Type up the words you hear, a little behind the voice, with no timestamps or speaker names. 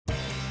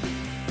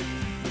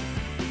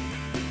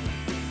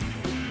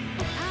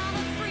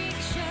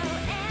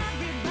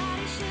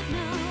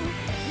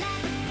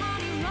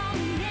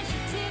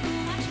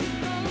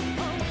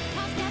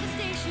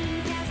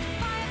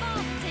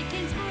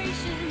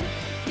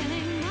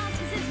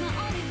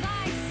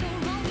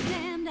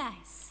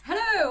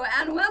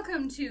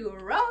welcome to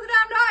Roll the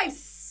Damned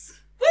Dice!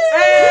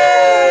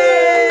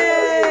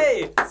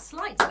 Hey!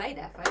 Slight delay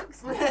there, folks.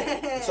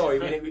 Sorry,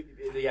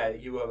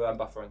 you were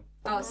buffering.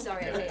 Oh,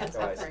 sorry, okay, yeah,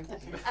 Right. buffering.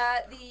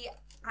 The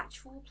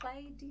actual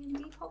play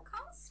D&D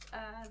podcast,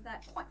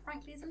 that quite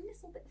frankly is a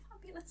little bit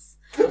fabulous.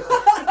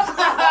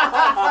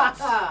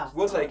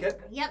 We'll take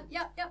it. Yep.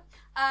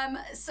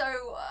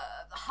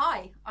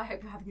 Hi, I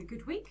hope you're having a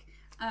good week.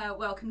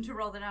 Welcome to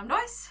Roll the Damned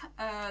Dice.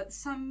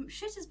 Some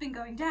shit has been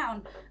going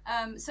down.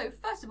 So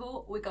first of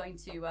all, we're going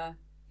to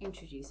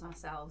introduce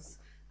ourselves,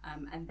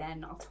 and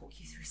then I'll talk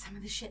you through some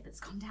of the shit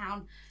that's gone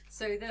down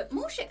so that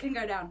more shit can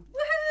go down.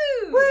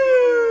 Woohoo! Woo!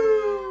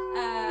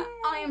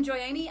 I am Joy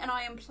Amy, and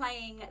I am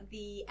playing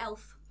the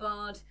elf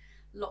bard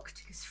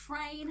Locticus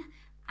Frayne.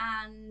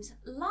 And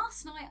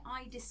last night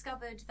I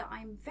discovered that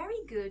I'm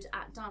very good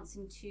at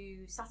dancing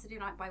to Saturday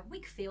Night by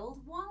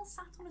Wakefield while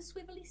sat on a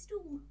swivelly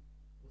stool.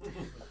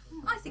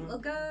 I think we'll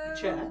go...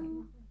 Chair?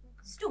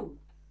 Stool.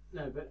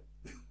 No, but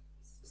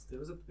there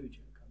was a poo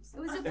joke. It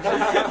was a poo joke.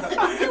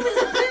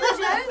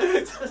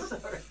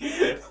 Sorry.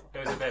 It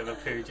was a bit of a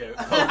poo joke.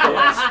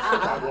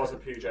 That was a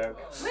poo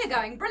joke. We're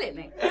going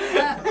brilliantly.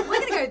 We're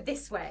going to go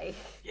this way.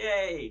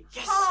 Yay!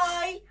 Yes!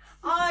 Hi,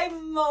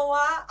 I'm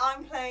Moa.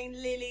 I'm playing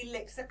Lily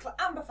Lixer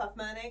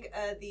Amberfafmernig,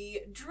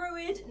 the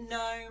druid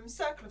gnome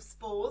Circle of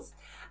Spores.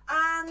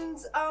 And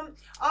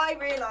I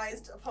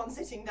realised upon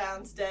sitting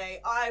down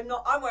today, I'm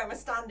wearing my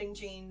standing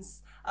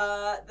jeans.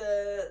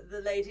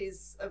 The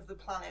ladies of the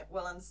planet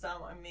will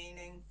understand what I'm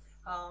meaning.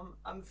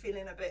 I'm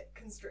feeling a bit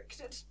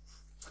constricted.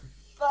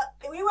 But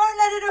we won't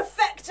let it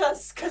affect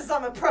us, because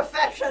I'm a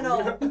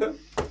professional.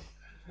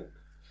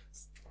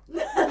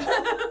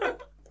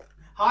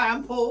 Hi,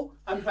 I'm Paul.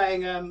 I'm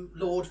playing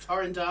Lord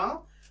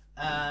Torrendar,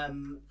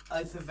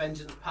 Oath of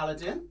Vengeance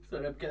Paladin. So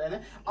get that in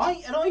there.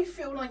 I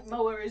feel like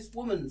Moa is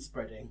woman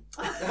spreading.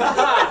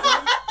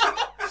 I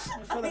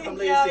feel like I'm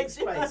losing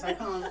space. I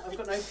can't. I've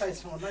got no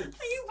place for my notes.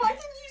 Why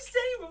didn't you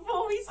say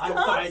before we I started?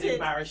 thought I'd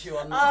embarrass you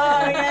on the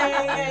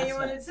yeah. You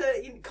wanted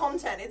to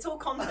content. It's all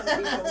content,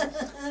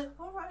 people.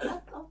 All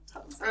right, I'll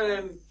tell them.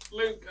 And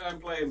Luke, I'm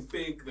playing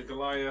Big, the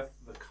Goliath,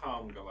 the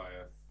calm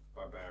Goliath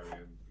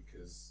barbarian,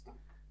 because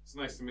it's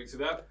nice to mix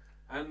it up.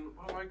 And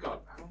oh my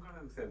god, I haven't got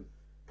anything.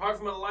 Apart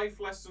from a life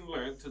lesson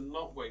learned to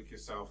not wake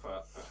yourself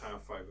up at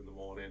 5:30 in the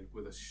morning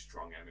with a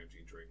strong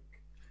energy drink.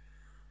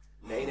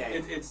 Nay.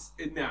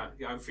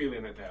 I'm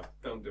feeling it now.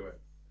 Don't do it.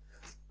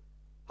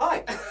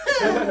 Hi!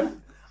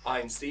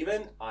 I'm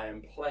Stephen. I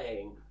am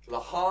playing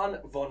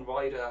Lahan von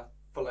Ryder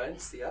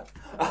Valencia.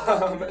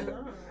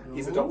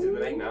 He's adopted the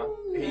name now.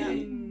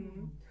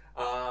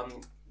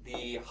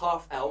 The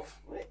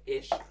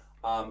half-elf-ish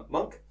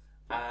monk.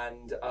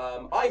 And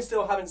I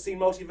still haven't seen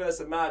Multiverse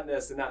of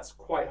Madness, and that's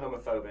quite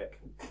homophobic.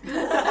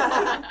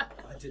 I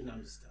didn't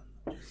understand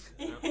that.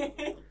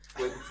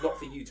 Well, it's not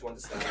for you to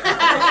understand.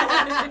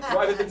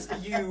 Not everything's for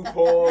you,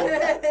 Paul.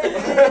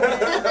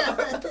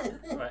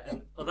 Right,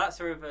 well, that's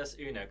a reverse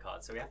Uno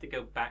card, so we have to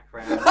go back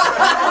round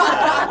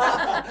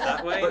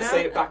that way. Let's now.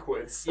 say it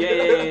backwards.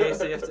 Yeah.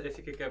 So if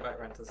you could go back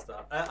round to the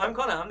start. I'm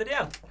Connor. I'm the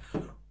DM.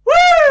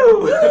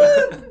 Woo!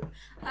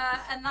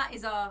 And that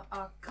is our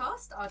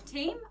cast, our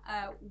team.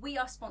 We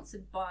are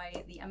sponsored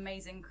by the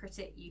amazing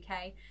Critic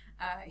UK,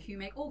 who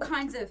make all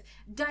kinds of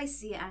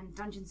dicey and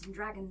Dungeons and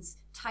Dragons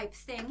type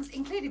things,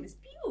 including this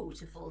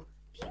beautiful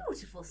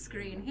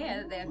screen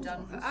here that they have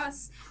done for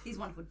us. These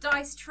wonderful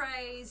dice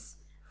trays,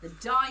 the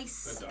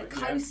dice, the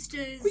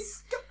coasters.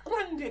 We've got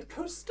branded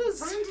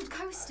coasters.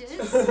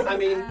 I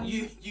mean,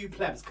 you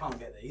plebs can't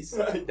get these,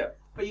 No.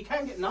 but you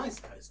can get nice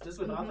coasters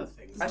with other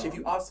things. Actually, if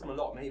you ask them a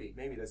lot, maybe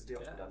there's a deal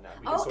to be done now.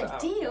 We can Oh, sort it a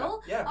out.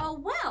 deal? Yeah. Oh,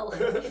 well,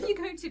 if you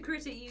go to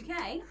Critic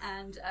UK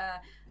and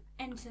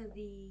enter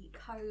the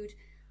code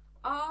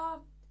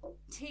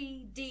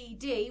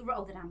RTDD,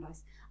 roll the damn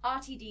dice,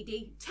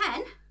 RTDD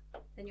 10,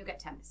 then you'll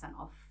get 10%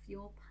 off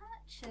your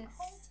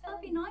purchase.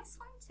 That'll be nice,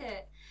 won't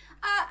it?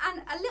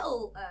 And a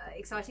little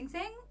exciting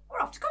thing, we're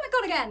off to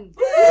Comic-Con again!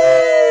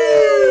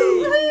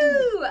 Woohoo!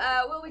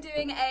 We'll be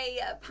doing a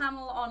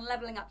panel on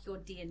leveling up your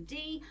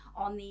D&D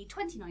on the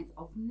 29th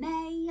of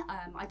May.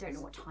 I don't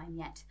know what time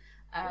yet.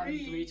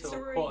 3 till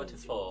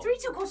 4:45. 3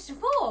 till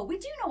 4:45. We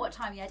do know what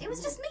time yet. It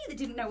was just me that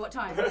didn't know what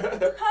time.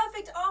 The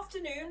perfect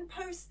afternoon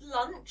post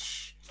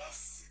lunch.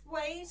 Yes.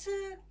 Way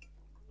to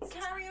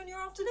carry on your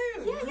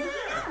afternoon.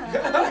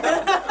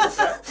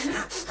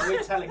 Are we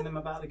telling them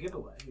about the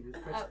giveaway?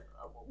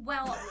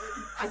 Well,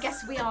 I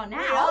guess we are now.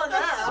 We are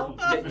now.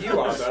 Yeah, you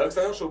are though, because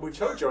I'm not sure we've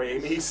told Joy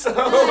Amy, so...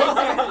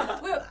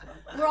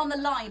 We're on the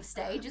live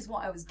stage, is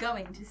what I was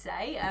going to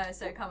say.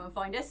 So come and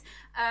find us.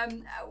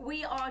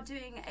 We are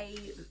doing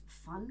a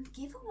fun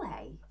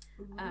giveaway,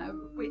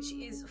 which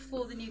is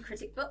for the new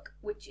Critic book,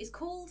 which is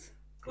called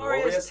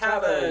Glorious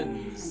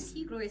Taverns. Thank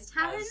you, Glorious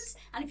Taverns.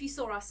 And if you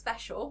saw our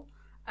special,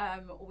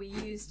 we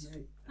used...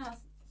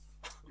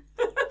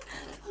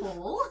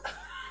 Paul,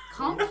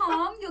 calm,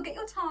 you'll get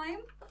your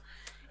time.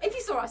 If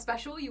you saw our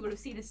special, you would have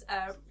seen us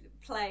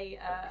play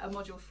a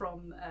module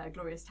from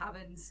Glorious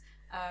Taverns,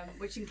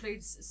 which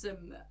includes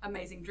some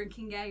amazing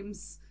drinking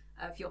games,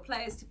 for your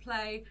players to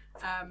play.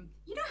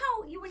 You know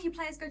how when your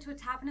players go to a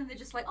tavern and they're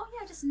just like, oh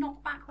yeah, just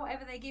knock back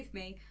whatever they give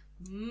me.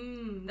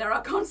 There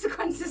are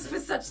consequences for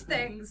such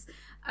things.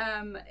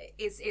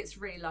 It's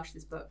really lush,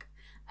 this book.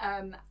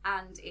 And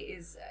it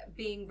is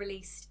being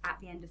released at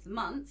the end of the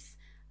month.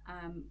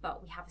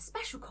 But we have a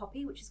special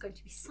copy which is going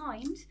to be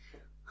signed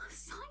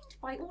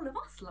by all of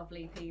us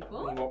lovely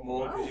people. What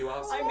more could you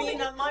ask? I mean,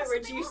 that might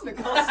reduce the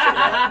cost.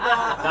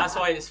 That's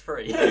why it's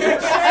free.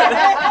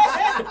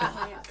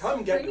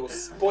 Come get your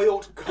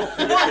spoilt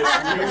copy of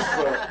this new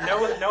book.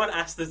 No one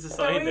asked us to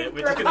sign it. We're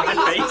just We've going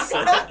to face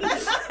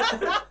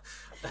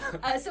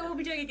it. So we'll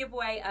be doing a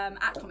giveaway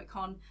at Comic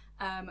Con.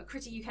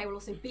 Critter UK will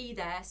also be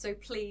there, so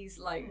please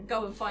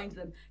go and find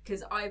them,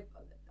 because I'd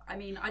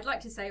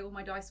like to say all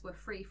my dice were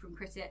free from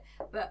Critit,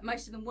 but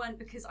most of them weren't,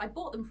 because I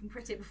bought them from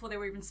Critit before they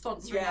were even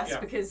sponsoring us,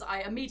 because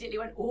I immediately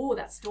went, oh,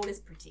 that stall is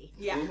pretty.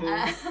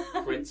 Yeah.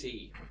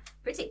 Pretty.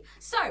 Pretty.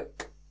 So,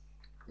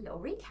 a little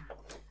recap.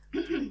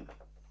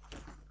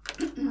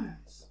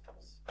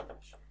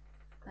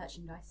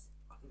 Merchandise.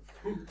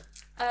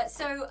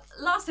 So,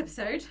 last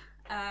episode,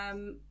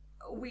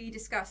 we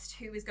discussed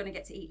who was going to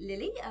get to eat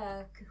Lily,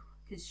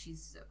 because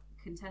she's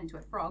can turn into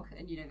a frog,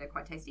 and they're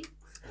quite tasty.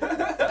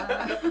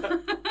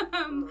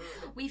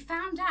 We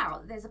found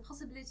out there's a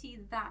possibility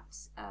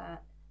that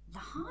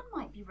Lahan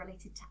might be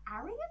related to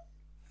Arian.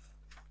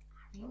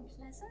 Arian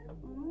Pleasant?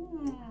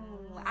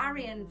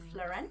 Arian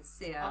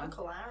Florencia.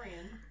 Uncle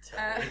Arian.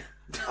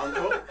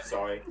 Uncle?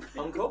 Sorry.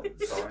 Uncle?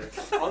 Sorry.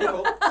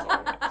 Uncle?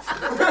 Sorry.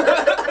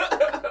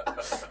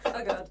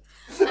 Oh god.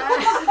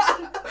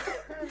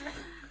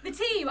 The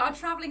team are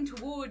travelling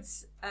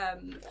towards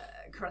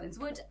Corellin's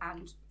Wood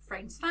and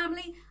Freyne's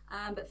family,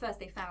 but first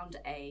they found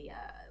a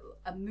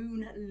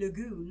moon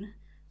lagoon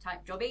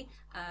type jobby,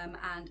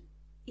 and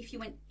if you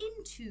went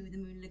into the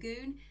moon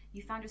lagoon,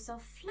 you found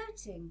yourself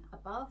floating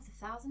above the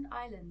 1,000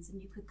 islands,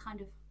 and you could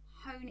kind of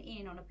hone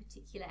in on a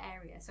particular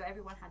area, so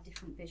everyone had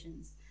different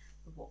visions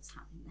of what's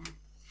happening there.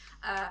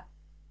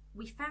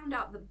 We found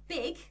out that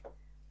Big,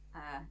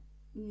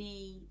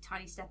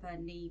 Tiny Stepper,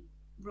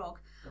 Rog,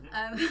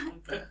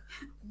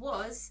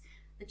 was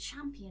the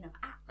champion of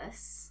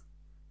Atlas.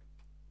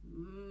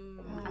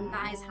 And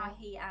that is how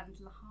he and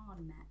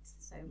Lahan met.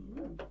 So,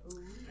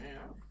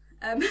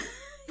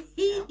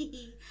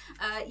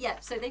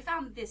 so they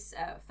found this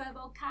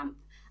Furbolg camp.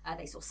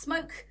 They saw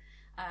smoke.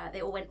 They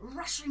all went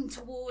rushing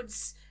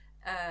towards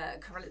the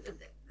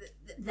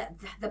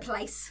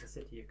place. The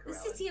city of Corellin. The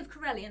city of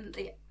Corellin.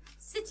 The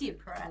city of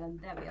Corellin.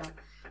 There we are.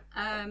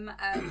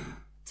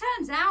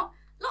 Turns out,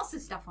 lots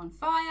of stuff on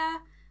fire.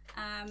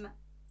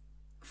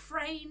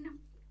 Freyne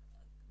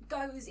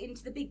goes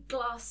into the big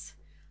glass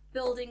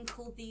building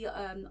called the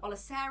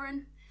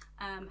Olisaren.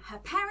 Her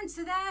parents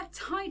are there,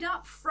 tied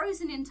up,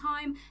 frozen in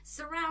time,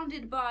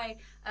 surrounded by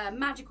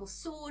magical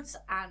swords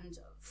and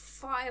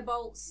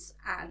firebolts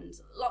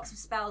and lots of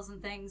spells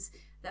and things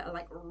that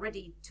are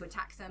ready to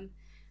attack them.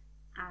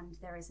 And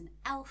there is an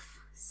elf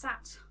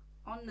sat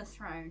on the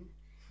throne,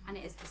 and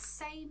it is the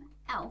same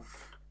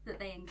elf that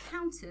they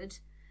encountered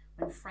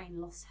when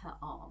Freyne lost her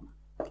arm.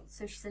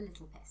 So she's a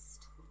little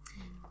pissed.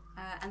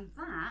 And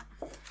that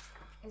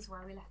is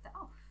where we left it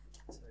off.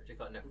 So I just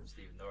got a note from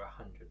Stephen, there were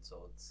 100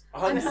 swords.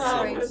 I'm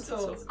sorry, 100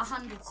 swords.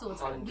 100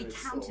 swords. 100 We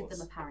counted swords.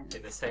 them apparently.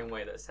 In the same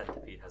way that a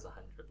centipede has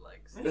 100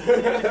 legs. I would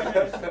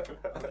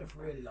have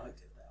really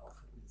liked it that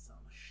offered me on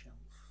a shelf.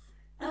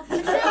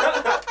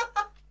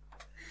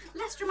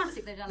 Less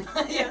dramatic though,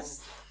 Danica.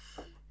 Yes.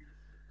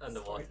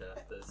 Underwater,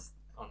 there's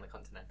on the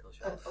continental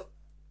shelf.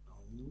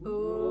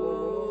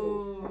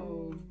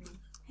 Ooh.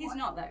 He's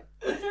not though.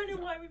 I don't know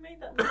why we made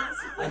that noise.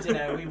 I don't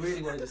know, we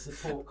really wanted to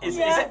support Is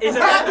Colin.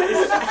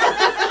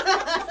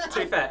 to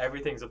be fair,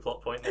 everything's a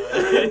plot point now.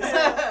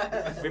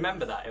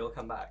 Remember that, it will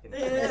come back in the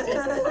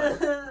season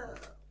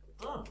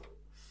 5. Oh.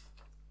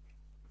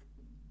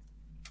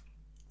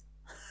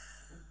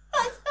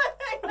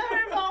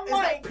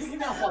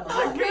 Picking up on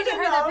I that. really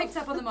hope that picked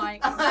up on the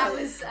mic. That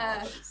was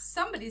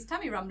somebody's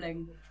tummy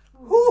rumbling.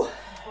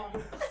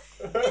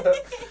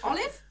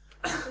 Olive?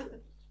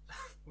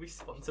 We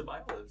sponsored by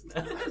Olives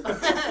now.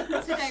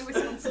 Today we're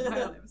sponsored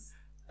by Olives.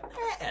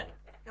 Ed,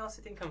 you're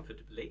sitting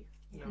comfortably.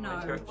 No.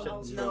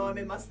 interruptions. No, I'm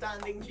in my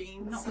standing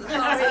jeans. Not the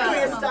Already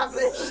first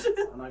established.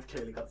 And I've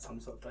clearly got some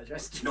sort of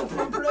digestional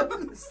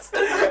problems. It's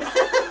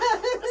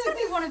going to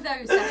be one of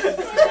those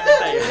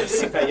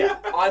sessions. Okay, yeah,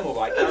 I'm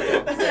alright. Carry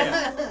on.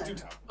 Do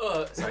tell.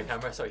 Sorry,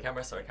 camera.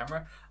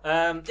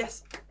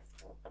 Yes.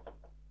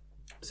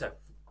 So,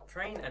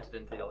 Freyne entered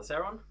into the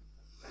Olisaren.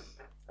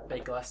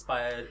 Big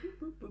glass-spired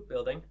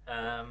building.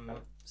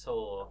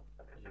 Saw,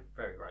 as you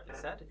very rightly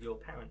said, your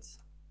parents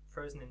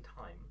frozen in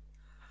time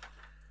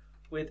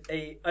with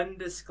a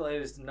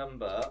undisclosed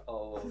number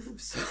of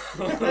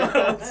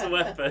swords,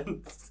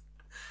 weapons,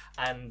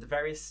 and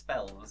various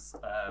spells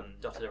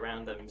dotted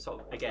around them,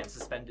 sort of again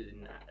suspended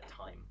in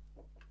time.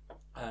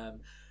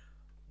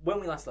 When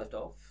we last left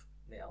off,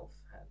 the elf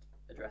had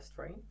addressed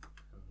Freyne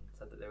and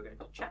said that they were going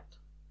to chat.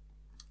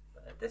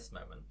 But at this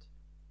moment,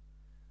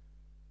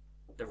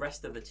 the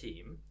rest of the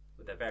team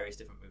with their various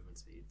different movement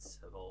speeds,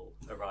 have all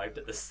arrived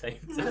at the same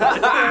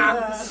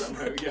time.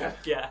 So, yeah.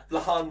 Yeah.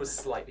 Lahan was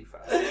slightly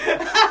first.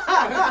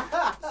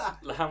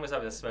 Lahan was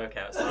having a smoke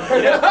outside.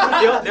 You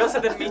know, they also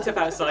didn't meet up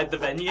outside the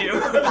venue.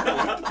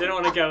 They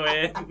don't want to go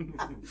in.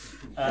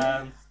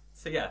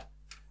 So yeah,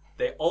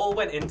 they all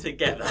went in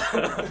together.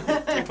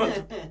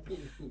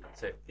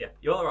 So yeah,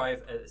 you all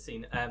arrive at the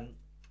scene, and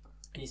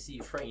you see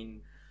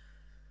Frayne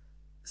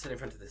sitting in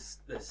front of this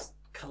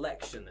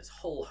collection, this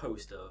whole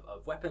host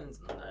of weapons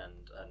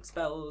and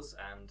spells,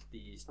 and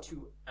these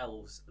two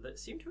elves that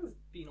seem to have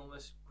been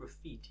almost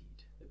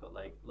graffitied. They've got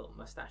like little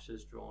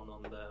mustaches drawn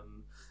on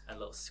them and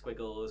little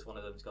squiggles. One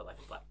of them's got like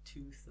a black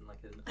tooth and like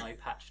an eye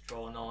patch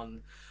drawn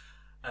on.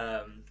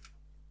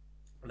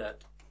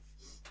 That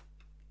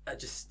are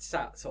just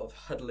sat sort of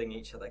huddling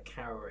each other,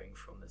 cowering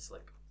from this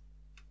like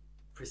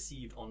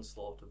perceived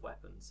onslaught of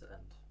weapons.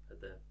 And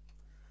at the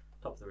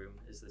top of the room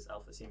is this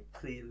elf that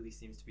clearly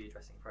seems to be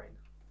addressing Frayne.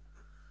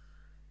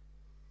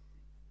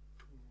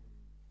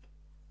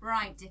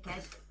 Right,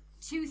 dickhead.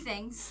 Two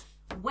things.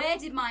 Where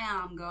did my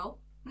arm go?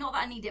 Not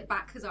that I need it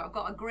back because I've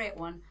got a great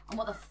one. And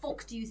what the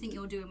fuck do you think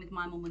you're doing with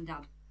my mum and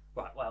dad?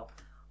 Right, well,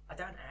 I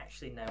don't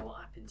actually know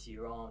what happened to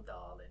your arm,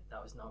 darling.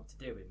 That was nothing to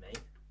do with me. It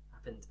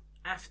happened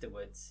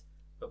afterwards,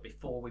 but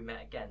before we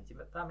met again.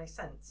 That makes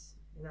sense,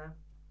 you know?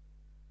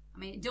 I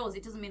mean, it does.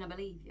 It doesn't mean I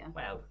believe you.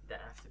 Well, you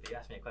don't have to be. You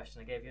asked me a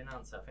question, I gave you an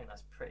answer. I think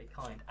that's pretty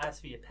kind. As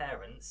for your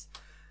parents,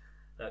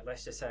 look,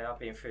 let's just say I've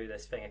been through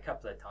this thing a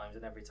couple of times,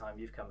 and every time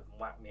you've come and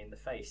whacked me in the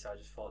face, so I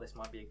just thought this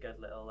might be a good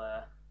little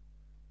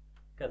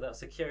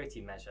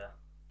security measure.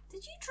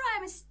 Did you try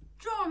and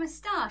draw a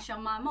moustache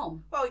on my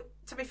mum? Well,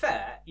 to be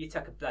fair, you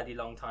took a bloody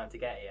long time to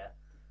get here.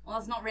 Well,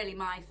 that's not really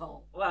my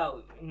fault.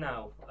 Well,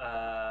 no.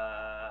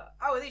 Oh,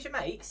 are these your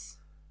mates?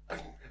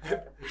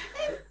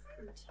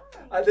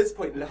 At this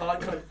point, Lahan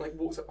kind of like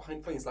walks up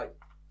behind Frayne. He's like,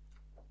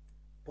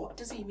 "What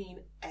does he mean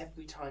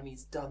every time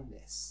he's done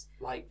this?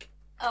 Like,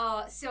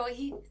 So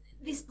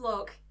this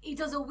bloke, he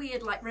does a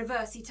weird like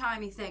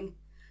reversey-timey thing.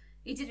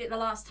 He did it the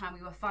last time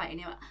we were fighting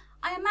him.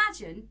 I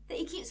imagine that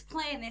he keeps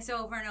playing this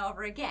over and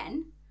over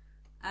again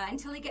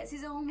until he gets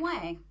his own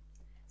way.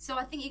 So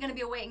I think you're going to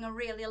be waiting a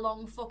really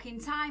long fucking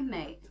time,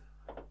 mate."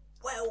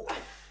 Well,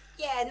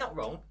 yeah, not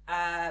wrong.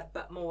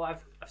 But more,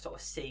 I've sort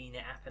of seen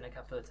it happen a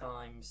couple of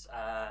times.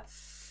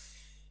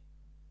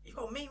 You've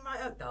got me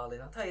right up,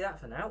 darling. I'll tell you that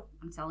for now.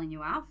 I'm telling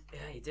you, Av. Yeah,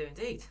 you do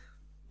indeed.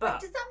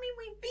 But Does that mean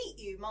we beat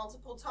you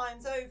multiple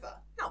times over?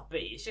 not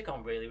beat. It's just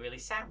gone really, really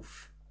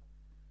south.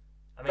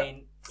 I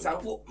mean,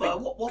 South.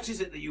 What is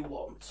it that you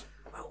want?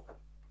 well,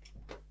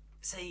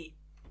 see,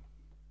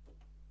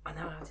 I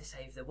know how to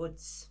save the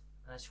woods.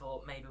 And I just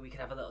thought maybe we could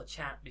have a little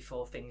chat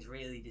before things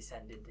really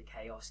descend into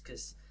chaos.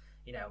 Because,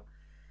 you know,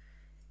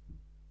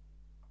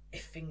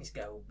 if things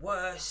go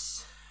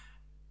worse,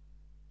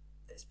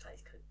 this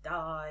place could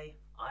die.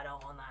 I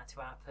don't want that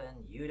to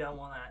happen. You don't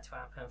want that to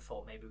happen.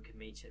 Thought maybe we could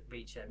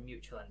reach a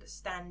mutual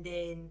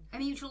understanding. A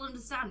mutual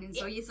understanding.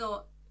 So you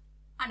thought,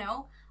 I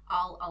know,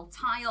 I'll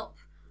tie up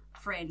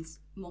Frayne's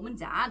mum and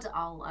dad.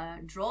 I'll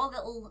draw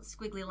little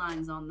squiggly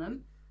lines on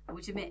them,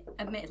 which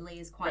admittedly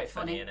is quite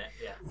funny, isn't it?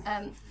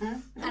 Yeah.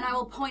 And I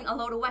will point a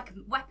load of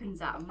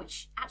weapons at them,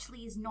 which actually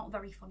is not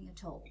very funny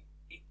at all.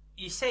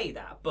 You say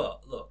that,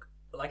 but look,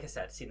 like I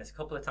said, I've seen this a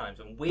couple of times,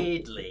 and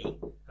weirdly,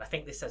 and I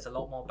think this says a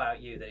lot more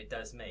about you than it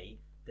does me,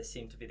 this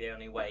seemed to be the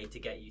only way to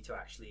get you to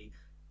actually,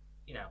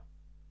 you know,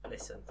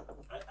 listen.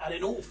 And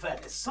in all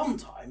fairness,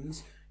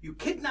 sometimes you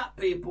kidnap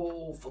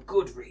people for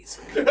good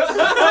reason.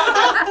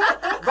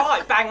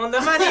 Right, bang on the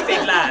money,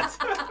 big lad.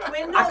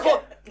 We're not.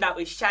 No,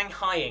 it's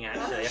Shanghaiing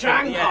actually. I think,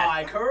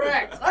 Shanghai,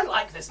 correct. I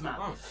like this man.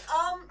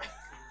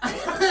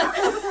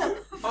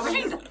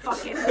 Frayne's a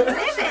fucking livid.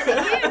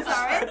 You,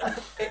 sorry.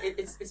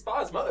 It's as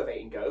far as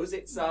motivating goes,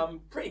 it's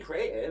pretty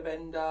creative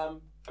and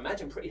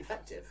imagine pretty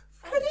effective.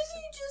 Couldn't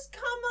you just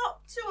come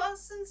up to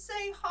us and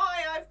say,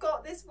 "Hi, I've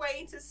got this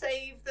way to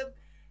save the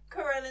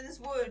Corellan's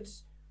Wood.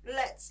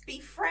 Let's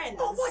be friends."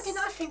 Oh, why didn't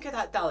I think of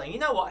that, darling? You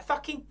know what? I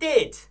fucking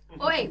did.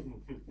 Wait,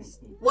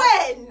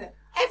 When?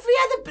 Every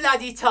other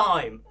bloody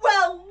time.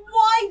 Well,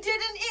 why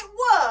didn't it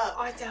work?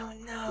 I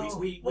don't know.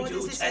 We what do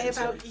does it say tend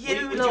to- about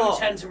you we do lot?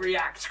 tend to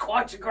react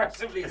quite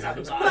aggressively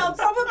sometimes. Well,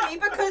 probably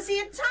because he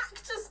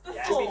attacked us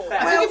before. to be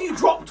fair- I think if you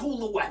dropped all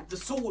the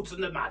swords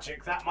and the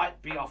magic, that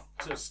might be off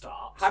to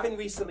start. Having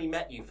recently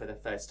met you for the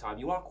first time,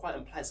 you are quite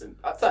unpleasant.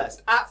 At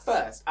first,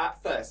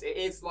 it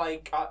is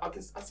like I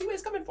see where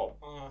it's coming from.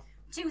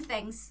 two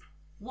things.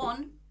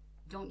 One,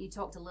 don't you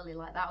talk to Lily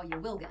like that or you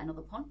will get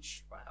another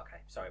punch. Right, okay.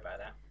 Sorry about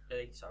that.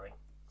 Lily, sorry.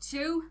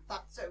 Two,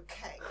 That's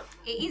okay.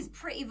 it is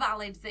pretty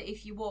valid that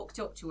if you walked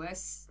up to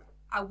us,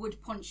 I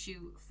would punch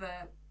you for,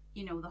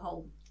 you know, the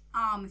whole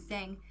arm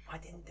thing. I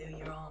didn't do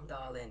your arm,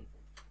 darling.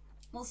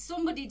 Well,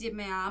 somebody did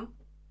my arm.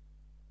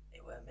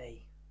 It weren't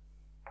me.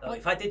 Look,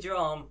 if I did your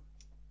arm,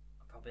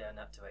 I'd probably own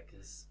up to it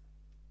because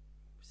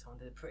someone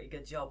did a pretty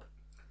good job.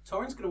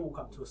 Torrin's going to walk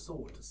up to a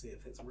sword to see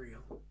if it's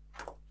real.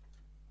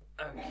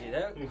 Okay,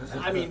 don't.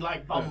 I mean,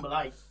 like,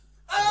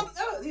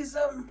 these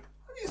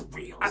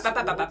real.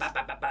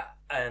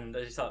 And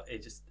as you start,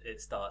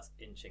 it starts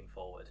inching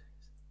forward.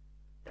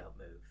 Don't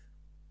move.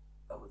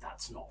 Oh,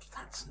 that's not.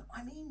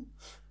 I mean,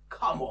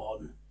 come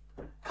on.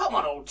 Come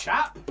on, old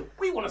chap.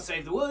 We want to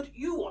save the wood.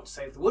 You want to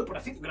save the wood, but I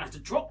think we're going to have to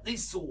drop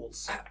these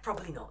swords.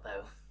 Probably not,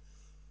 though.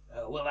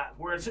 Well,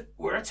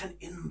 we're at an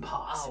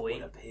impasse, Are it we?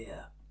 would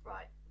appear.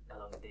 Right, no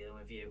longer dealing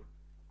with you.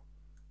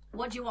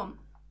 What do you want?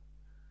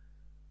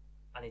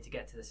 I need to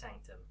get to the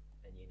sanctum,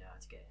 and you know how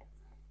to get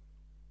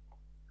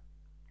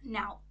in.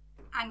 Now,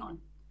 hang on.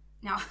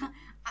 Now,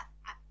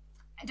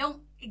 I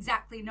don't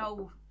exactly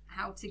know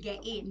how to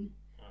get in.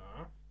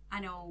 I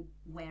know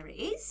where it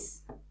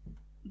is,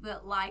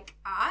 but like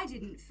I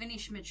didn't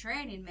finish my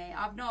training, mate.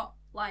 I've not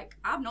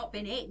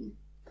been in.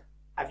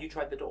 Have you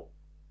tried the door?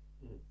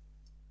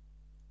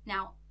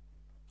 Now,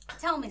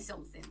 tell me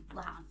something,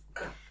 Lahan.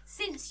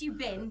 Since you've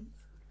been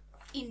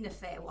in the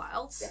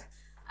Feywilds,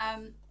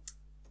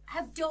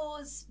 have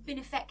doors been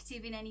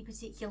effective in any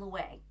particular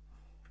way?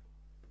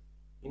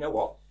 You know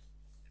what?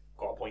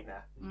 Got a point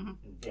there. Mm-hmm.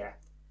 Yeah.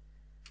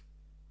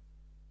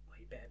 Well,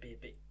 you better be a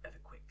bit of a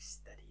quick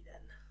study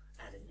then,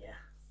 hadn't you?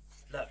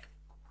 Look.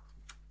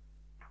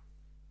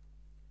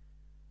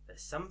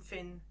 There's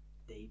something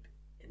deep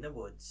in the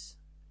woods,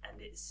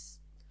 and it's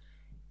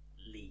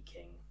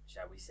leaking,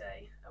 shall we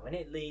say. And when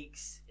it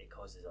leaks, it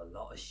causes a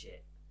lot of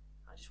shit.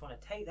 I just want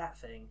to take that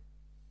thing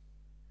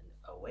and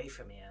away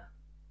from here.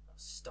 I'll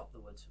stop the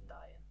woods from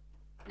dying.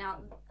 Now,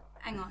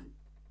 hang on.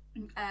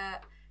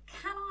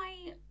 Can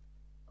I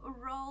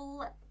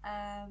roll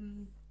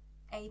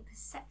a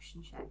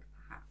perception check,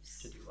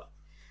 perhaps? To do what?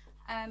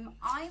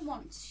 I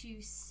want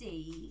to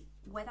see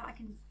whether I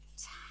can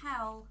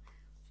tell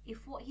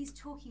if what he's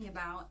talking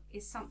about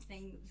is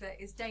something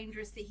that is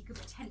dangerous that he could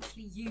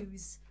potentially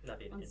use That'd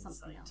be an on insight.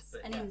 something else.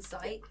 But An yeah.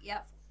 insight,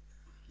 yep.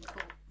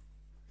 Cool.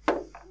 La,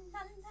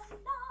 la,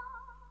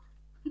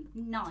 la.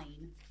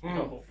 9.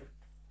 Oh.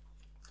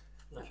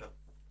 Not sure.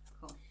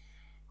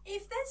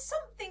 If there's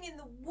something in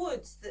the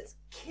woods that's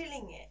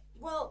killing it,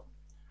 well,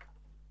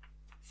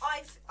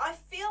 I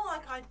feel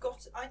like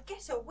I'd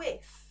get a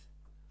whiff.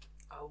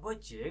 Oh,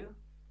 would you?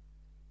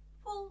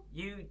 Well,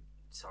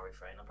 Sorry,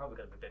 Frayne, I'm probably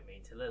going to be a bit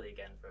mean to Lily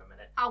again for a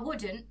minute. I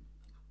wouldn't.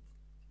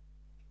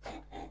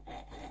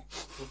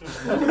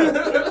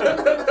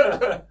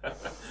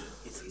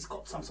 He's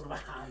got some sort of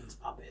a hand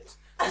puppet.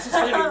 This is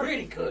going to be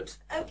really good.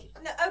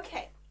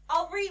 okay.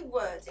 I'll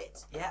reword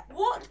it. Yeah.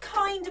 What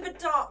kind of a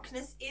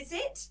darkness is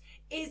it?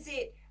 Is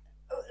it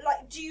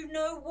like? Do you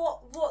know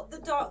what the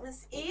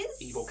darkness is?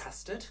 Evil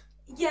custard?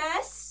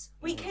 Yes,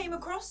 we came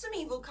across some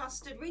evil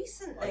custard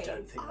recently. I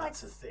don't think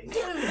that's a thing.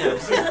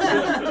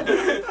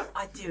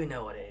 I do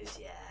know what it is,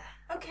 yeah.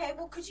 Okay,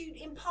 well, could you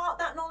impart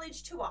that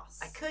knowledge to us?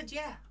 I could,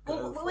 yeah.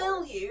 Well, Go for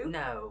will you?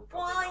 No,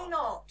 probably Why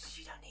not?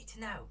 You don't need to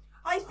know.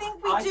 I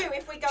think we do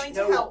if we're going Do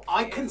you to know help what?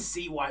 I you. can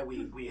see why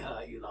we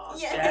hurt you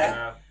last.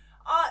 Yeah.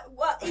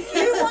 Well, if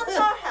you want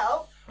our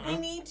help, we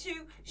need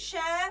to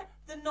share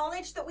the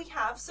knowledge that we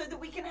have so that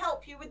we can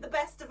help you with the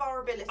best of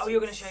our abilities. Oh, you're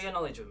going to share your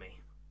knowledge with me?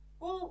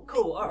 Well,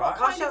 Cool, all right.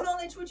 What kind I'll of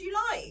knowledge would you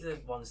like? The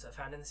ones that are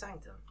found in the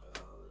sanctum.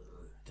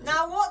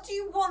 Now, what do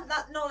you want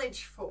that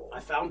knowledge for? I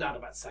found out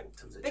about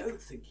sanctums. I don't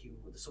think you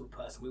were the sort of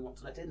person we want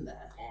to let in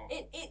there.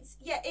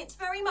 It's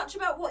very much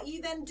about what you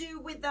then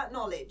do with that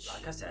knowledge.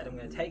 Like I said, I'm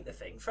going to take the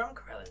thing from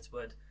Corellin's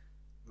wood,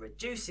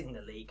 reducing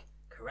the leak.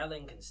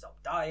 Corellin can stop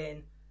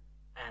dying,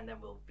 and then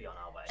we'll be on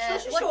our way.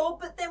 Sure,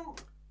 but then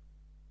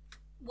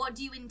What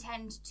do you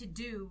intend to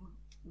do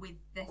with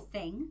the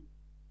thing?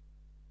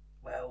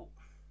 Well,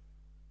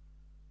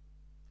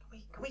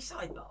 can we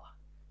sidebar?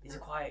 These are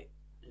quite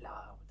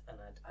loud, and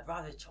I'd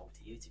rather talk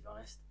to you, to be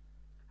honest.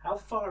 How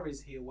far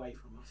is he away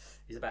from us?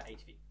 He's about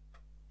 80 feet.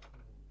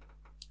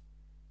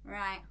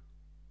 Right.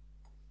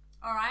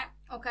 Alright,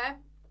 okay.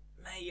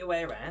 Make your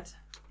way around.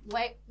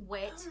 Wait.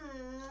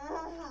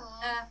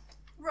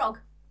 Rog,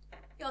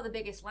 you're the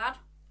biggest lad.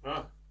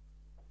 Ah,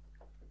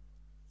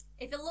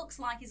 If it looks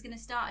like he's going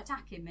to start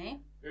attacking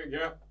me,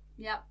 yeah,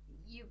 yep,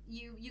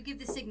 you give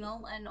the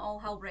signal and all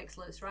hell breaks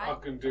loose, I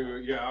right? can do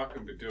it. Yeah, I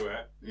can do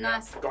it. Yeah.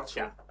 Nice.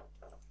 Gotcha.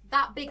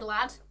 That big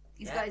lad,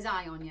 he's Yeah. got his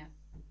eye on you.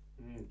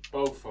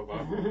 Both of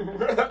them.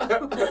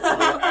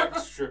 We're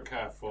extra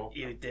careful.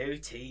 You do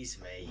tease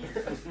me.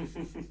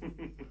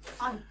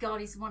 Oh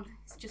God, he's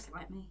just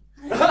like me.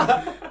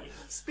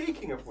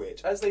 Speaking of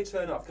which, as they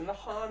turn off, can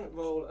Lahan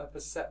roll a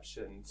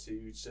perception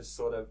to just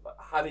sort of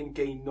having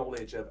gained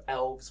knowledge of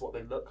elves, what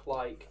they look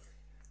like?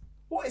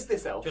 What is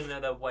this elf? Do you want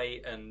to know their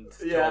weight and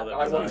Yeah, draw them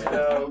I as want to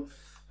well?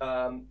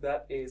 know.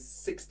 That is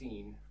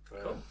 16 for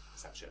Cool.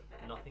 perception.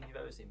 Nothing you've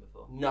ever seen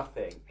before.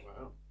 Nothing.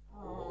 Wow.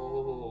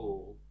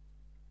 Oh.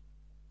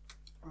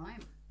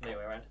 Right. Make your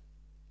way around.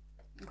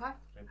 Okay.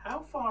 How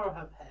far are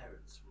her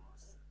parents from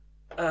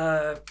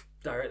us?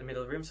 Direct in the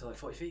middle of the room, so like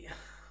 40 feet.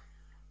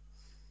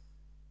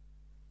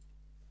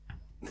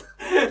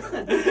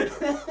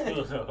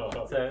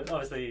 So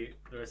obviously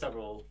there are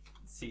several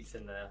seats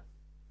in the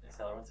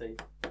accelerant, so he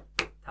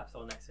taps the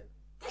one next to him.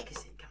 Take a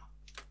seat, come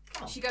on.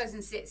 She goes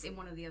and sits in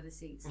one of the other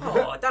seats.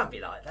 Oh, don't be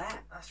like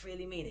that. That's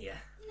really mean of you.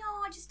 No,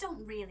 I just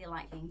don't really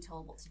like being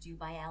told what to do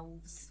by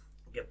elves.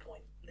 Good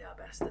point. They are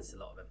bastards, a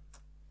lot of them.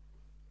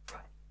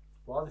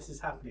 While this is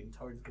happening,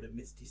 Torrin's going to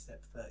misty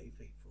step 30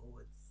 feet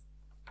forwards.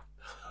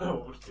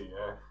 Oh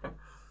dear.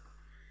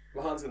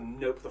 Lahan's gonna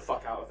nope the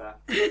fuck out of that.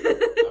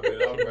 I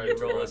mean, I'm ready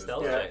to Roll a run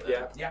stealth this check thing.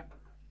 then. Yeah.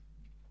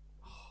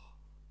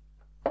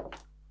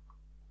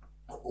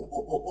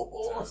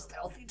 Oh,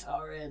 stealthy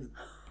Torrin.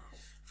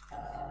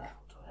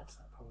 What do I add to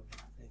that? Probably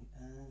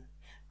nothing.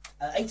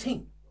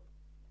 18.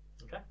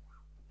 Okay.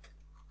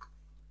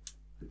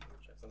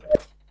 Check something.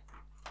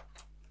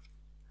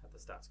 Have the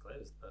stats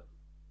closed, but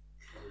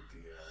Oh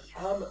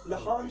dear.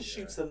 Lahan dear.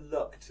 shoots a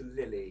look to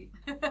Lily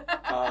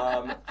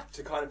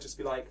to kind of just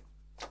be like,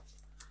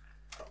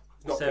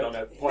 not So- good on a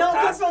No, podcast,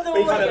 that's not the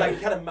but order.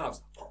 he kind of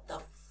mouths, what the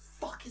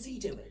fuck is he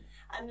doing?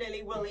 And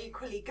Lily will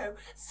equally go,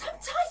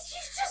 sometimes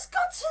you've just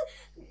got to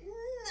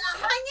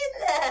hang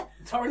in there.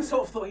 Torrin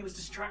sort of thought he was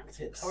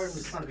distracted. Torrin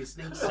was trying to be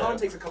sneaky. Lahan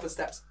takes a couple of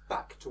steps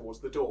back towards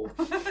the door.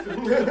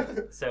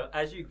 so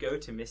as you go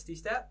to Misty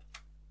Step,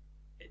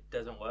 it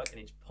doesn't work and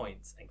it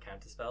points and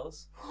counter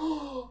spells.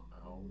 Oh,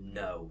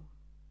 No.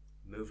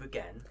 Move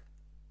again,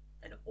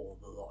 and all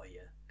the lot of you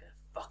are gonna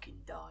fucking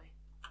die.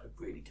 I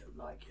really don't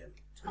like him.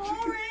 Torin,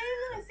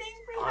 I think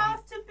we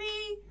have to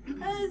be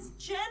as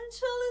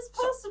gentle as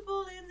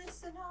possible in this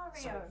scenario.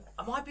 So,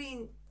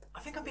 I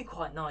think I'm being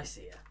quite nice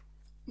here.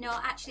 No,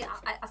 actually,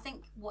 I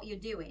think what you're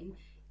doing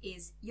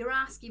is you're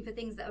asking for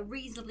things that are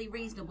reasonably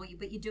reasonable,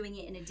 but you're doing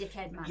it in a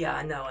dickhead manner. Yeah,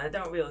 I know, and I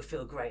don't really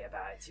feel great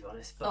about it, to be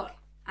honest, but Okay,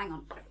 hang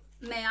on.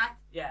 May I?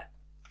 yeah.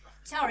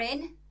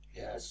 Torrin,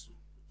 Yes.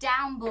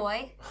 down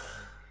boy.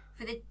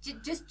 For the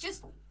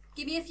just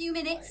give me a few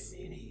I minutes.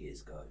 mean, he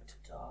is going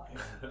to die.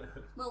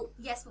 Well,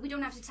 yes, but we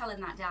don't have to tell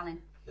him that,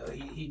 darling. No,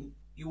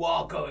 you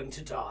are going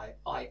to die.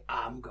 I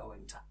am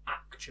going to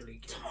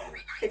actually kill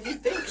you. If you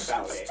think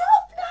about it,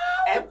 Stop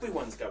now!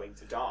 everyone's going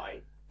to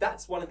die.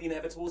 That's one of the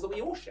inevitables that we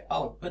all share.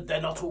 Oh, but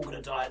they're not all going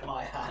to die at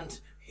my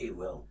hand. He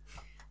will.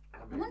 I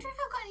wonder if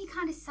I've got any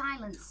kind of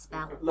silence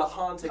spell.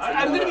 Lahan takes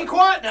I'm going to be another...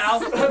 quiet now.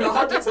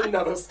 Lahan takes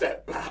another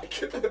step back.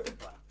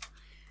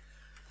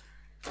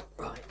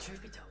 Right,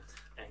 truth be told,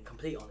 and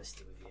complete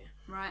honesty with you,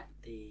 Right,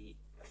 the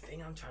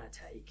thing I'm trying to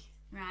take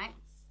right.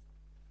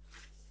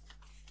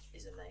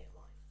 is a mate of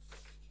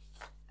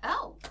mine.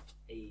 Oh,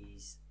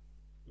 He's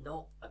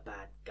not a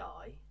bad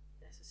guy,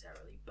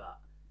 necessarily, but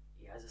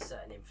he has a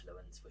certain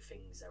influence with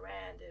things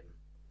around him.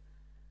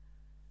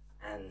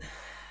 And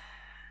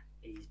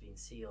he's been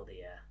sealed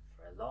here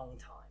for a long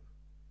time.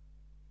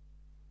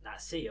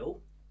 That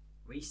seal,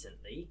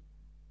 recently,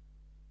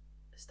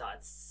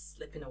 started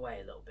slipping away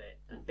a little bit,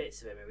 and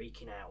bits of him are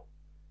eking out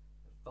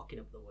and fucking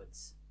up the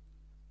woods.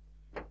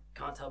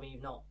 Can't tell me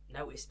you've not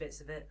noticed bits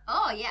of it?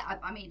 oh yeah.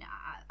 I mean,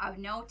 I've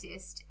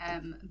noticed.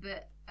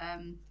 But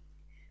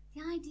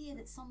the idea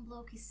that some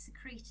bloke is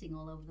secreting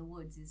all over the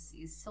woods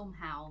is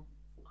somehow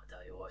I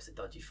tell you what, it's a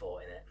dodgy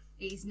thought, innit?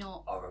 he's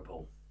not.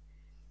 Horrible.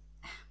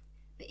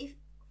 But if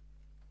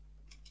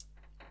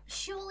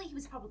surely he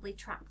was probably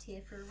trapped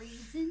here for a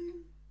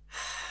reason.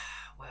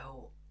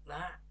 Well,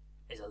 that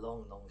is a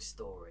long, long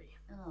story.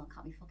 Oh,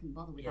 can't be fucking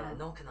bothered with Yeah, that.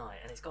 nor can I,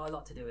 and it's got a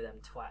lot to do with them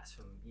twats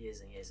from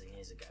years and years and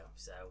years ago.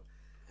 So,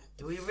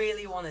 do we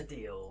really want to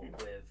deal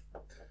with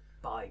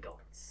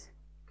bygones?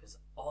 Because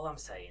all I'm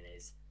saying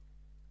is,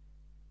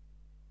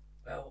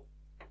 well,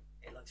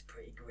 it looks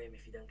pretty grim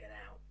if you don't get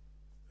out.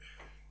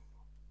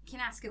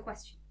 Can I ask a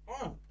question?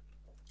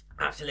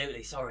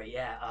 Absolutely, sorry.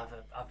 Yeah,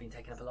 I've been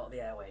taking up a lot of the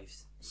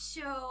airwaves.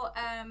 So,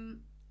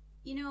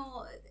 you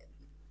know,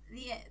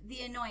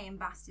 the annoying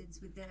bastards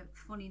with the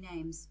funny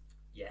names.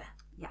 Yeah.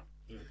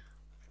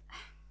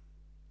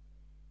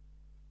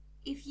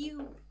 If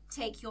you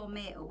take your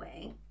mate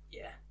away,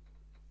 Yeah.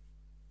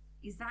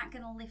 is that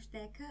going to lift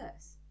their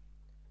curse?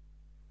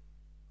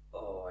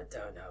 Oh, I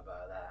don't know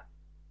about that.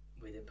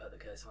 We didn't put the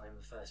curse on him in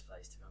the first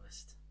place, to be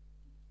honest.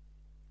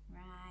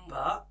 Right.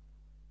 But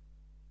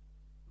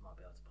might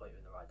be able to point you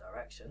in the right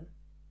direction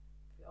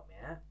if you help me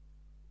out.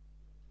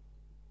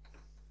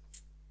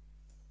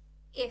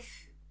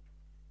 If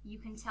you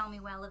can tell me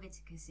where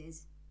Leviticus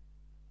is.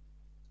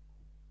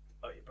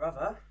 Oh, your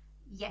brother?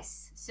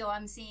 Yes. So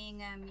I'm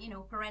seeing, you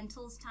know,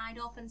 parentals tied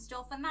up and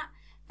stuff, and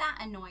that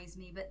annoys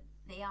me, but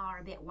they are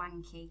a bit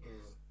wanky.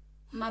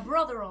 My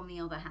brother, on the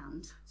other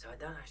hand, So I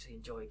don't actually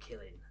enjoy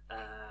killing.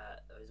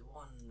 There was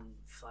one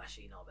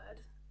flashy knobhead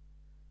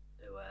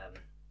who,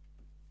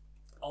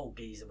 old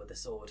geezer with a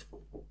sword,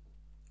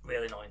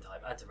 really annoying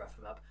type. I had to rough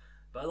him up,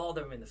 but a lot of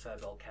them were in the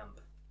Furgold camp.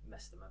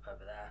 Messed them up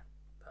over there,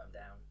 put them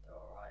down. They're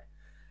all right.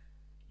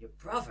 Your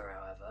brother,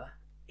 however,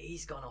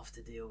 he's gone off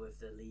to deal with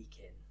the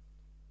leaking.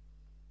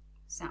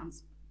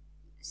 sounds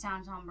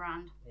on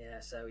brand. Yeah,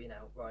 so you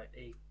know, right?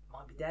 He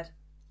might be dead.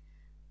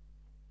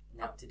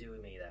 Not to do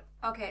with me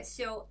though. Okay,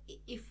 so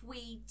if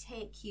we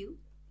take you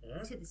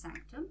to the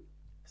sanctum,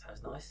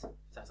 Sounds nice.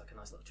 Sounds like a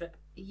nice little trip.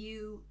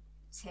 you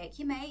take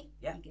your mate,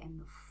 Yeah. you get him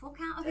the fuck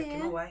out of Take here.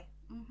 him away.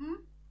 Mm-hmm.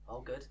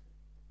 All good.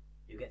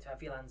 You get to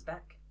have your lands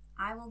back.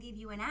 I will give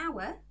you an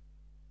hour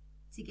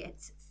to get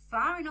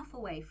far enough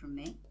away from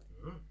me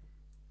Mm.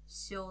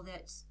 so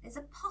that there's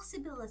a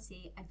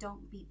possibility I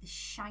don't beat the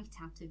shite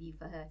out of you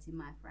for hurting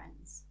my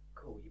friends.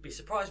 Cool. You'd be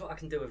surprised what I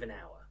can do with an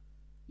hour.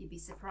 You'd be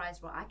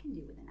surprised what I can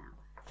do with an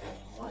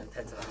hour. I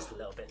intend to last a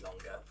little bit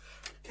longer.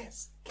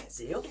 Guess.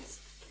 Deal?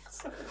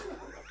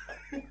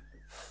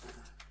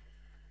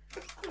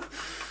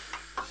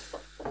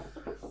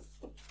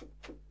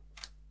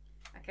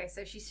 Okay,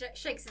 so she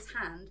shakes his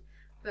hand,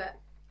 but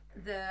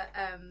the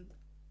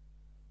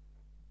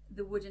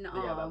wooden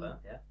arm,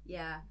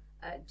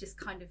 just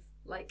kind of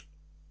like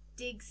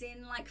digs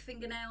in like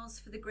fingernails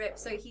for the grip.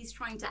 So he's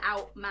trying to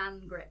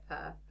outman grip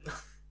her.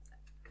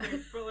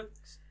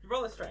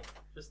 Roll a strength.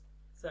 Just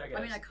so I guess.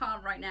 I mean, I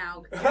can't right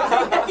now. Roll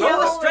a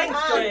Oh, strength, my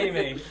hand.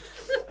 Jamie.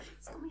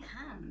 It's on my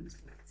hand.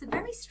 It's a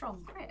very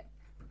strong grip.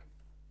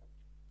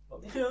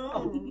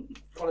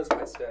 Connor's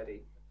quite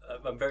sturdy.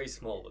 I'm very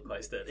small but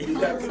quite sturdy.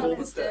 Yeah, Oh, small so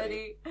but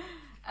sturdy.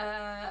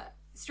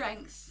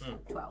 Strength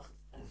 12.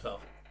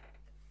 12.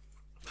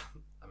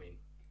 I mean,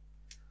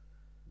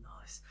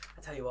 nice.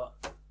 I tell you what,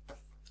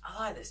 I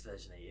like this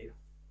version of you.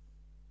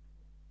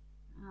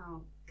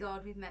 Oh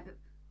God, we've met, but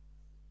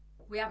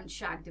we haven't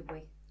shagged, have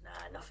we? Nah,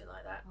 nothing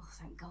like that. Oh,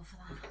 thank God for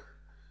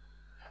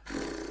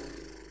that.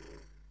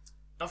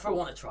 Not for a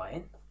want of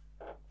trying.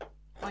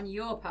 On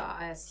your part,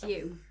 I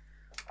assume.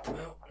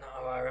 Well,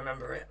 now I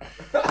remember it.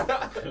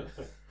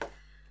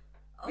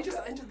 We just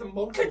entered the Did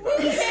we multiverse.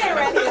 hear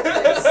any of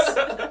this?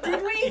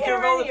 Did we You hear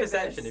can roll a any of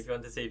perception this? if you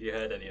want to see if you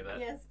heard any of it.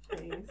 Yes,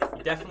 please.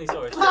 You definitely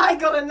saw it. I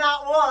got a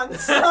nat one,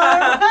 so...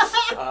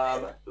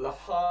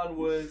 Lahan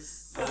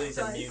was At least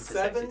immune to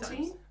sexy 17.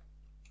 times.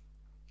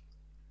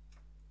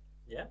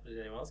 Yeah, did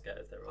anyone else get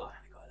it if they rolled?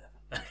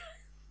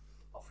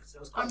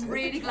 I'm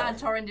really glad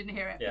Torrin didn't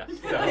hear it. Yeah.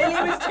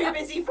 Lily was too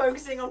busy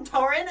focusing on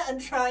Torrin and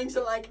trying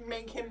to, like,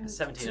 make him...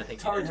 17, I think.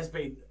 Torrin has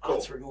been Cool.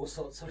 uttering all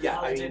sorts of Yeah,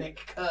 I mean- paladinic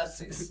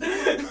curses.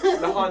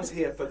 Lahan's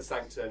here for the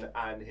Sanctum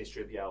and the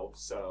history of the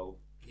elves, so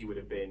he would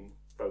have been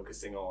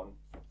focusing on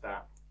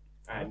that.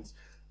 And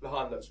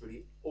Lahan looks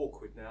really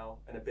awkward now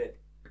and a bit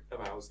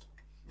aroused.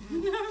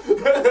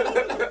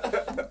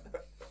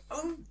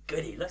 Oh,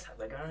 goody. Looks like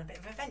we're going on a bit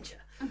of an adventure.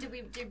 Did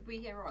we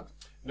hear Rod?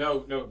 No,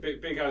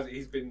 Big has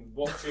he's been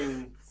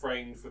watching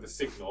Frayne for the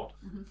signal,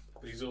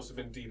 but he's also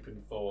been deep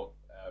in thought.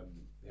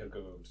 He'll go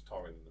over to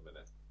Torrin in a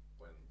minute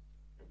when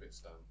a bit's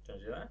done. Do you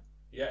want to do that?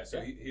 Yeah,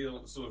 so Yeah.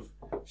 he'll sort of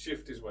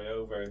shift his way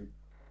over and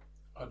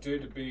I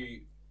did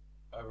be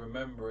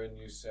remembering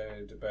you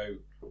said about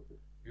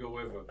you're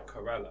with a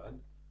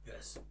Corellan.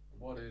 Yes.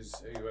 Are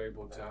you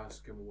able to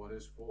ask him what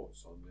his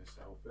thoughts on this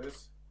elf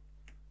is?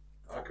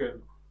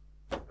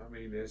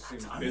 It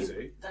seems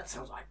busy. That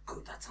sounds like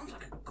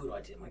a good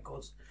idea. My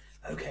God.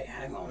 Okay,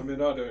 hang I on.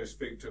 mean, I don't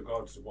speak to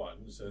gods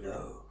once, and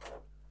No.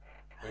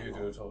 you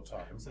do it all the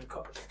time. So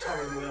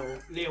Torrin will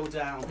kneel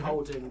down,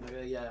 holding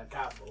the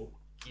gavel.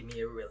 Give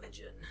me a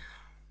religion.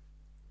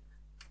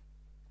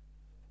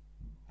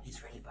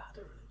 He's really bad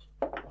at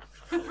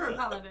religion. For a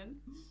paladin.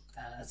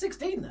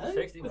 16 though.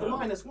 16, with a wow.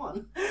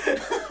 -1.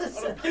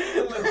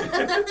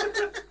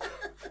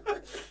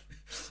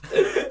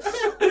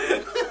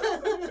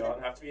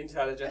 Don't have to be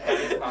intelligent.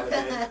 Have a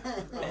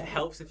paladin. It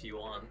helps if you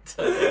want.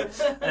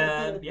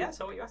 Yeah,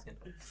 so what are you asking?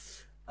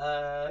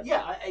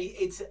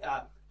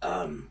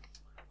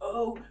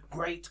 Oh,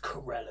 great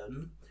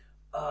Corellan.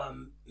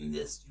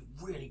 This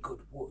really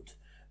good wood.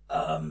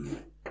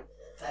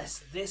 There's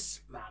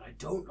this man, I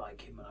don't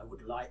like him and I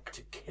would like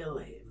to kill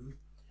him.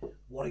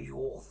 What are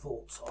your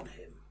thoughts on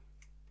him?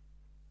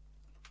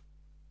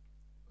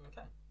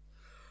 Okay.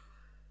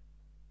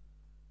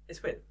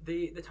 It's weird.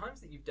 The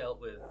times that you've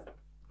dealt with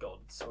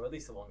gods, or at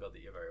least the one god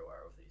that you're very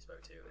aware of that you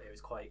spoke to, it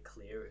was quite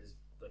clear. It was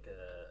like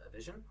a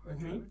vision or a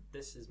dream.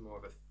 This is more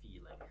of a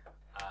feeling,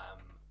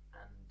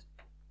 and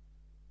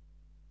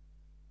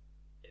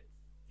it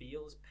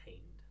feels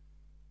pained.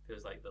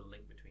 Feels like the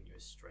link between you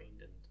is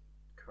strained, and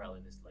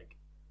Corellin is like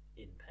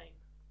in pain.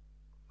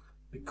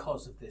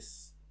 Because of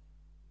this.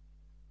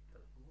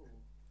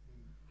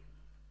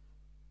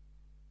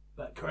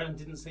 But Corellan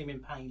didn't seem in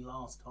pain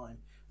last time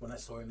when I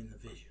saw him in the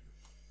vision.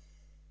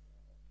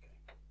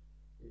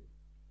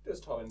 Does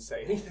Torrin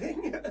say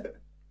anything?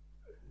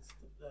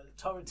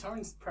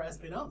 Torrin's prayer's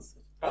been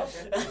answered.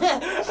 Okay.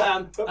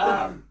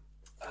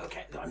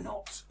 Okay, I'm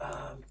not.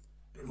 A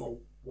bit more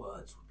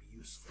words would be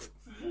useful.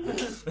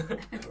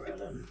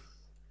 Corellan.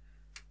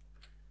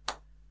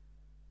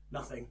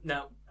 Nothing.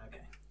 No,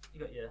 Okay. you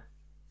got your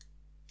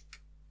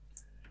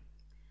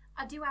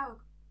I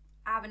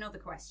have another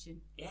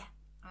question. yeah.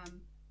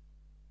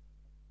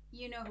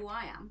 You know who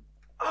I am.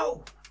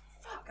 Oh,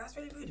 fuck! That's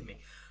really rude of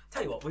me.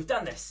 Tell you what, we've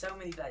done this so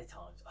many bloody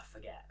times. I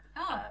forget.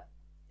 Oh,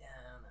 Yeah,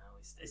 no,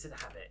 it's a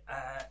habit.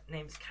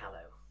 Name's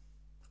Callow.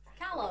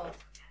 Callow.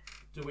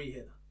 Do we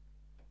hear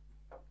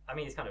that? I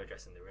mean, he's kind of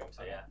addressing the room,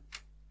 so yeah.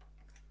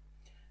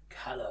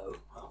 Callow.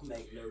 I'll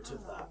make note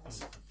of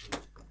that.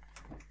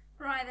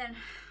 Right then.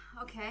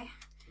 Okay.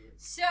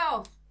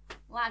 So,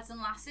 lads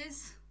and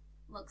lasses,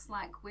 looks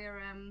like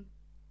we're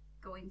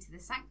going to the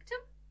Sanctum.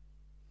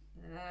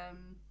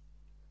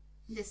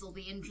 This'll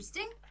be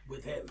interesting.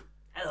 With him.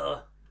 Hello.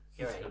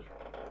 You're right.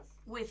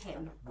 With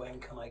him. When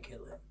can I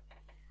kill him?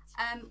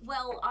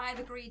 Well, I've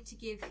agreed to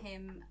give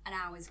him an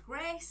hour's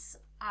grace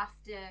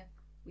after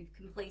we've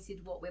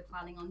completed what we're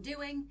planning on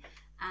doing,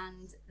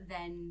 and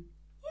then,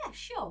 yeah,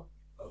 sure.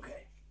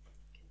 Okay.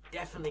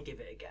 Definitely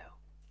give it a go.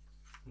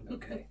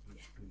 Okay.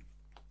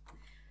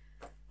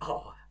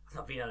 Oh, I've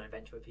not been on an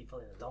adventure with people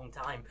in a long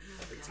time.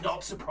 It's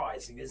not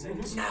surprising, is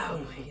it?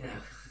 No, you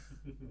know.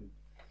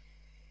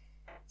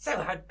 So,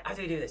 how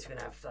do we do this? We're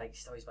gonna have like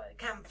stories by the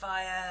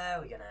campfire.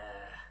 We're gonna.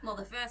 Well,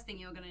 the first thing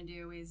you're gonna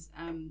do is,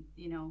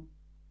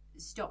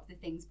 stop the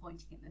things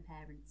pointing at the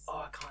parents. Oh,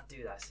 I can't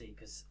do that, see,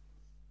 because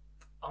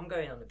I'm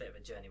going on a bit of a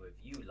journey with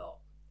you lot,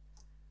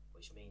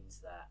 which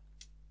means that,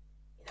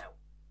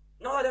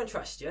 no, I don't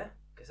trust you,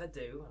 because I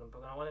do, and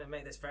I want to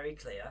make this very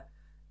clear.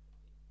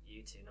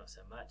 You two, not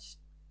so much.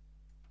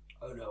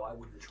 Oh no, I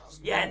wouldn't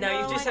trust. Yeah, no,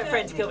 you've just I had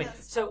friend to kill me. don't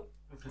think So,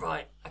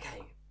 right,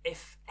 okay,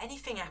 if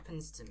anything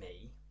happens to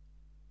me,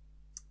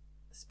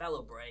 the spell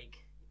will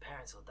break, your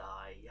parents will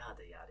die,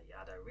 yada, yada,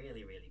 yada.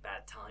 Really, really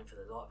bad time for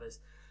the lot of us.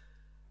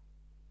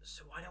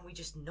 So why don't we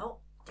just not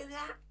do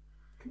that?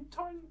 Can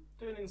Tyron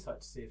do an insight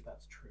to see if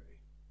that's true?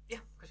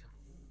 Yeah, good.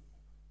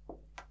 Oh,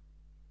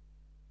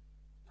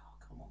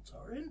 come on,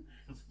 Tyron.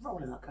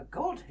 Rolling like a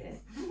god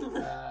here.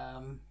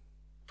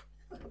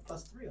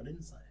 +3 on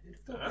insight.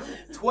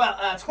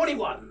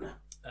 21.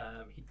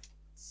 He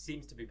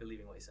seems to be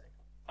believing what he's saying.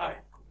 Okay.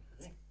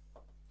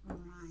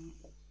 Alright.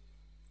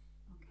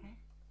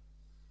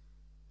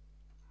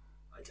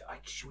 Okay.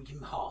 Should we give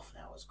him half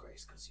an hour's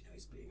grace? Because,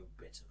 he's being a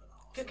bit of an arse.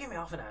 Give me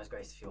half an hour's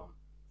grace if you want.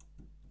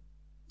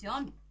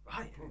 Done.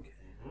 Right. Okay.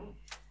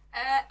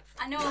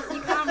 I know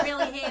you can't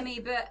really hear me,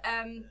 but,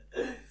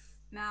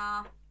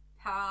 Ma,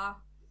 Pa.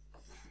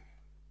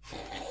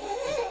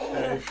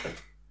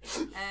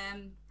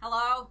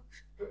 Hello?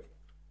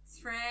 It's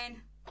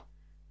Frayne.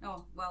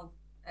 Oh, well,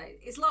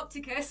 it's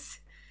Locticus.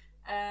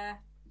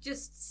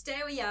 Just stay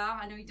where you are.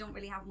 I know you don't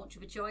really have much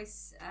of a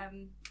choice.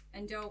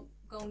 And don't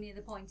go near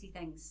the pointy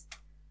things.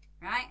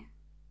 Right?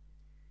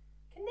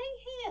 Can they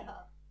hear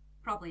her?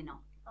 Probably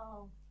not.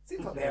 Oh.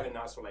 Seems like they have a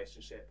nice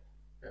relationship.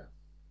 That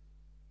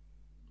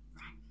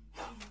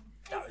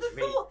It's was the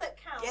really- thought that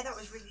counts. Yeah, that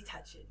was really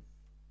touching.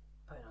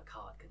 Put it on a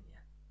card, couldn't you?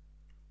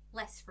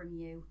 Less from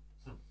you.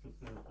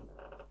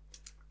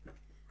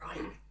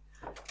 Right.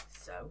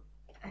 So,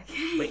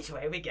 Okay. which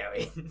way are we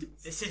going?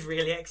 This is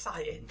really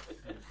exciting.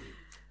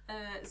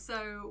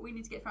 So we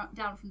need to get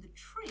down from the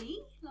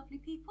tree, lovely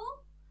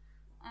people.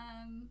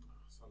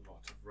 That's a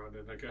lot of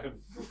running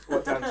again.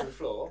 What, down to the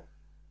floor?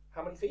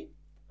 How many feet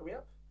are we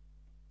up?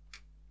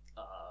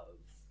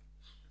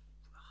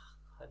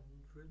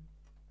 100,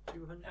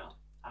 200. Now,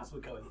 as we're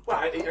going, Well,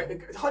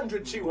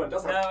 100, 200,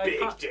 that's No, a I big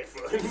can't-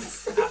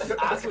 difference. as can't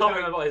we're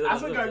remember what going, his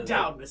as we're other going was.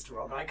 down, Mr.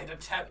 Ron, I could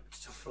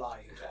attempt to fly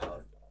you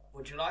down.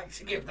 Would you like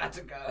to give that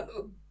a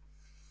go?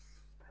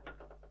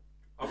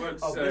 I would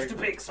Oh, say. Mr.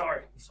 Big,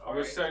 sorry. I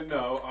would say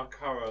no. I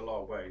carry a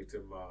lot of weight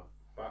in my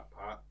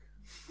backpack.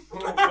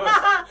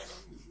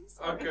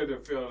 I kind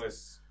of feel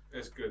it's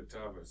good to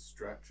have a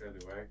stretch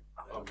anyway.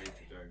 I'll meet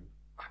you down.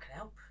 I can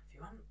help if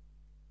you want.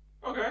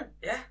 Okay.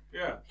 Yeah?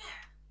 Yeah.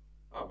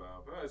 I'll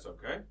help. It's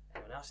okay.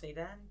 Anyone else need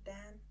Dan?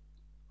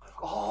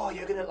 Oh,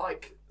 you're gonna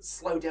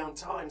slow down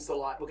time, so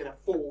we're gonna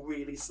fall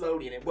really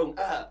slowly and it won't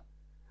hurt.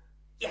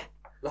 Yeah.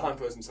 Lahan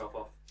throws himself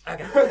off.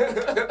 Okay.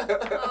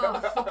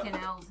 Oh, fucking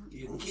hell.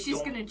 You can keep She's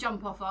your- going to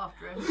jump off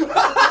after him.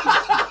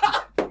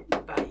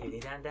 But you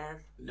need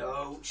Dan?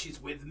 No, she's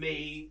with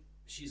me.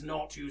 She's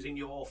not using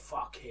your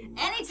fucking.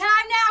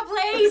 Anytime now,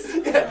 please!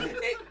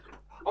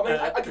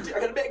 I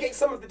can mitigate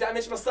some of the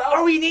damage myself.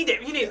 Oh, you need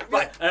it! You need it!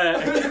 Right.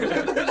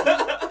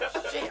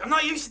 Shit, I'm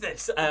not used to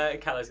this.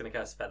 Callow's going to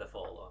cast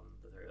Featherfall on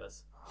the three of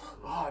us.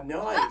 Oh,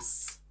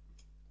 nice.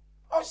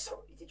 Oh,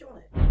 sorry. Did you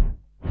want it?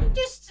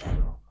 Just.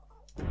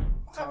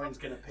 Tyron's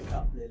going to pick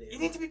up Lily. You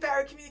need to be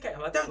better at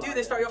communicating. I don't do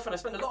this very often. I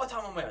spend a lot of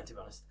time on my own, to be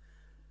honest.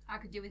 I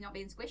could do with not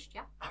being squished,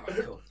 yeah?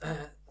 Alright, cool.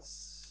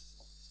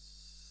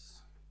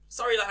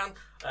 Sorry, Lahan.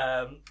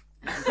 And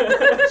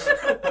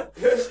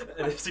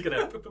it's going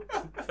to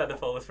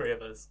Featherfall the three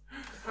of us.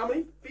 How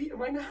many feet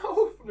am I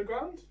now from the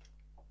ground?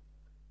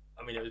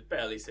 I mean, it was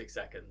barely 6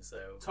 seconds,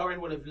 so. Tyron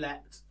will have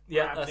leapt.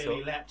 Yeah, grabbed that's Lily,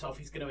 all. leapt off.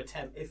 He's going to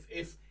attempt. If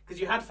because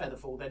you had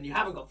Featherfall, then you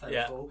haven't got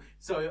Featherfall.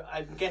 So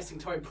I'm guessing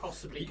Tyron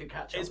possibly could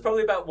catch up. It's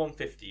probably about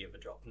 150 of a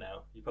drop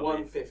now. You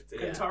probably 150.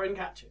 Can Tyron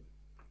catch him?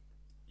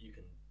 You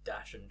can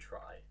dash and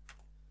try.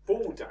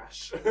 Full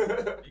dash.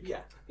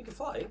 Yeah. You can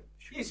fly.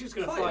 Yes, he's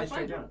going to fly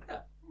straight down.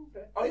 Yeah.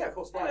 Oh yeah, of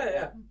course. Fine.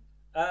 Yeah.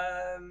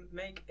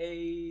 Make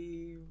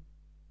a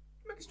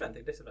strength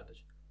thing,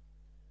 disadvantage.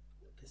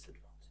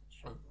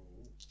 Disadvantage. Mm.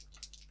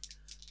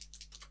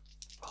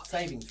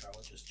 Saving throw,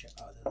 I'll just check.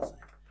 Oh, they're the same.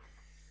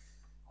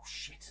 Oh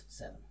shit,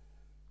 7.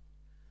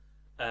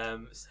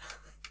 Gonna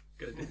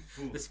do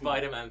the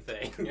Spider-Man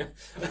thing.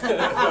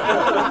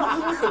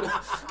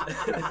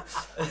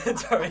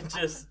 Torrin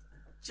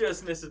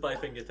just misses by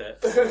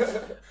fingertips.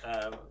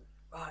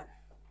 Right.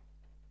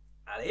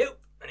 Alley-oop.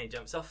 And he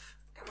jumps off.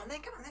 Come on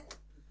then.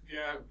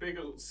 Yeah, big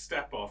old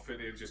step off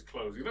and he'll just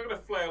close. He's not going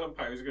to flail and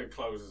pout. He's going to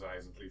close his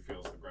eyes until he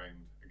feels the ground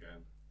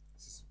again.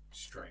 This is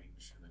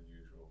strange and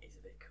unusual. He's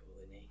a bit cool,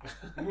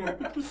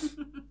 isn't he?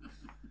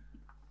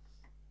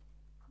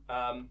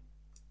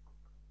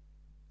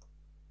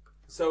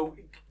 So,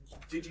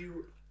 did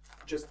you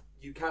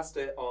you cast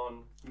it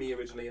on me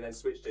originally and then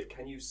switched it?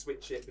 Can you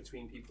switch it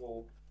between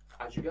people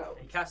as you go?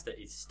 He cast it,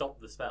 he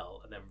stopped the spell,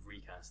 and then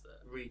recast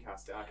it.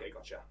 Recast it. Okay,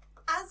 gotcha.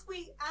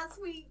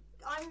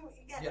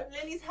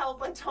 Lily's held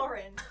by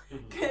Torrin.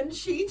 Can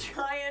she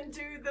try and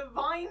do the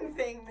vine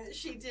thing that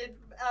she did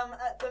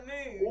at the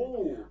moon?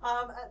 Ooh.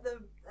 At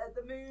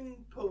the moon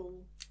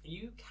pool.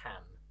 You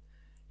can.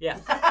 Yeah.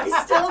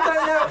 I still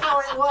don't know how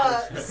it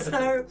works.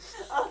 So,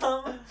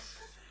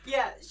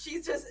 yeah,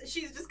 she's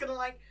just gonna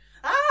like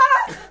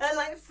and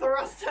like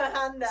thrust her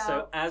hand out.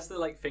 So as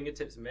the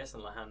fingertips miss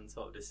and the hand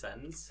sort of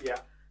descends, Yeah.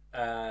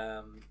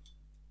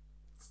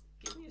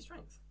 give me a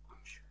strength.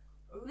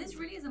 This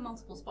really is a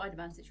multiple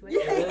Spider-Man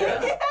situation.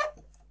 Yeah.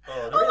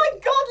 Oh, Oh my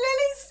God,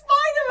 Lily's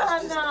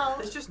Spider-Man now.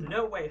 There's just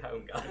no way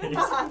home, guys.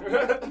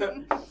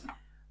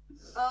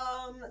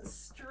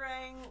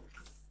 Strength.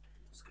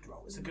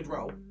 It's a good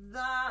roll.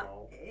 That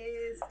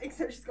is,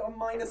 except she's got a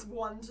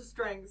 -1 to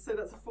strength, so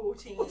that's a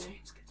 14.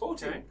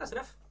 14. That's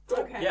enough.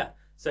 Okay. Yeah.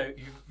 So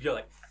you're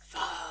like,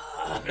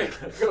 fuck.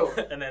 Cool.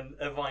 And then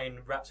a vine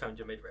wraps around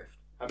your midriff.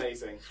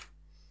 Amazing.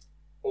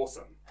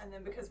 Awesome. And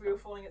then because we were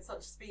falling at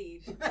such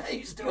speed,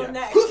 You still your have-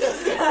 neck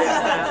just.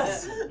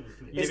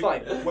 It's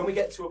fine. When we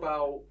get to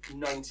about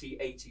 90,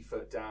 80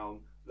 foot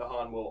down,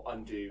 Lahan will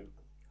undo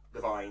the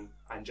vine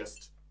and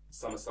just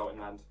somersault and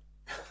land.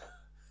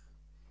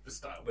 For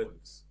style But-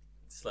 points.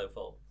 Slow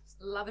fall.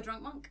 Lava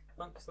drunk monk.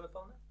 Monk, slow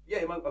fall now?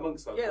 Yeah,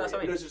 amongst them. Yeah, that's what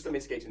I mean. It was just a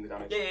mitigating the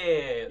damage.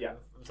 Yeah. Yeah.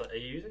 I was like, are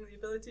you using the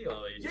ability or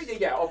are you just...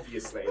 Yeah,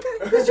 obviously.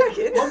 Just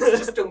checking. Monks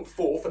just don't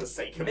fall for the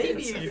sake of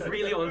Maybe it. you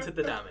really wanted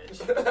the damage.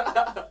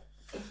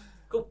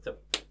 Cool. So,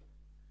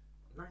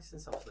 nice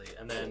and softly.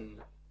 And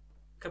then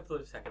a couple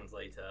of seconds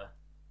later,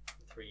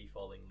 3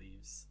 falling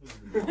leaves.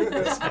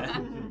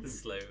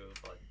 Slow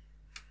fall.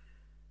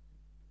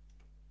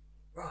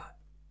 Right.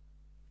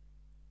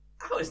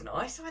 That was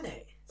nice, wasn't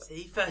it?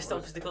 See, first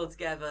obstacle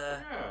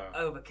together, Yeah.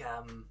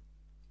 overcome.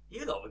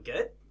 You lot were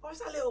good. What was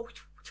that little...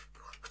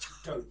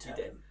 Don't You tell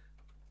did. him.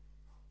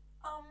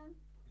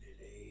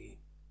 Lily.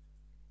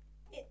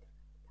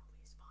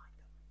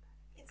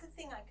 It's a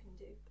thing I can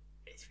do.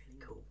 It's really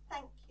cool.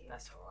 Thank you.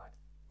 That's alright.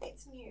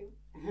 It's new.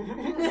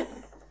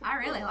 I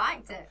really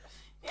liked it.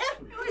 Yeah,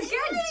 It was it's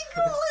good. really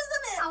cool,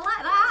 isn't it? I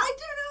like that. I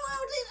don't know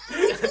how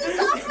this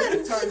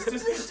happened.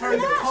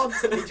 Turns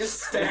constantly just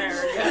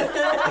staring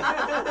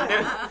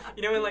at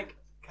You know when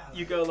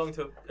you go along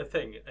to a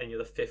thing and you're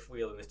the fifth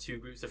wheel and there's 2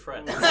 groups of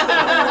friends? I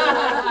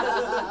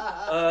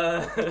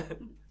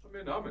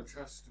mean, I'm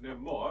interested in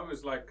more. I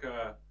was like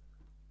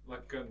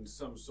in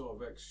some sort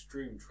of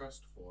extreme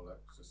trust fall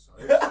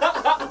exercise.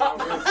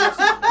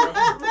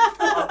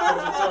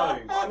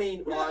 I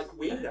mean,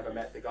 we've never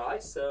met the guy,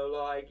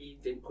 so he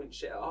didn't point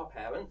shit at our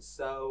parents.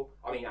 So,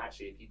 I mean,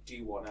 actually, if you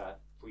do want to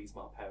freeze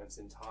my parents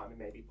in time and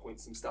maybe point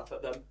some stuff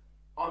at them,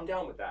 I'm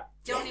down with that.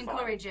 Don't Fine.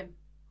 encourage him.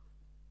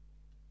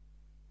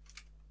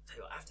 Tell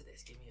you what, after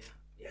this, give me a...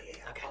 Yeah.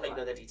 Okay, I'll let you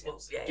know the right.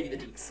 details. Well, Give me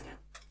the deets.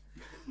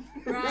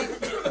 Right.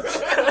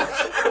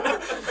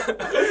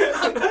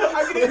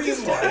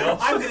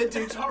 I'm gonna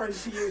do Torrent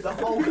to you the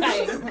whole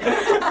game.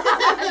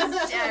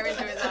 Stare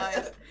into his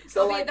eyes.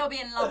 So, They'll be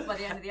in love by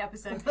the end of the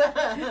episode.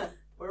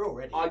 We're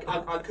already.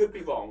 I could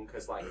be wrong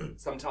because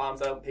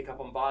sometimes I don't pick up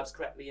on vibes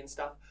correctly and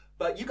stuff.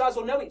 But you guys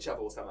all know each other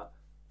all summer.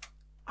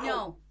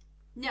 No.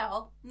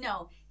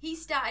 He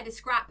started a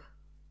scrap.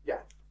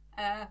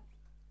 Yeah.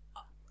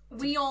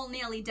 We all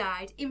nearly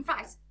died. In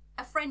fact,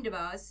 a friend of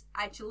ours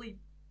actually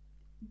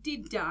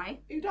did die.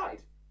 Who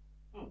died?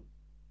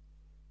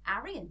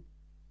 Arian.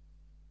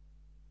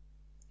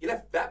 You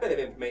left that bit of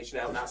information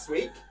out last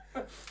week.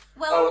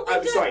 Well,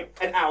 I'm sorry,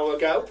 an hour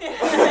ago.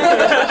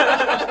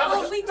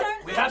 Well, we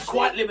don't. We've had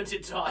quite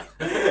limited time.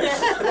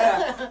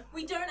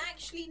 We don't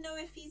actually know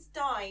if he's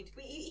died.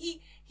 We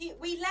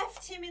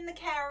left him in the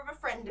care of a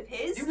friend of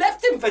his. You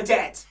left him for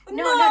dead.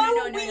 No,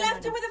 We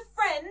left him with a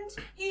friend.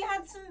 He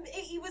had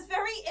he was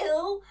very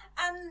ill,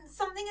 and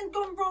something had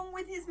gone wrong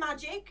with his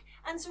magic,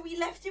 and so we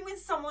left him with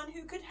someone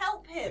who could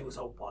help him. He's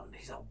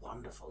a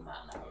wonderful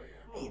man, Harry.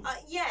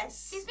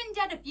 Yes. he's been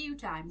dead a few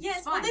times. Yes,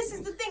 It's well, fine. this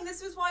is the thing. This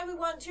was why we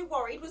weren't too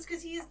worried, was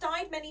because he has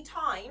died many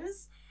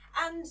times,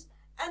 and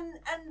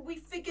we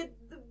figured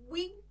that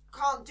we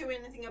can't do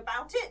anything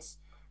about it,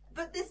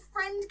 but this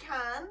friend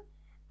can,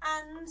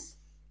 and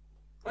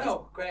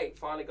Well, great.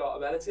 Finally got a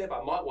relative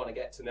I might want to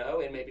get to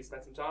know and maybe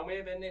spend some time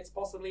with, and it's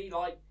possibly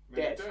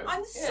dead.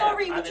 I'm Yeah,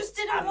 sorry, we and just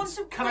it's- didn't want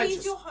and to can I raise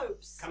just- your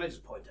hopes. Can I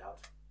just point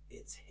out,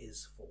 it's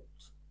his fault.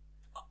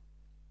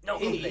 Not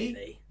He-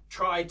 completely.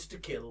 Tried to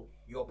kill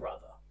your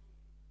brother,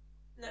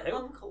 No, Who?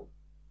 uncle.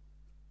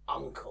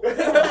 uncle.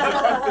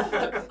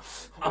 I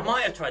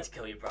might have tried to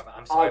kill your brother.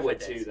 I'm sorry I if would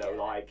I did. too,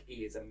 though.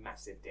 He is a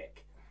massive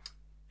dick.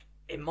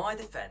 In my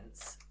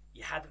defence,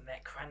 you hadn't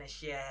met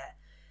Kranich yet.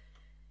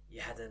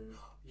 you hadn't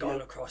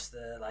gone across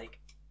the like.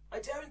 I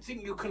don't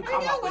think you can Hang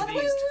come up on, with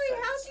wait, these how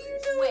do you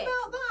defences. know Wait.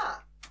 about that?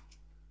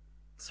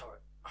 Sorry.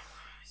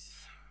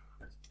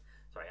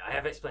 Sorry, I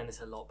have explained this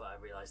a lot, but I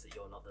realise that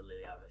you're not the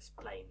Lily I've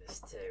explained this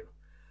to.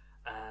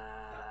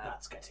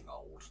 That's getting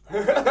old.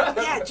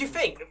 Yeah, do you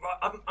think?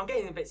 Right, I'm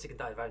getting a bit sick and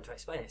tired of having to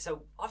explain it.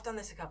 So I've done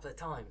this a couple of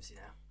times, you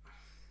know.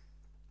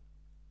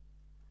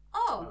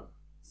 Oh,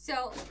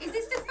 so is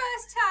this the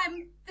first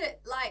time that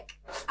like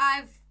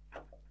I've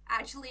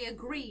actually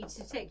agreed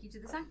to take you to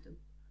the sanctum?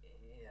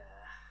 Yeah.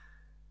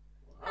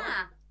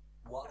 Ah,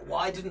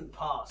 Why didn't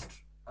past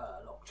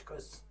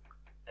Locticus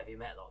Have you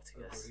met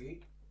Locticus?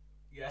 agree?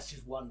 Yes,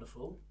 she's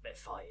wonderful. Bit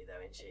fighty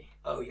though, isn't she?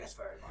 Oh yes,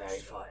 very much. Very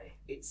so. fighty.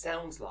 It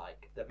sounds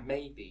like that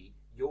maybe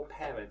your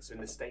parents are in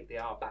the state they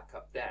are back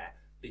up there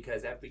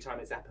because every time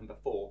it's happened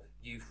before,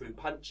 you threw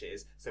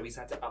punches, so he's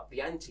had to up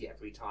the ante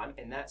every time,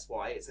 and that's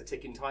why it's a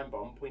ticking time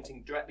bomb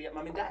pointing directly at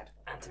Mum and Dad.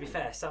 And to be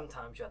fair,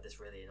 sometimes you had this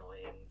really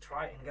annoying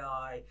Triton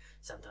guy.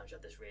 Sometimes you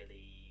had this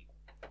really.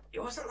 It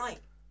wasn't like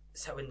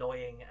so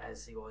annoying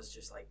as he was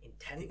just like It's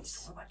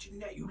intense. all about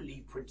Jeanette. You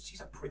leave Prince.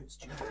 He's a prince.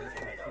 Do you leave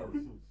him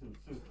alone?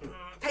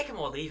 Take him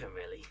or leave him,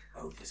 really.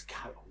 Oh, this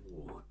cat.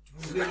 Oh,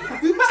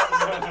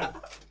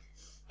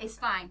 it's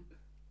fine.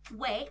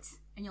 Wait,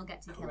 and you'll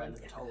get to kill him. Corinne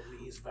told me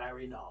he's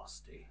very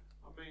nasty.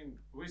 I mean,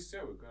 we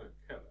said we're going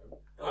to kill him.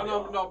 Oh, and yeah.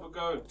 I'm not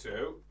going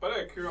to. But out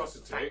of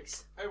curiosity,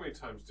 Thanks. how many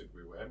times did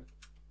we win?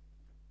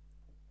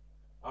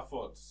 I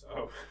thought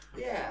so.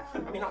 Yeah, I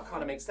mean that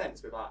kind of makes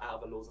sense with like how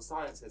the laws of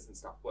sciences and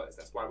stuff works.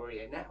 That's why we're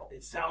here now.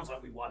 It sounds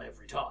like we won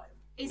every time.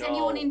 Is No.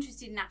 anyone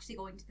interested in actually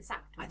going to the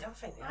sanctum? I don't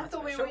think they I are,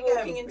 thought we Shall were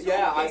walking into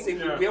Yeah, I talking. think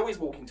Yeah. we always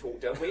walk and talk,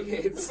 don't we?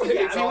 It's, Yeah,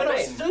 it's I mean, our we're not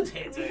thing. stood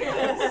here doing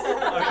this.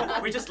 I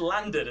mean, we just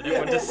landed and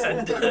everyone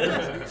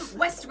descended.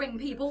 West Wing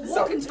people,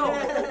 So, walk and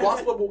talk.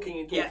 whilst we're walking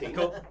and Yeah, talking,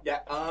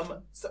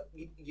 cool. so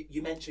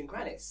you mentioned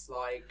Kranis.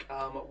 Like,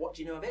 what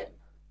do you know of him?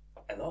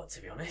 A lot,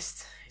 to be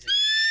honest. He's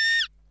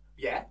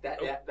Yeah,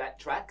 that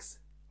tracks.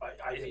 I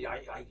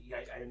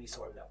only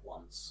saw him that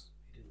once.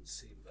 He didn't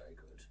seem very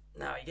good.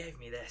 No, he gave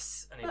me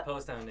this, and he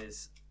pulls down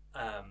his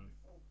arm,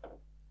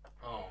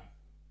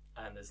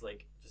 and there's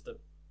like just a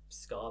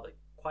scar that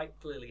quite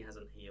clearly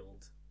hasn't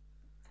healed.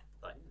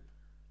 Like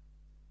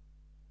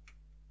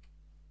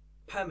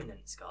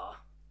permanent scar.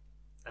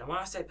 And when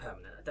I say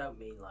permanent, I don't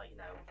mean like, you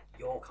know,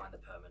 your kind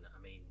of permanent.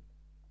 I mean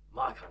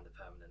my kind of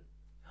permanent.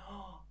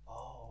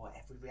 Oh,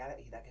 every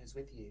reality that goes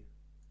with you.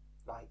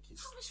 Like, you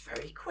just... That was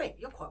very quick.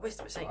 You're quite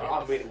wisdomous, ain't you?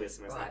 I'm really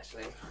wisdomous, Right.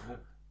 actually.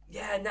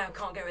 Yeah, no,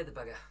 can't get rid of the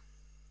bugger.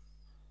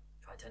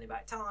 Try turning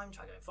back time,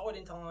 try going forward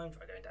in time,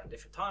 try going down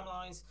different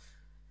timelines.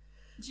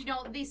 Do you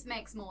know this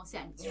makes more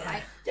sense, Yeah.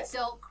 right? Yeah.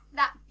 So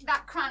that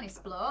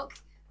Kranis bloke,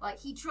 like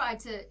he tried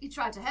to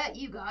hurt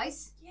you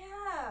guys,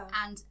 Yeah.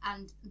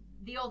 and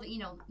the other, you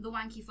know, the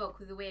wanky folk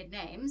with the weird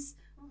names.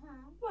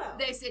 Well.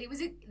 They said he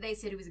was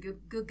a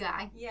good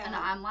guy. Yeah. And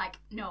I'm like,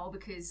 no,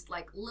 because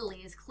like Lily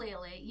is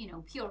clearly, you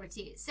know,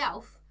 purity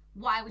itself.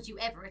 Why would you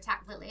ever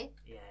attack Lily?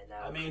 Yeah, no.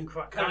 I mean,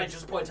 can I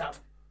just point out,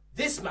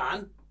 this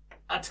man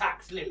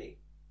attacked Lily.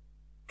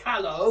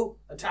 Callow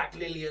attacked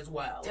Lily as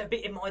well. To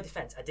be in my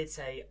defence, I did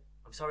say,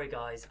 I'm sorry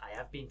guys, I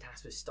have been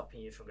tasked with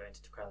stopping you from going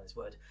to Krellin's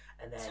Wood.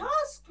 And then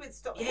Tasked with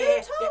stop. Who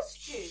yeah,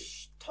 tasked you?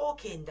 shh,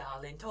 talking,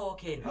 darling,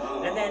 talking.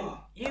 And then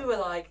you were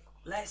like,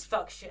 let's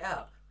fuck shit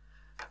up.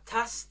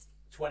 Tasked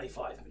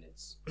 25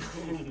 minutes.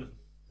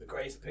 The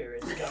grace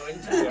period's going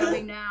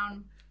Going down.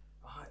 down.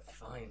 Right,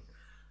 fine.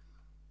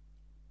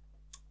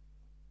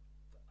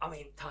 I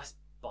mean, tasked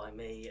by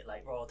me,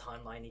 like royal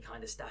timeliney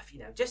kind of stuff, you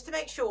know, just to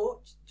make sure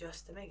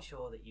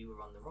that you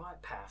were on the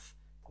right path,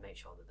 to make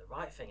sure that the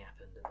right thing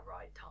happened at the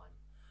right time.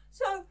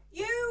 So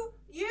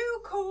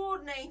you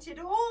coordinated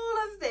all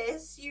of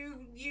this. You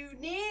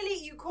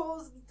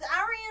caused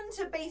Arian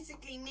to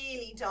basically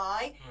nearly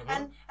die,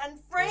 and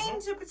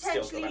Frayne to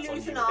potentially that's on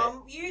lose you an a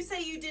arm. You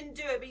say you didn't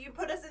do it, but you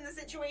put us in the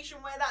situation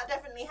where that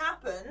definitely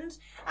happened,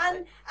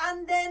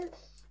 and then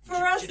for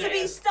us to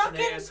be stuck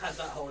in. Janaeus had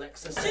that whole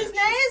existential.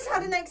 Janaeus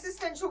had an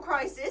existential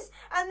crisis,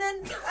 and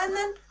then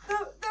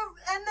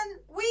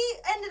we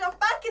ended up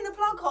back in the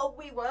plug hole.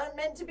 We weren't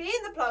meant to be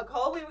in the plug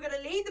hole. We were going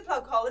to leave the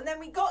plug hole, and then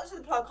we got to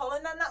the plug hole,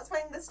 and then that's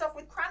when the stuff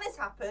with Kranis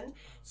happened,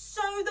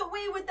 so that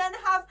we would then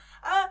have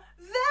a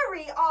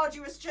very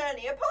arduous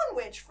journey upon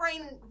which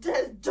Frayne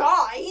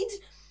died,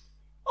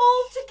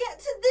 all to get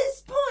to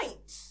this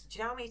point. Do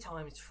you know how many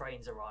times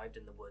Frayne's arrived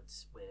in the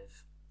woods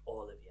with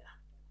all of you?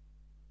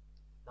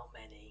 Not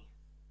many.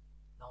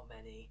 Not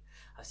many.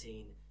 I've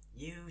seen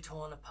you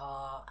torn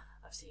apart.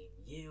 I've seen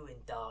you in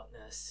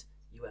darkness.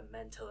 You went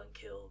mental and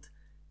killed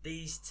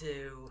these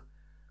two.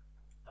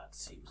 That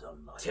seems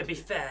unlikely. To be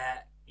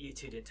fair, you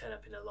two didn't turn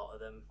up in a lot of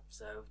them,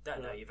 so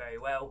don't know you very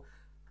well.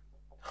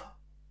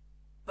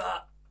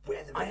 But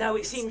I know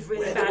it seems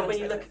really bad when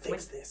you look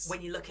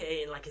at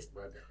it in like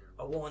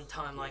a one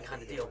timeline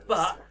kind of deal.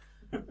 But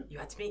you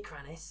had to meet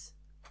Kranis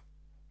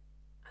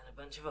and a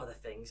bunch of other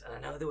things, and I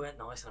know they weren't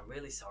nice, and I'm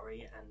really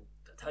sorry. And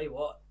I tell you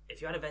what, if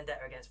you had a vendetta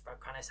against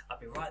Kranis, I'd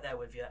be right there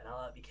with you, and I'll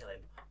help you kill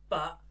him.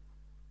 But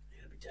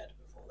He'll be dead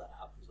before that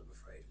happens, I'm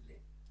afraid.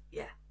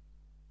 yeah,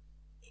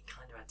 it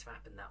kind of had to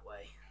happen that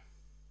way.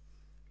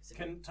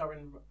 Can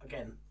Torin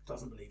again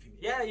doesn't believe him?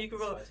 Yeah, you can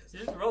roll. You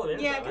just roll it in.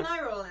 Yeah, can I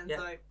roll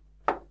insight?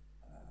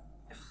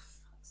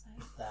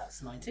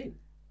 That's 19.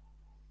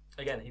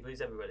 Again, he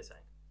believes every word he's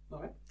saying.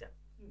 Okay.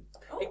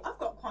 Oh, I've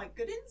got quite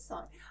good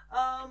insight.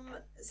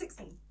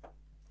 16.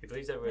 He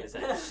believes every word he's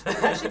saying.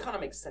 It actually kind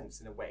of makes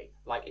sense in a way.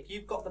 Like, if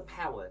you've got the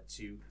power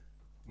to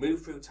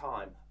move through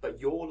time, but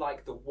you're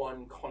like the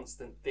one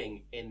constant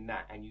thing in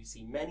that, and you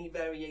see many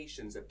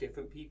variations of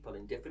different people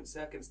in different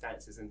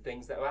circumstances and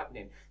things that are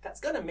happening, that's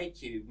going to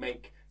make you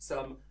make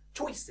some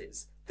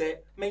choices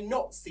that may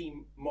not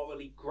seem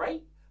morally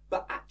great,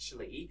 but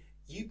actually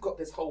you've got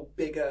this whole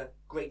bigger,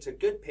 greater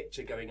good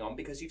picture going on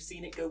because you've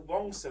seen it go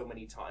wrong so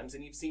many times,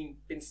 and you've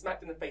been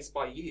smacked in the face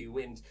by you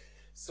and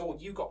saw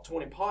you got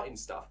torn apart and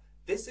stuff.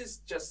 This is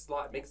just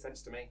like, makes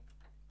sense to me.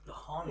 The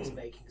Han is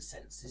making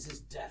sense. This is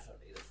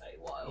definitely the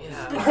Feywild.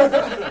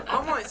 Yeah.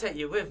 I might take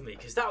you with me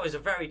because that was a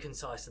very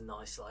concise and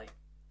nice, like.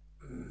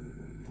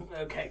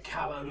 Okay,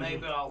 Callum,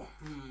 maybe I'll.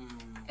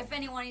 If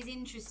anyone is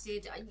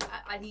interested,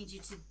 I need you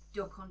to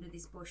duck under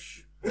this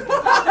bush.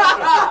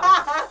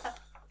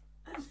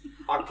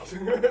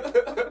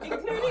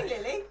 Including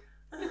Lily.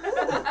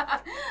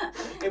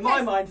 In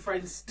my mind,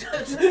 friends,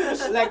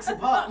 legs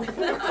apart. They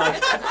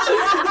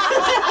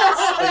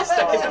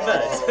stuck in the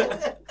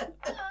mud.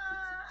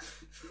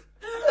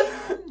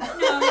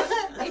 No,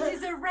 it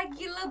is a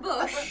regular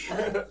bush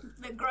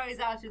that grows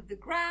out of the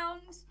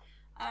ground.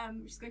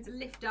 I'm just going to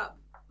lift up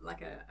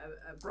like a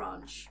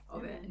branch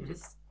of it and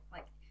just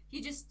like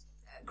you just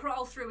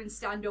crawl through and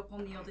stand up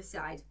on the other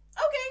side.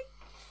 Okay.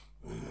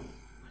 I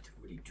don't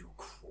really do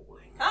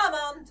crawling. Come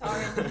on,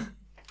 Torin.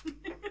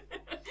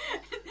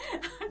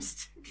 I'm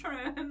just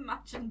trying to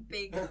imagine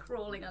Big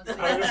crawling under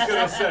I was going to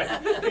the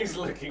say, he's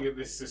looking at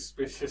this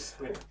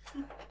suspiciously.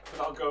 But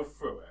I'll go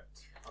through it.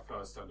 I feel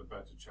I stand a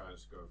better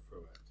chance to go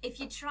through it. If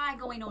you try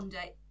going under,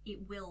 it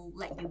will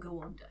let you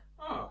go under.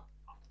 Oh,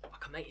 I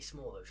can make it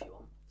smaller if you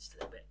want, just a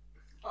little bit.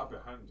 that'd be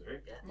handy.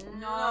 Yeah.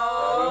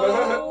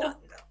 No. No,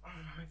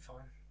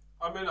 fine.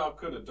 I mean, I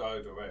could have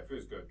died away. If he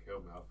was going to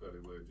kill me, I feel he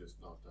would have just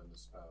not done the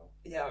spell.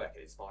 Yeah, I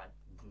reckon it's fine.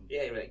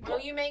 Yeah, really. Will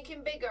you make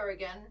him bigger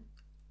again?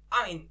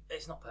 I mean,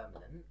 it's not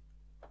permanent.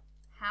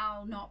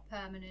 How not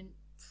permanent?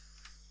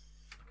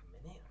 Like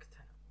a minute, I can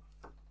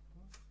tell.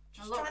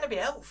 Just Look. trying to be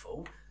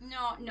helpful.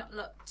 No,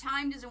 look,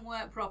 time doesn't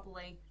work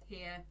properly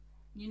here.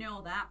 You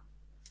know that.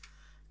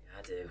 Yeah,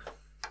 I do.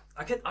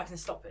 I can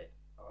stop it.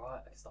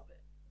 Alright, I can stop it.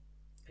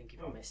 Pinky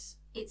promise.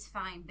 It's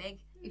fine,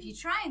 Big. If you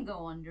try and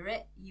go under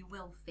it, you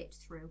will fit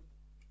through.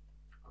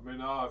 I mean,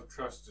 I've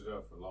trusted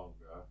her for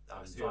longer.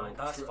 That's and fine,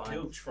 that's fine.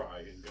 He'll try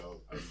and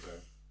go under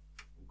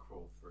and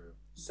crawl through.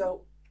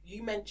 So,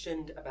 you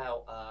mentioned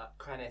about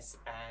Kranis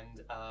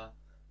and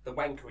the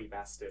wankery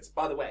bastards.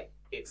 By the way,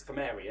 it's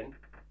Fomerian.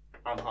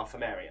 I'm half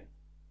Fomerian.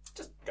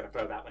 Just gonna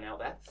throw that one out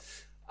there.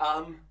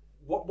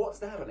 What's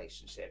their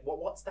relationship?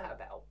 What's that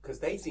about? Because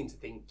they seem to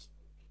think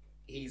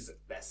he's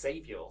their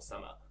saviour or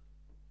something.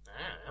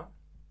 I don't know.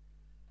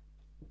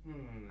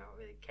 Not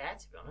really care,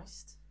 to be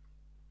honest.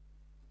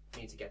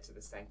 Need to get to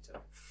the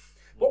sanctum.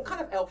 What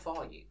kind of elf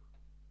are you?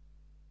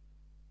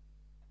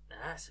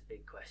 That's a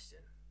big question.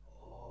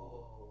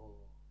 Oh.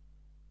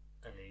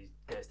 And he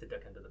goes to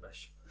duck under the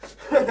bush.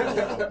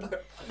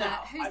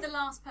 Who's the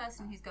last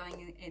person who's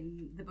going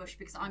in the bush?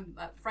 Because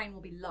Frayne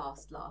will be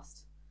last. I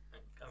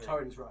mean,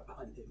 Torin's right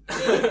behind him.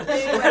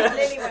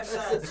 Lily went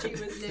first.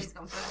 Lily's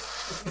gone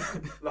first.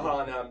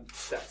 Lahan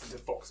steps into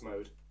fox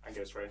mode and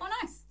goes through. Oh,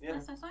 nice.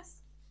 Yeah.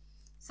 Nice.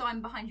 So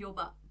I'm behind your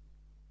butt.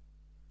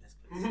 Yes,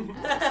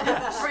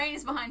 please. Frayne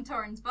is behind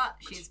Torin's butt.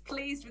 She is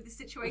pleased with the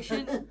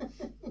situation.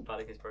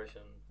 Bardic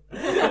inspiration.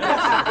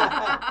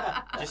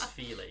 Just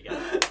feel it, you go.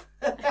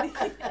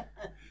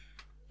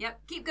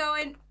 Yep, keep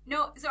going.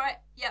 No, it's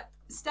alright. Yep,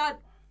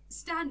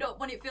 stand up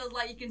when it feels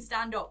like you can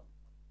stand up.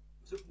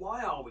 So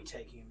why are we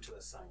taking him to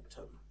the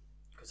sanctum?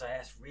 Because I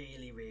asked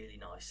really, really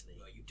nicely.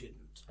 No, you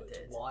didn't. But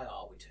did. why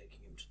are we taking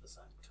him to the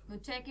sanctum? We're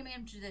taking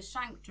him to the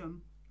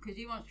sanctum because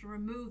he wants to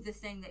remove the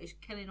thing that is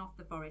killing off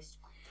the forest.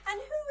 And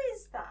who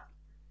is that?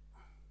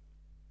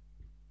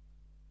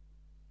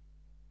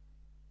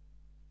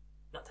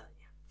 Not telling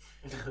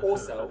you.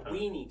 Also,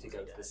 we need to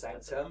go to the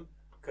sanctum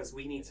because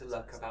we need to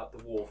look about the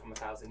war from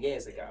 1,000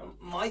 years ago.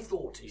 My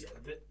thought is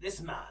that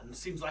this man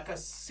seems like a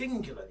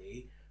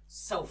singularly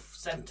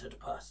self-centered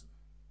person.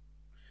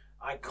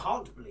 I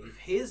can't believe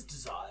his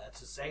desire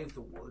to save the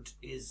wood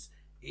is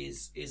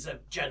a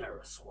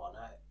generous one.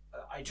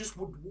 I just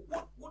would.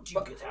 What do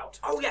you get out?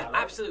 Oh yeah, Alan?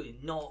 absolutely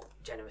not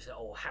generous at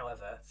all.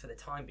 However, for the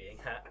time being,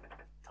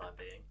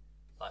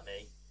 like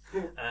me,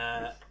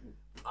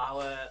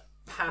 our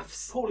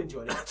paths. Paul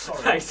enjoyed it.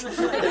 Sorry. Thanks.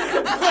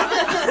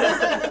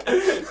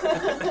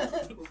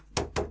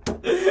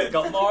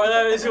 Got more of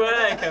those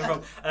where they came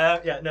from.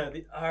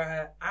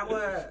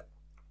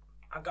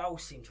 Our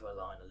goals seem to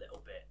align a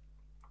little bit.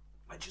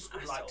 I just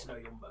would like to know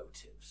your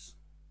motives.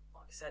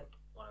 Like I said,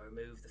 want to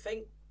remove the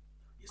thing.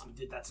 Yes, we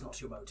did. That's not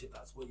your motive.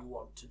 That's what you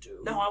want to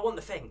do. No, I want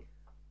the thing.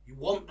 You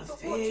want the But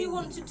thing. what do you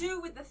want to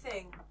do with the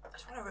thing? I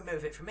just want to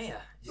remove it from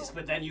here. Yes,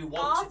 but then you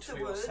want it for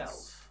Afterwards?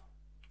 yourself.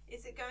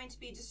 Is it going to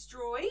be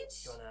destroyed?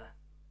 You wanna...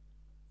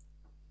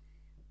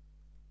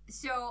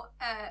 So,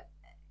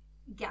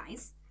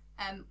 guys,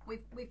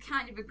 we've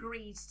kind of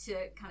agreed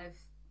to kind of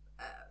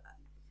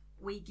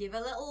we give a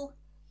little,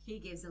 he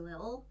gives a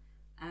little.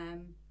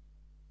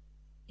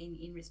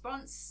 In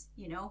response,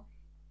 you know,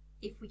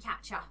 if we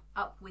catch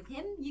up with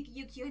him,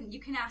 you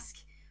can ask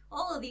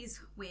all of these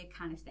weird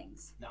kind of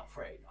things. Now,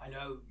 Frayne, I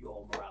know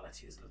your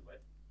morality is a little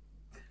bit,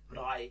 but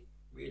I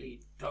really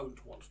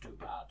don't want to do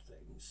bad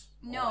things.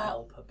 No. Or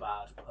help a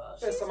bad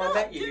person. First time I not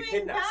met you, you doing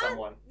kidnapped that.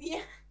 someone.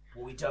 Yeah.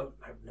 Well, we don't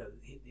have no.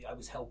 I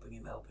was helping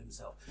him help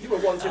himself. You were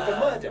wanted for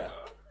murder.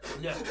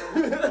 No.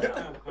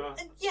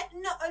 Yeah,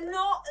 no,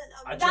 not.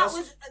 I That just-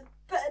 was,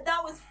 but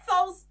that was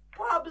false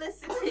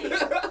publicity.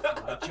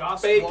 I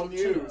just Fake want to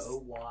news.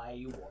 know why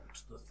you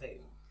want the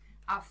thing.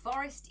 Our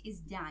forest is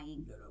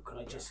dying. No, can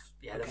I just?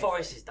 Yeah, the okay,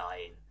 forest is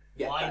dying.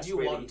 Yeah, why that's do you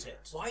really- want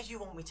it? Why do you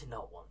want me to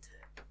not want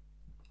it?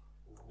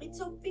 It's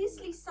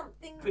obviously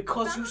something.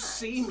 Because you bad.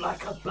 seem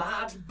like a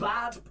bad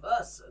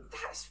person.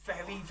 That's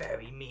very,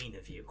 very mean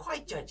of you.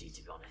 Quite judgy,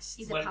 to be honest.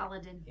 He's Well, a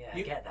paladin. Yeah,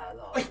 You- I get that a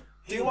lot.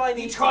 Do I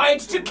He need tried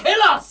to kill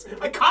us!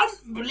 I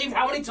can't believe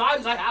how many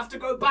times I have to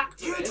go back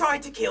to You it.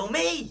 tried to kill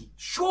me!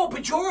 Sure,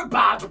 but you're a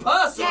bad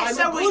person. Yeah, I'm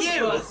so a were good you!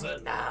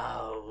 person.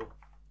 No.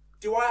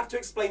 Do I have to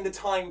explain the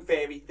time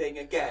fairy thing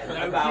again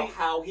No, about please-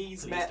 how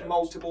he's please met don't.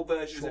 multiple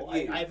versions Sure, of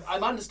you?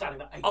 I'm understanding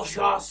that. I Oh,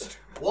 sure. just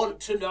want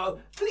to know.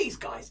 Please,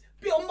 guys,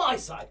 be on my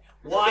side.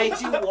 Why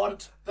do you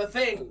want the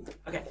thing?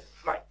 Okay,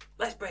 right.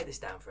 Let's break this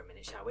down for a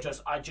minute, shall we?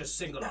 I just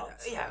single No, out.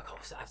 yeah, of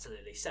course,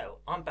 absolutely. So,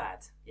 I'm bad,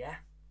 yeah?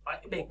 I,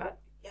 Big bad.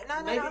 Yeah,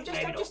 no, Maybe- I'm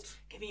maybe just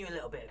giving you a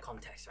little bit of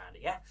context around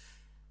it, yeah?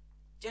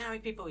 Do you know how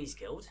many people he's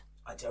killed?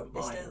 I don't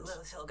This mind.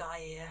 little guy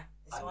here.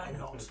 This I'm one. not.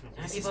 How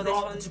many This is people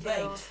not one's the debate.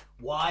 killed?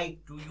 Why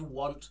do you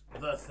want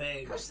the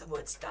thing? Because the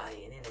wood's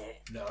dying,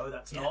 innit? No,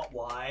 that's Yeah. not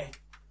why.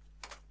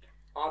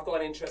 I've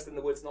got an interest in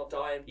the woods not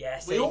dying. Yeah,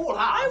 We see? all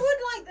have. I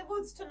would like the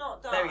woods to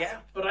not die. There we go.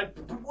 But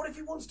what if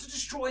he wants to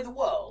destroy the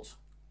world?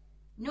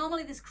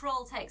 Normally, this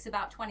crawl takes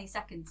about 20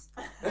 seconds.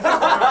 We're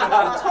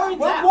down,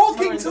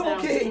 walking, Torrens down.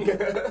 talking.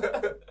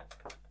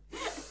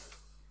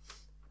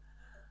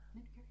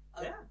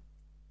 Yeah.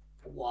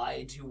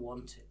 Why do you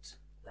want it?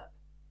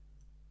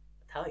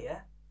 Tell you.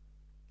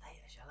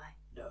 Later, shall I?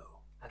 No.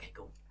 Okay,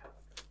 cool.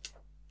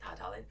 Hi,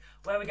 darling.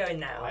 Where are we going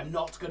now? I'm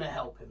not going to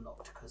help him,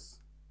 Nocticus.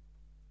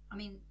 I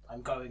mean,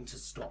 I'm going to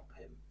stop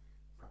him.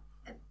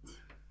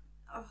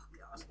 oh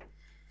god.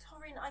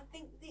 Torin, I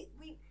think that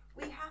we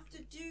have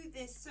to do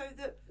this so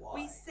that Why?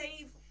 we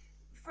save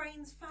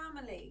Frayne's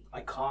family.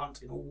 I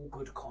can't, in all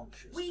good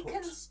conscience. We put-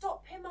 can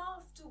stop him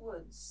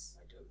afterwards.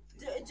 I don't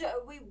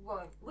think. We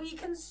won't. We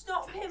can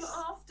stop him Thanks.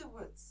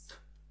 afterwards.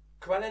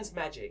 Quellen's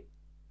magic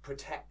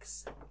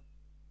protects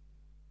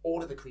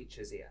all of the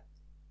creatures here.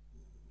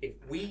 If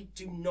we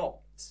do not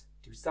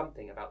do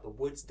something about the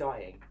woods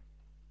dying,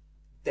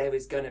 there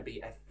is going to be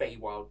a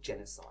Feywild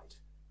genocide.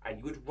 And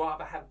you would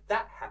rather have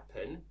that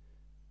happen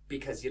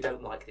because you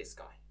don't like this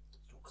guy. It's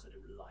not because I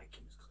don't like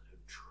him, it's because I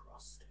don't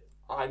trust him.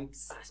 I'm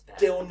That's better.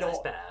 still That's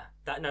not.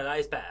 better. That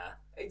is better.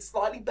 It's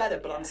slightly better,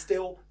 but I'm Yeah.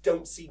 still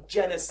don't see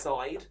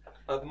genocide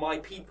of my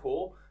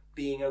people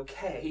being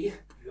okay.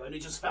 You only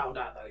just found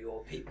out, though,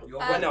 your people. Your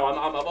Well, no,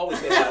 I've always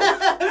been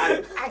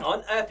and Hang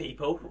on,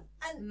 people.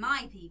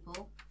 My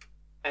people.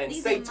 and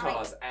These are my-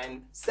 satyrs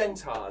and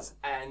centaurs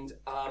and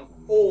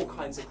all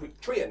kinds of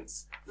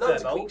treants.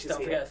 Loads of Furbolgs, creatures don't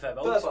here. forget the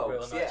furbolgs. Furbolgs, We're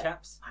on that, yeah.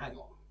 chaps. Hang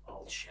on,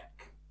 I'll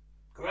check.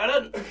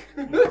 Grellan!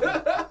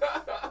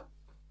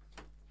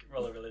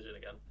 Roll a religion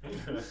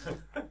again.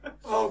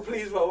 Oh,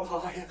 please roll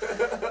high.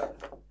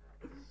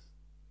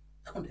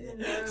 Come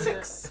here.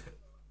 6.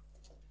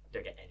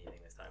 Don't get anything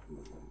this time.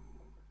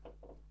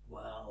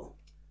 Well,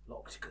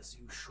 Locticus,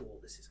 you sure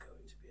this is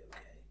going to be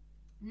okay?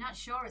 I'm not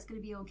sure it's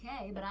going to be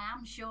okay, but I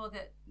am sure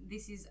that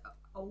this is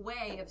a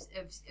way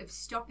of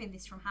stopping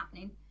this from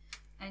happening,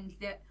 and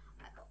that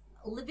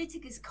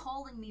Leviticus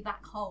calling me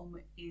back home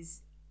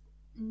is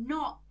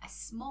not a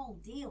small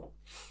deal.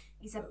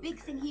 It's a big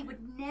thing. He would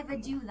never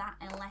do that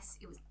unless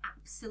it was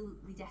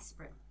absolutely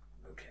desperate.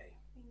 Okay.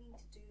 We need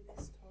to do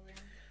this, Torin.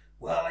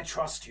 Well, I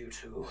trust you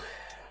too.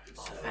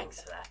 Oh,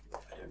 thanks for that.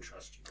 I don't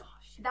trust you.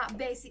 That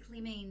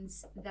basically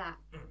means that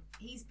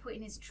he's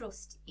putting his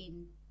trust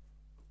in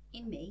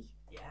me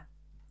Yeah.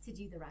 to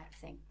do the right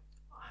thing.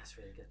 Oh, that's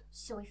really good.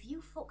 So if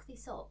you fuck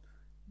this up,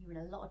 you're in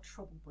a lot of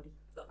trouble, buddy.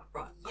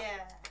 Right.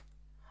 Yeah.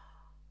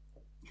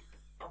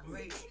 I'm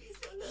really...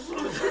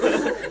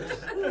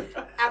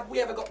 Have we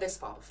ever got this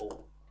far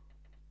before?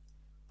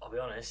 I'll be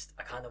honest,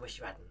 I kind of wish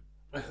you hadn't.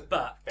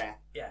 But, Fair.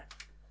 yeah.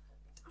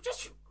 I'm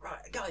just...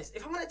 Right, guys,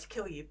 if I wanted to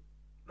kill you,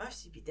 most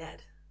of you'd be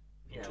dead.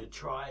 You You know. did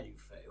try and you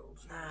failed.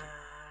 Nah,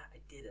 I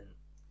didn't.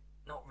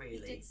 Not He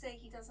really. did say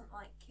he doesn't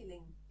like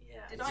killing. Yeah.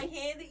 Did I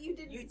hear that you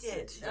didn't? You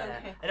did, yeah.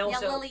 Okay. And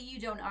also... Yeah, Lily, you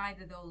don't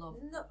either, though, love.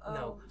 No.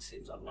 No. It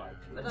seems unlikely.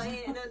 But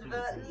I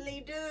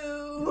inadvertently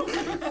do.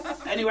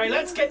 Anyway,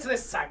 let's get to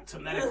this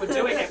sanctum then. If we're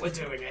doing it, we're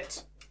doing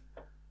it.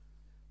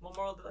 Well,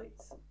 moral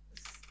debates.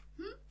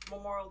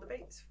 More moral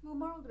debates. More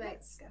moral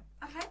debates.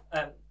 Okay.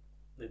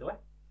 Lead the way.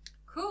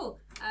 Cool.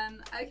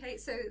 Okay,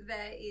 so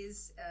there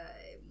is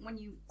when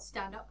you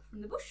stand up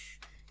from the bush,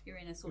 you're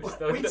in a sort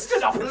of. We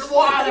stood up a little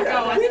while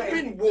ago. I We've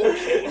think. been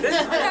walking.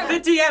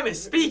 The DM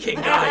is speaking,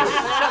 guys.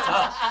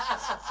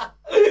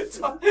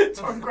 Shut up.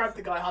 Tom grabbed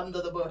the guy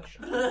under the bush.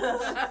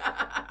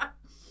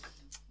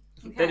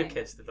 They'd have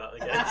kissed if that was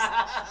the case.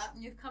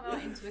 You've come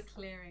out into a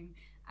clearing,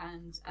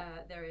 and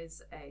there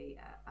is a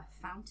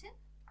fountain.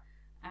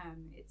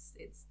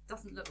 It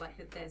doesn't look like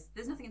that.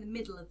 There's nothing in the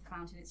middle of the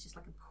fountain. It's just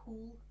like a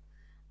pool,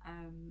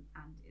 and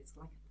it's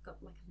got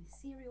like an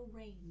ethereal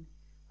rain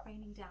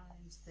raining down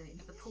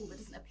into the pool that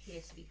doesn't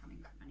appear to be coming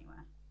from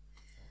anywhere.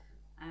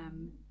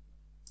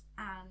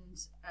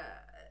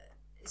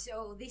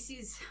 So this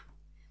is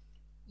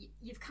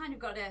you've kind of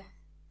got to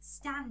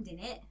stand in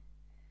it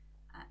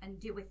and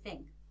do a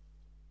thing.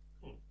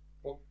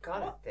 What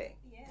kind of thing?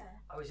 Yeah.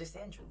 Oh, is this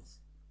the entrance?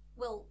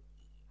 Well,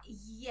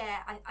 yeah,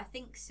 I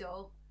think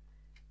so.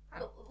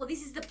 Well,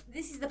 this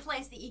is the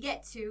place that you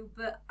get to,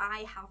 but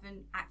I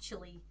haven't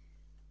actually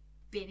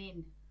been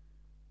in.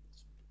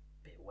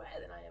 A bit wetter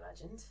than I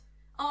imagined.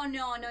 Oh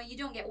no, you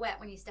don't get wet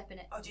when you step in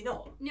it. Oh, do you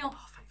not? No.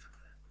 Oh, thank fuck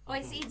for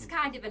that. Oh, it's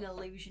kind of an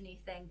illusion-y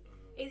thing.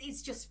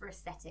 It's just for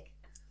aesthetic.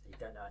 You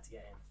don't know how to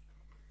get in.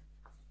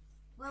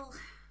 Well,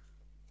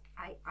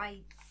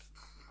 I'm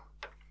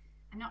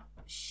not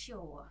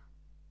sure.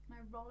 Can I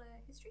roll a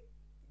history?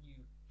 You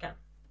can.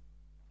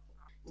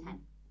 10.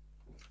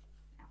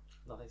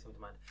 Nothing's coming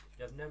to mind.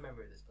 You have no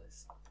memory of this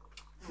place.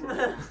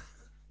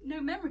 No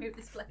memory of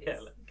this place. Yeah,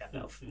 look,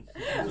 Gandalf.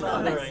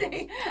 Let's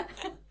see.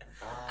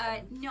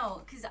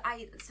 No, because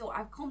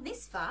I've come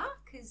this far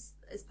as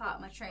part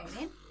of my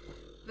training,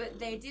 but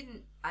I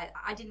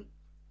didn't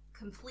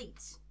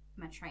complete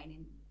my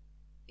training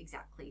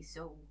exactly,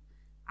 so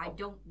I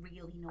don't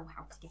really know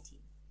how to get in.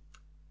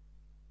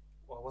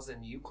 Well, was a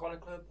new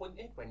chronicler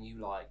appointed when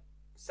you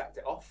sacked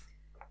it off?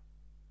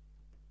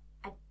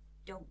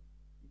 Don't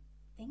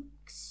think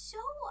so.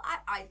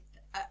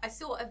 I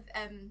sort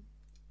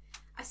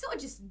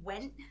of just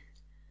went.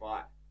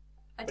 Right.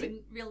 I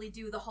didn't really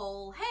do the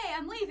whole "Hey,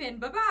 I'm leaving,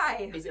 bye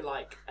bye." Is it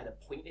like an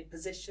appointed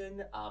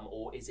position,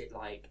 or is it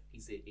like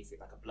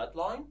a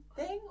bloodline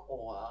thing,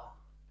 or?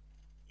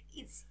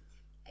 It's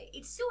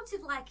sort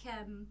of like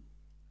a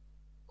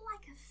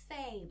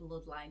Fey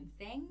bloodline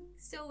thing.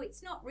 So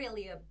it's not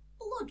really a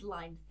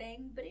bloodline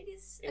thing, but it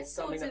is. It's a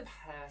sort something of that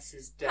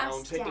passes down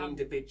passed to down.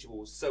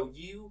 individuals. So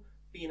you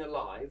being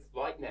alive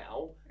right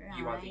now,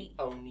 you are the Right.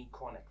 only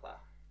chronicler.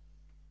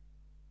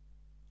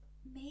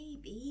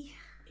 Maybe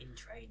In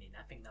training,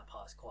 I think that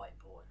part's quite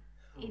important.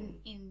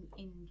 in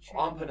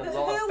I'm putting a But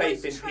lot who of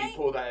faith was in train-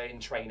 people that are in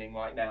training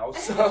right now.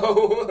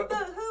 So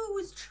But who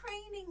was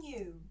training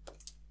you?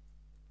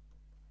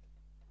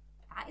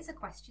 That is a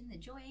question that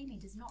Joy Amy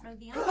does not know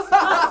the answer.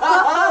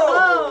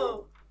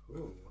 Oh!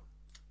 Ooh.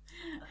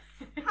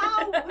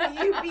 How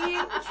were you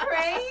being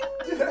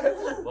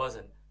trained?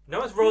 Wasn't. No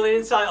one's rolling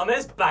insight on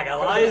this bag of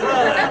lies.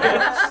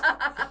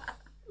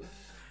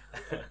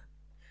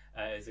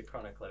 It's a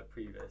chronicler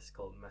previous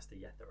called Master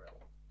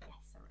Yetheril.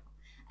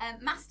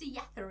 Master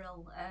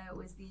Yetheril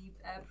was the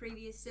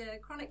previous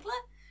chronicler.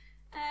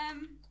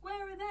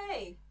 Where are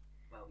they?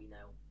 Well,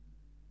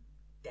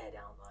 dead,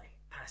 aren't they?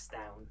 Passed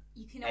down.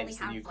 You can only hence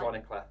the have new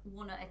chronicler.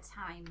 one at a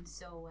time.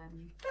 So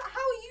But how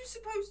are you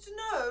supposed to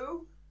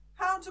know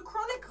how to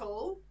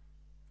chronicle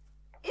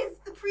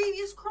if the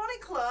previous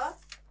chronicler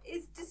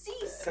is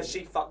deceased? Because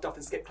she fucked up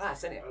and skipped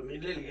class, innit? I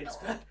mean, Lily,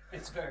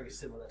 it's very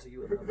similar to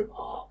you and them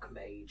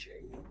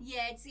archmaging.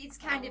 yeah, it's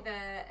kind of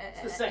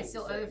It's the a same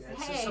sort thing. of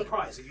It's hey,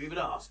 surprising you even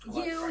asked.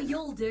 quite frankly.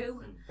 you'll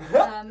do.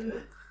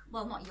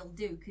 Well, not you'll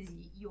do because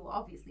you'll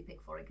obviously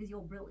pick for it because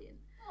you're brilliant.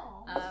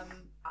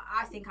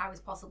 I think I was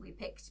possibly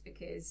picked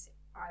because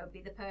I would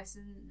be the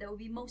person that would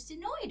be most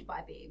annoyed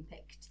by being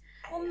picked.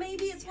 Or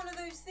maybe it's one of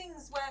those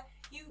things where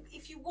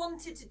if you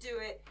wanted to do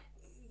it,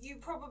 you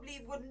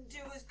probably wouldn't do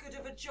as good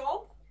of a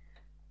job.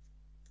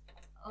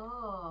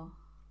 Oh.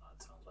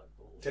 That sounds like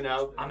bullshit. Do you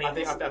know? I mean,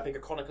 I think a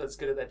chronicler that's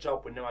good at their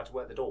job would know how to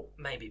work the door.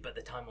 Maybe, but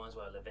the timelines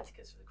were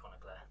Leviticus for the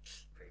chronicler.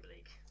 Pretty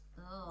bleak.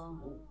 Oh.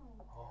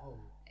 Oh,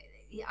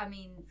 Yeah, I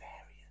mean,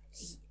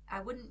 variance. I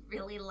don't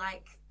really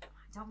like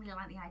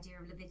the idea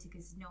of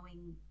Leviticus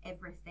knowing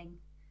everything.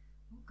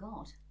 Oh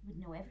God, he would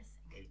know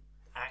everything.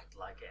 Act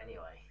like it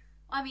anyway.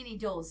 I mean, he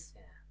does.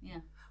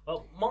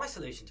 Well, my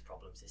solution to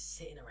problems is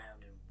sitting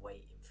around and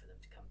waiting for them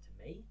to come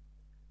to me.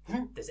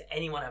 Does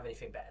anyone have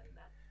anything better than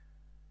that?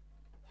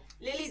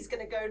 Lily's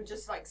gonna go and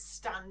just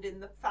stand in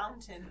the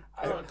fountain.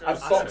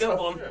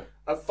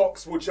 A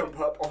fox will jump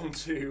up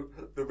onto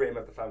the rim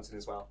of the fountain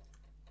as well.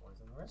 One's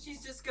on the rest?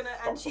 She's just gonna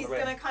Fox on the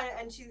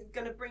rim. she's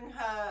gonna bring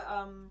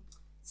her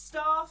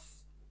staff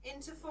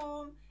into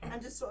form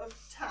and just sort of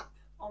tap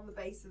on the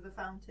base of the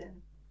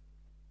fountain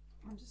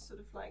and just sort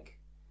of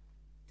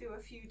do a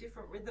few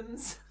different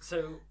rhythms.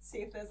 So, See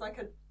if there's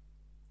a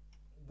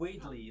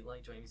weirdly,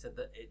 like Johnny said,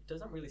 that it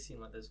doesn't really seem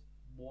like there's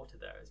water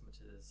there as much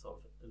as it's sort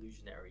of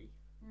illusionary.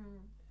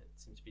 It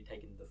seems to be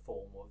taking the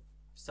form of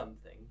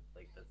something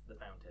like the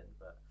fountain,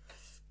 but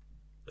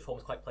the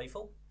form's quite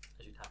playful.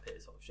 As you tap it,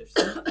 it sort of shifts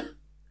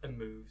and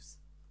moves.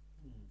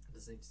 It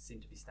doesn't seem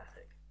to be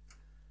static.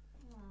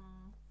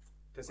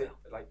 Does it,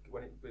 like,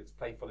 when it's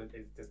playful,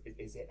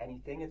 is it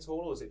anything at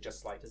all, or is it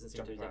just like It doesn't seem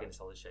to be jumping taking a around?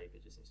 solid shape.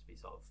 It just seems to be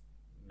sort of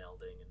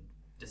melding and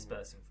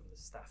dispersing from the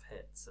staff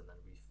hits and then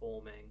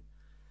reforming.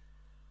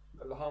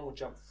 Lahan will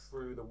jump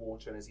through the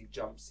water, and as he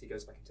jumps, he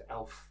goes back into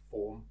elf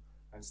form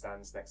and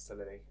stands next to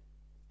Lily.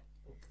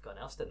 Got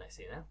an elf stood next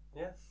to you now.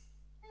 Yeah.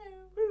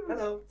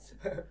 Hello.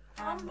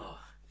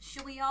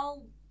 Shall we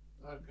all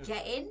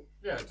get in?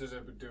 Yeah, does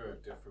it do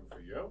it different for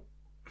you?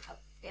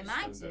 It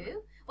might Stand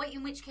do. Wait,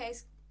 in which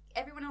case,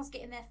 everyone else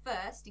get in there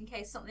first, in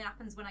case something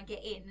happens when I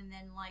get in, and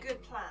then like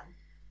Good plan.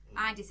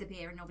 I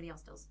disappear and nobody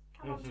else does.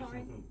 Come on,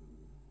 Tori.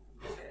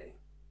 Okay.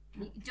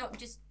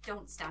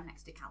 Don't stand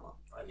next to Callum.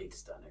 I need to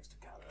stand next to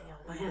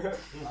Callum.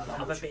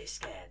 I'm a bit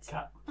scared.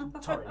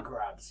 Torin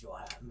grabs your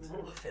hand.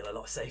 I feel a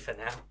lot safer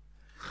now.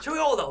 Shall we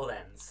all hold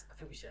hands? I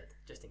think we should,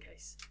 just in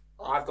case.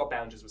 I've got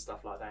boundaries with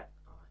stuff like that.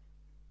 Alright.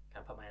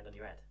 Can I put my hand on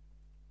your head?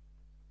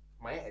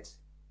 My head.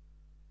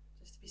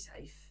 Just to be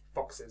safe.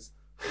 Foxes.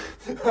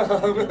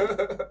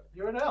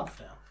 You're an elf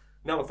now.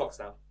 No, I'm a fox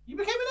now. You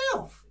became an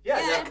elf. Yeah,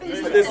 Yeah.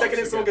 he's The a second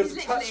fox. someone goes to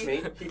He's touch me,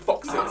 literally- he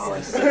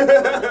foxes.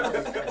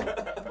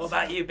 What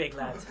about you, big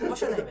lad?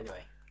 What's your name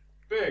anyway?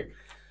 Big.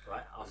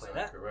 Right, halfway Is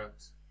there. that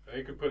correct?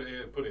 He could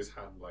put his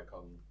hand like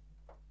on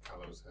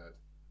Callum's head.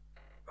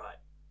 Right.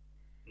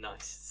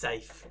 Nice.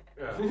 Safe.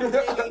 Yeah.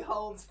 Lily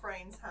holds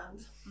Frayne's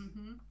hand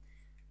Mm-hmm.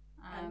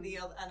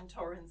 and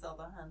Torin's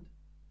other hand.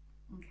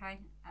 Okay.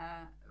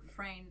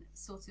 Frayne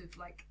sort of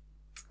like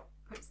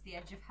puts the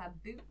edge of her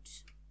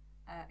boot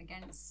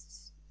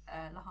against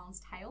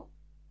Lahan's tail.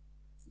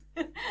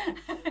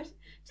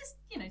 Just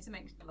to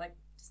make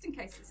just in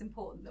case it's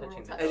important that we're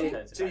all Touching the-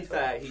 touching. To be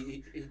fair,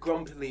 he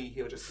grumpily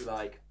he'll just be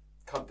like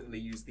comfortably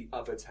use the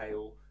other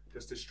tail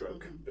just to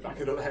stroke the back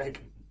of the leg.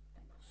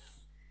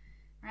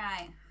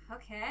 Right.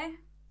 Okay.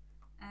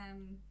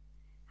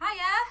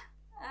 Hiya.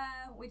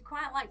 We'd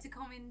quite like to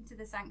come into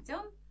the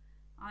sanctum.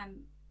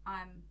 I'm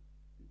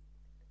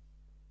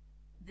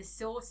the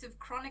sort of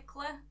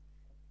chronicler.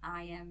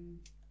 I am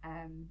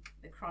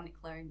the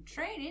chronicler in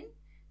training.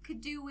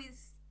 Could do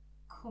with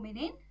coming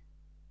in.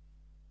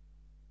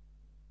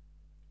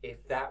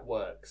 If that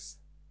works.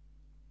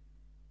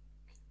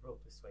 Roll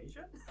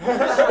persuasion.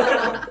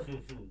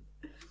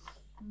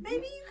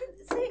 Maybe you could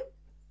say.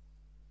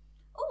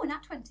 Oh,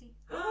 nat 20.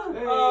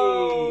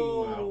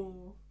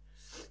 Oh.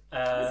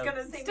 I was Um,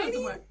 gonna say Still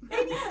doesn't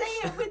maybe work.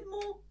 say it with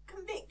more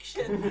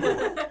conviction.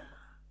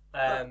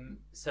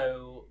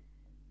 So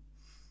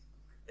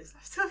is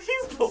that still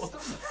useful?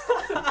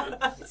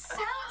 It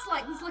sounds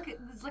like there's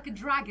like a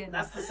dragon.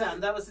 That's the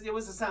sound. It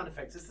was the sound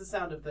effect. It's the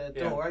sound of the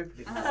door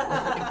opening.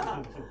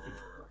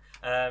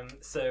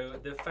 So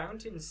the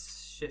fountain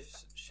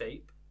shifts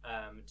shape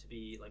to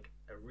be like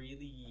a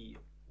really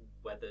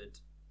weathered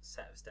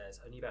set of stairs,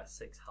 only about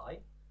 6 high,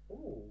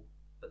 Ooh.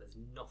 but there's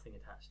nothing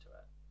attached to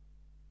it.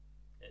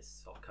 It's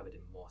sort of covered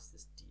in moss,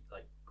 this deep,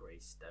 like grey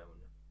stone.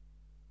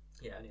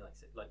 Yeah, only like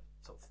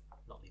sort of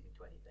not leading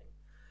to anything.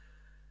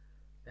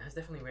 It has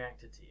definitely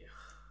reacted to you.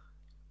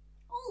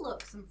 Oh,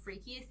 look, some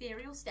freaky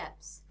ethereal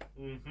steps.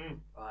 Mm-hmm.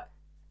 Right,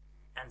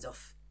 hands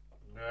off.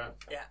 Yeah.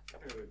 Yeah.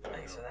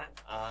 Thanks for that.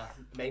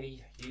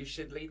 Maybe you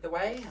should lead the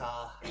way.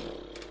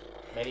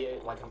 Maybe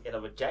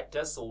it'll reject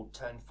us or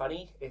turn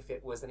funny if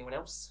it was anyone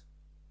else.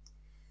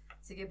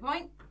 It's a good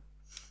point.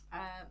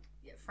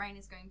 Frayne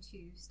is going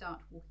to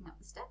start walking up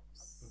the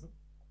steps. Mhm.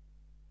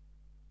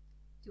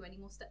 Do any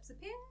more steps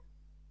appear?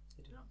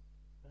 You do not.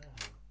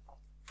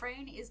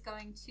 Frayne is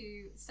going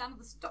to stand on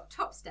the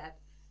top step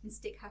and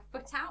stick her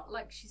foot out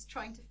like she's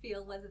trying to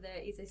feel whether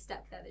there is a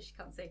step there that she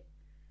can't see.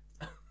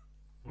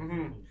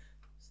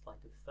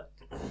 Sleight of foot.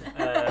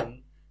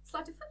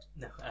 Sleight of foot?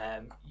 No,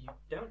 you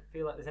don't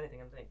feel like there's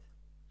anything underneath.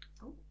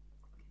 Oh.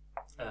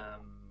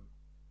 An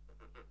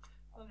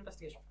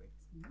investigation for you.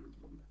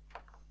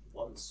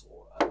 Once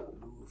saw a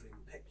moving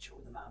picture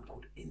with a man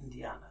called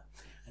Indiana,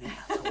 and he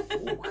had to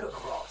walk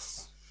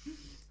across.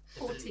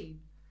 14.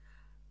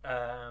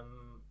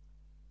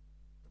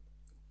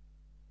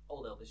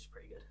 Old Elvish is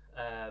pretty good.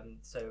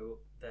 So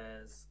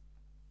there's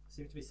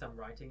seems to be some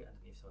writing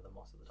underneath some of the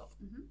moss at the top.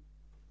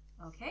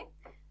 Okay.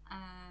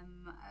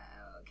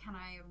 Can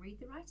I read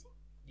the writing?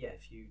 Yeah,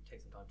 if you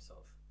take some time to sort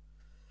of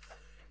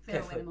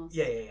Clear away the moss.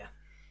 Yeah.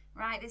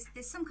 Right,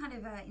 there's some kind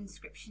of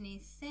inscription-y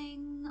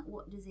thing.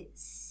 What does it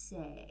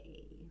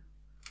say?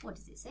 What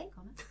does it say,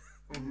 Connor?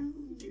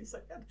 You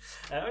second.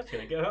 I was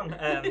going to go on.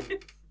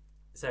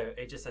 So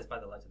it just says, by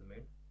the light of the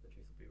moon, the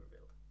truth will be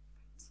revealed.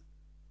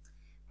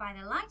 By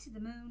the light of the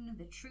moon,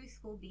 the truth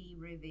will be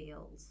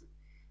revealed.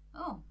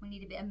 Oh, we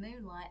need a bit of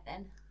moonlight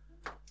then.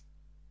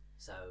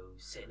 So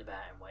sitting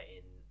about and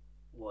waiting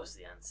was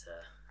the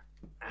answer,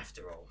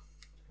 after all.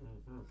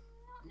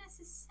 Not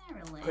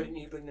necessarily. Couldn't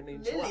you bring the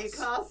moon to Lily us?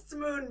 casts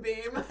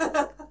Moonbeam.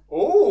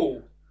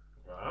 Oh!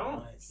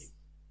 Wow. Nice.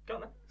 Go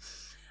on then.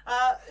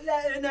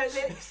 No,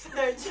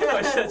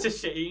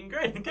 Just shit-eating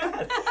grin. Go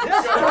ahead.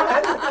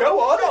 Go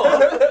on.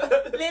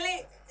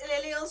 Lily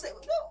will say,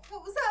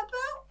 what was that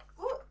about?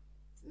 What?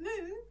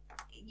 Moon?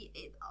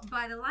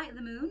 By the light of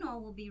the moon,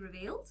 all will be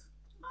revealed.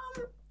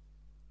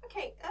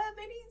 Okay,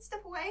 maybe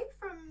step away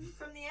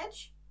from the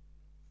edge.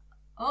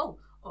 Oh.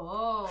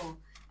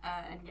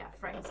 And yeah,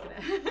 Frank's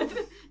gonna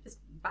just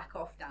back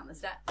off down the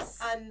steps.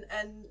 And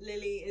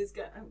Lily is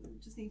going.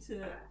 Just need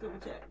to double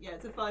check. Yeah,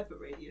 it's a 5 foot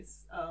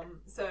radius.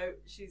 So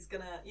she's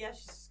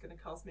just gonna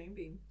cast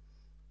Moonbeam,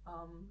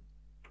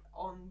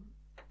 on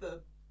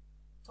the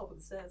top of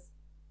the stairs.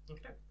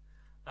 Okay.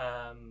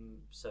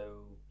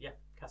 So yeah,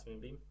 cast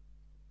Moonbeam.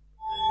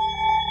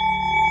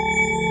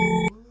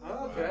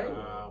 Okay.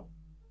 Wow.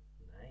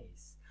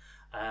 Nice.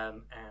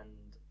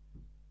 And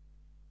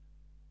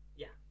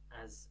yeah,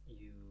 as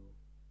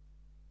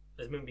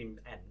Moonbeam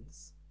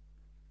ends,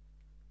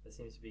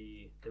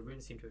 the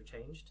runes seem to have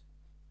changed.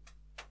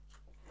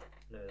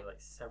 No, there are like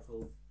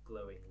several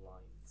glowing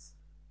lines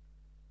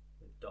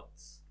with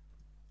dots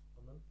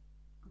on them,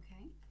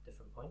 Okay.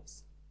 different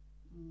points.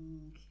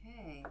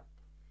 Okay.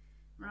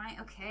 Right,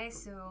 okay,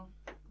 so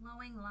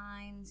glowing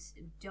lines,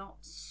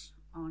 dots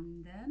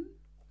on them.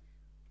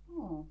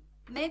 Oh,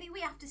 maybe we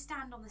have to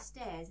stand on the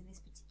stairs in this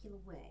particular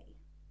way.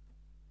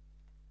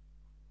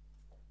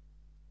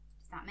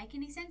 Does that make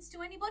any sense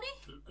to anybody?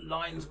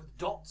 Lines with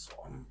dots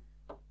on.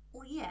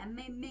 Well, yeah,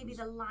 maybe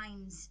the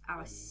lines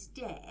are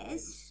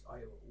stairs,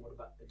 What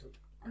about it?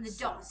 and the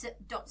dots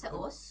at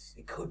us.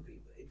 It could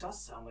be, but it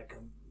does sound like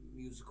a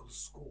musical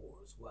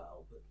score as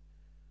well. But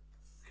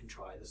we can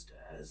try the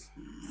stairs.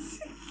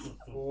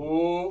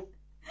 Ooh.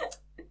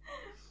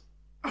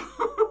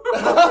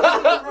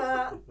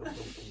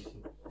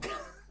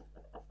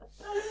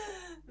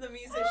 The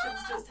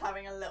musician's just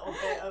having a little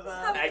bit of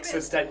a.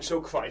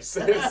 Existential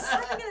crisis.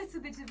 Having a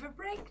little bit of a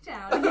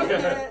breakdown.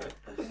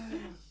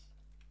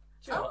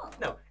 Oh. Oh.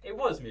 No, it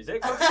was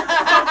music. Stand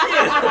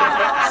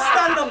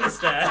on the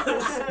stairs.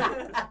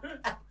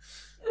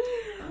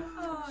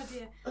 Oh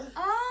dear.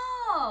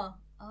 Oh.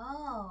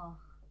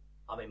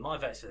 I mean, my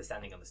vote's for the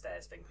standing on the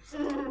stairs thing. So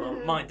well,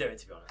 might do it,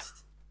 to be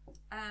honest.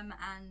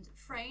 And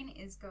Frayne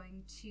is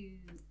going to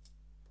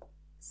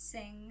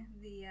sing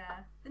the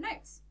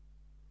notes.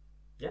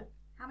 Yeah.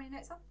 How many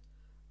notes are?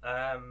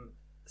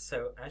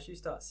 So as you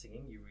start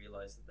singing, you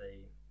realise that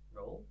they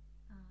roll.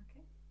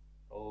 Okay.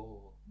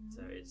 Oh.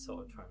 So it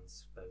sort of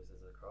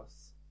transposes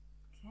across.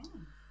 Okay.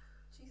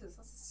 Jesus,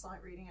 that's a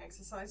sight reading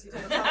exercise you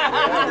don't Yeah,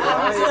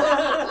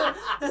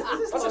 have.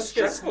 That's a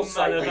stressful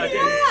sight reading.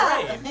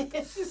 Yeah.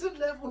 This is a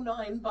level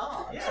 9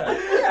 bard. Yeah.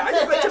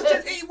 Yeah,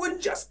 but it would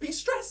just be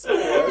stressful,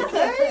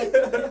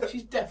 okay?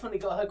 She's definitely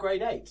got her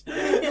grade 8.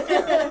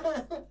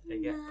 There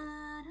you go.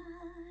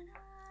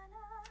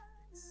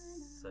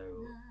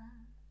 So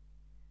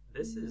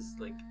this is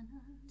like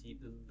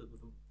deep. The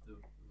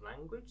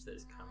language that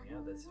is coming out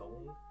of the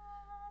song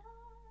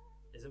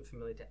isn't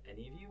familiar to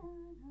any of you.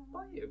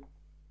 By you,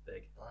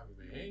 Big. By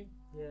me?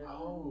 Yeah.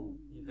 Oh.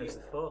 You've heard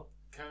it before.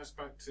 Carry us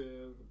back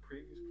to the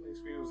previous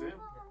place we was in.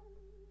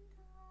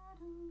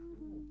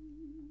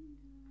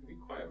 Be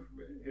quiet for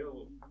a bit.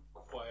 He'll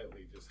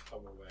quietly just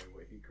hum away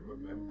what he can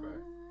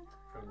remember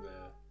from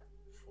the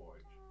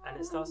forge. And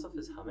it starts off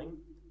as humming,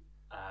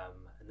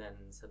 and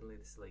then suddenly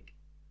this like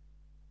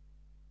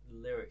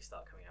lyrics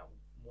start coming out.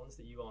 Ones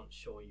that you aren't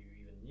sure you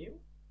even knew,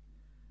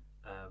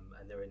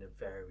 and they're in a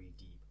very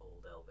deep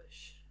Old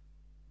Elvish.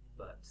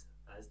 But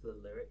as the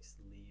lyrics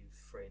leave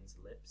Frayne's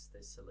lips,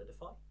 they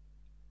solidify,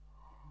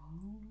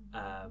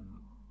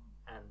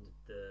 and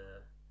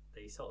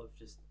they sort of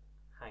just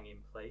hang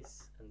in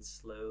place and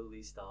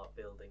slowly start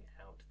building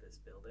out this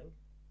building.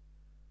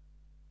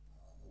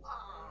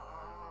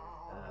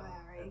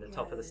 And the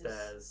top of the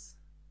stairs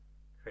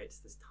creates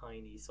this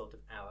tiny sort of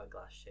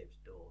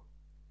hourglass-shaped door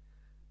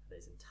that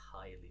is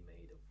entirely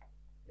made of,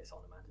 I guess,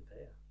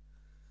 onomatopoeia.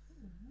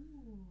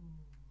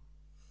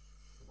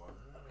 Wow.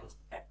 That's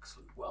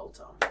excellent. Well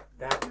done.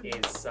 That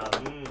is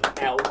some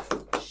elf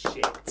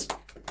shit.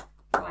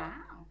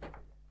 Wow.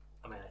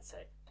 I mean, I'd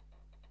say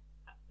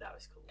that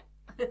was cool.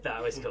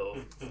 That was cool.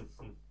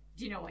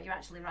 Do you know what? You're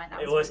actually right.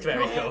 That It was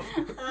really very cool.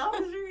 That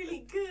was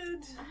really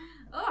good.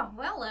 Oh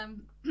well,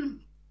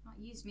 not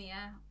used me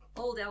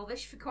Old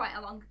Elvish for quite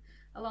a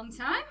long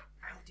time.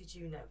 How did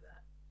you know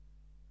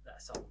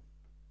that song?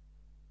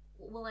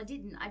 Well, I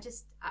didn't. I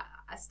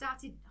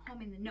started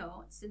humming the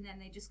notes, and then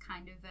they just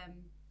kind of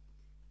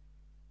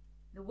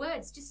the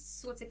words just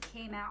sort of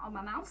came out of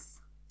my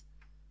mouth.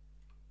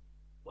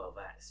 Well,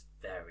 that's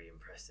very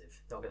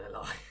impressive. Not gonna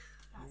lie.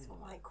 That's more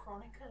like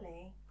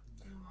chronically.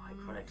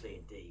 Ironically,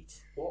 indeed.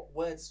 What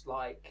words,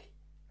 like,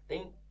 I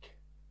think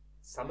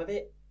some of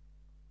it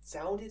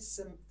sounded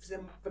some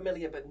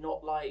familiar, but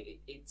not like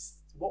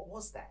it's. What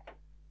was that?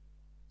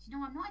 Do you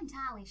know, I'm not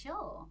entirely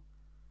sure.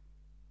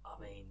 I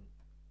mean,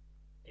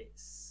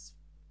 it's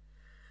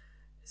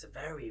a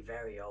very,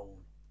 very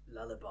old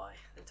lullaby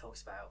that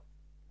talks about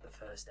the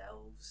first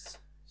elves.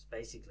 It's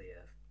basically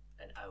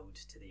an ode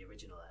to the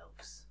original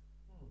elves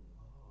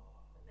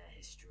and their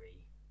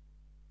history.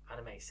 kind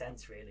of makes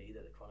sense, really,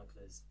 that the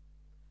chroniclers.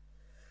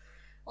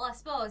 Well, I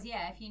suppose,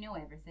 yeah, if you know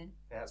everything.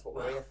 Yeah, that's what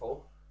we're here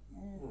for.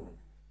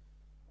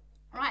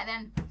 Right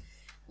then,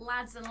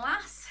 lads and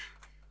lass,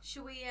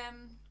 shall we,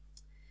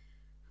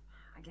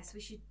 I guess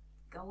we should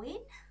go in?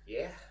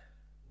 Yeah.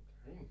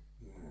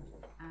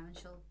 And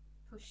she'll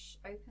push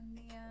open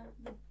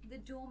the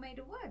door made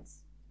of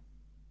words.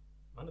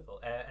 Wonderful.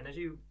 And as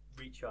you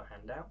reach your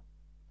hand out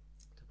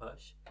to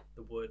push,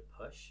 the word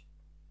push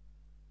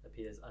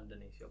appears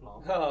underneath your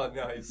palm. Oh,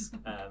 nice.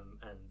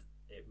 And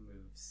it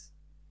moves.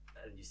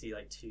 And you see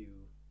like two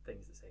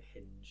things that say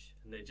hinge.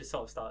 And it just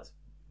sort of starts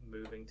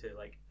moving to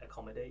like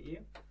accommodate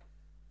you.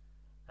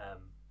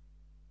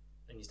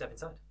 And you step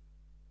inside.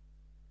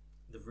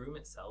 The room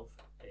itself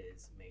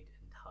is made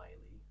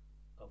entirely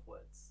of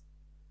words.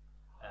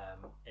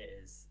 It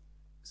is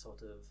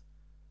sort of.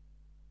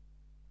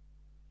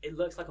 It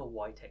looks like a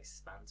white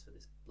expanse with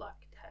this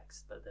black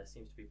text, but there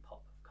seems to be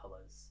pop of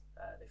colours.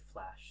 They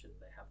flash and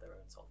they have their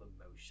own sort of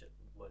emotion.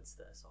 Words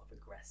that are sort of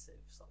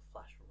aggressive, sort of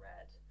flash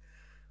red.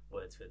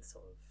 Words with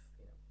sort of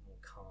more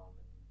calm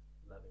and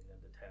loving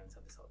undertones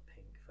have this sort of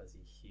pink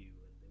fuzzy hue,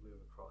 and they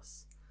move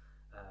across.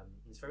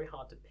 It's very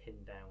hard to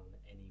pin down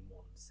any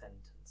one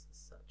sentence as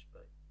such,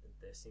 but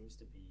there seems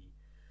to be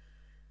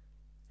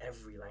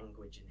every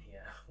language in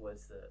here,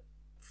 words that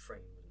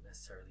Frayne wouldn't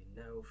necessarily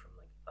know, from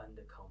like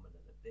undercommon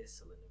and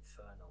abyssal and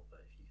infernal,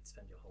 but if you could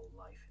spend your whole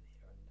life in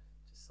here and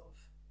just sort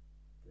of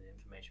the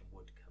information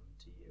would come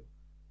to you.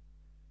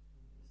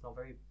 It's not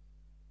very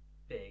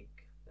big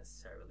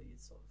necessarily,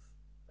 it's sort of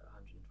about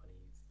 120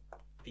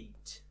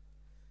 feet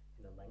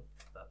in the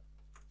length, but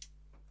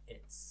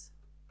it's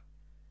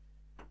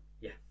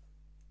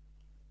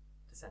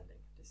descending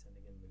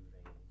and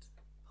moving and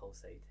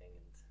pulsating,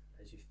 and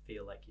as you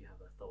feel like you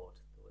have a thought,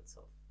 the words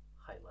sort of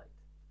highlight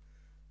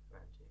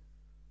around you.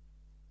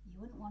 You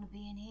wouldn't want to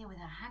be in here with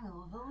a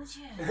hangover, would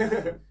you?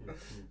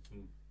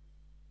 You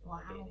Wow.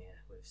 won't be in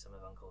here with some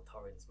of Uncle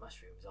Torrin's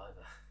mushrooms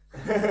either.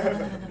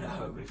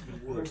 No, it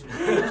would.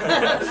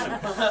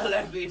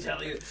 Let me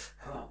tell you.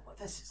 Oh, well,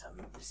 this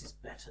is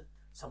better.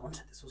 Someone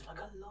said this was like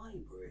a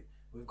library.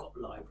 We've got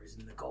libraries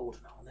in the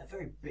Golden Hour, and they're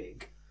very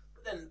big.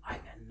 But then I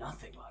get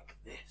nothing like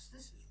this.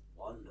 This is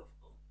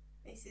wonderful.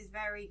 This is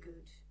very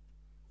good.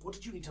 What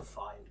did you need to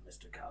find,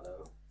 Mr.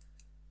 Callow?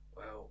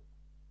 Well,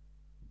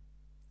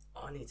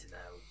 I need to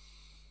know,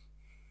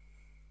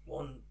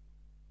 one,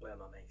 where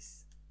my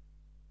mate's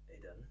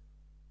hidden,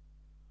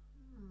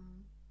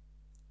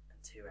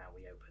 and two, how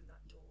we open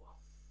that door.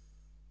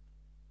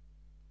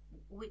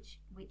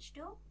 Which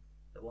door?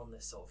 The one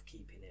that's sort of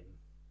keeping him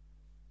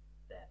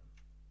there.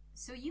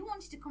 So you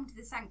wanted to come to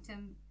the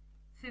sanctum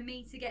for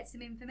me to get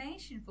some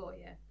information for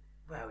you?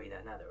 Well,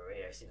 now that we're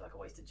here, it seems like a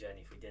wasted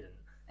journey if we didn't.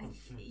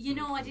 You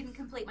know I didn't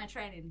complete my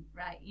training,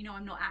 right? You know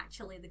I'm not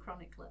actually the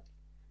chronicler.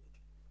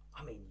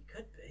 I mean, you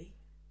could be.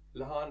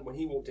 Lahan, when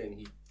he walked in,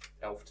 he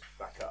elfed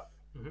back up.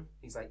 Mhm.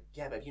 He's like,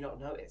 yeah, but have you not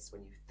noticed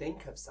when you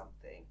think of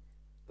something,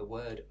 the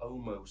word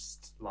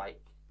almost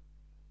like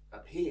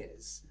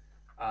appears.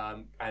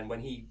 And when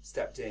he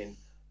stepped in,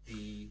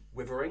 the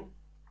withering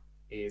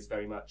is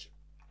very much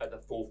at the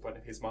forefront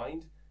of his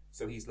mind.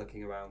 So he's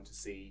looking around to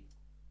see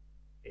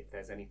if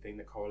there's anything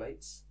that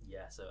correlates.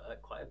 Yeah, so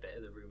quite a bit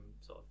of the room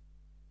sort of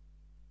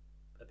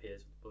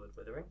appears with the word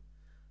withering.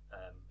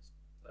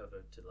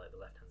 Over to like the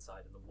left hand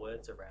side, and the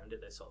words around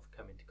it, they sort of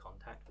come into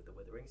contact with the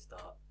withering,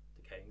 start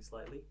decaying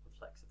slightly, and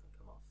flecks of them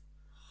come off.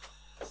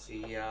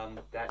 See,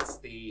 that's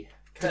the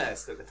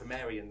curse that the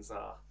Pthumerians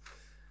are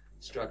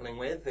struggling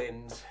with,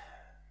 and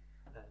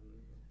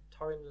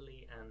Torrin,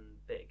 Lily, and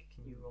Big,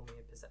 can you roll me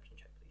a perception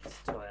check, please?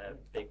 So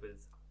Big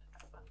with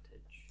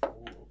advantage.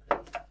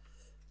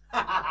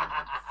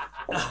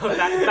 Oh,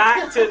 that's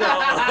back to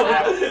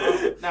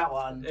normal. That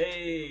one.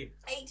 Hey,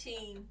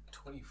 18.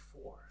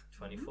 24.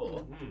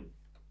 24. Mm.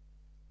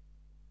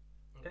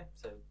 Okay,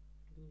 so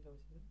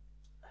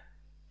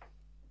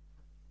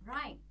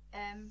Right.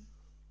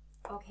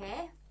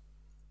 Okay.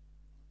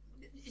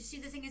 You see,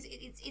 the thing is,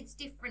 it's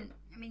different.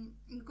 I mean,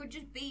 you could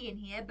just be in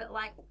here, but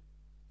like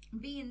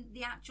being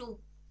the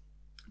actual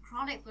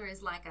chronicler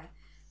is like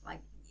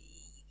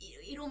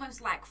it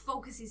almost like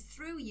focuses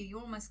through you. You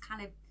almost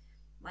kind of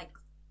like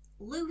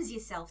lose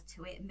yourself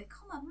to it and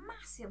become a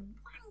massive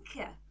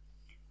wanker.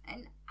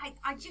 And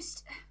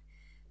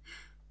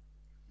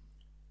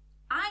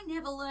I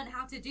never learned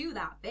how to do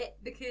that bit,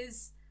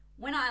 because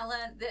when I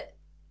learned that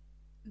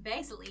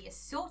basically you're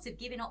sort of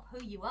giving up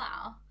who you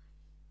are,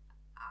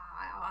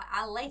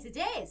 I later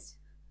dazed,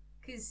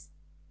 because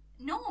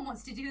no one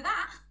wants to do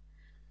that.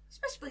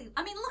 Especially,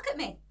 I mean, look at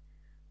me.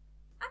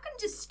 I can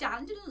just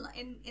stand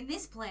in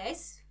this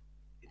place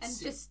and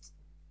just...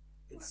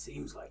 It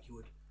seems like you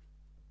would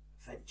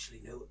eventually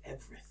know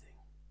everything.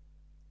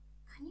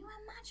 Can you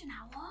imagine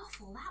how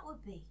awful that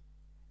would be?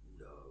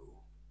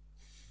 No.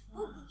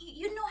 Well,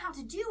 you'd know how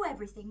to do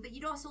everything, but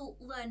you'd also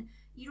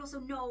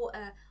know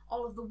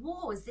all of the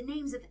wars, the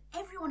names of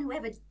everyone who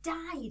ever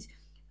died,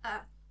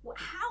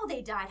 how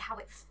they died, how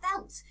it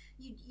felt.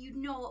 You'd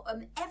know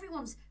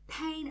everyone's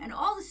pain and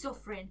all the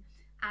suffering,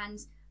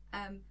 and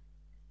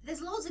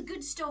there's loads of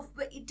good stuff,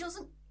 but it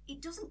doesn't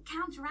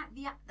counteract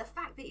the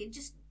fact that it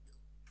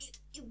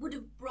would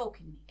have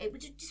broken me. It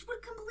would have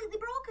completely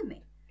broken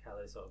me.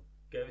 Callow sort of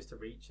goes to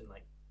reach and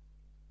like,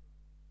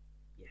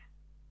 yeah,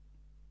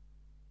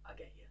 I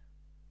get you.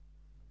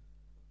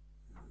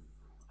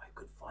 I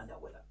could find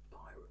out where that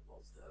pirate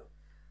was, though.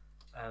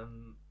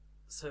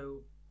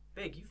 So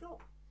Big, you've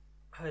not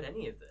heard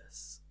any of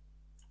this.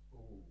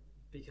 Ooh.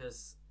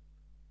 Because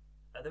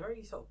at the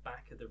very sort of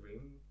back of the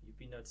room, you've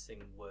been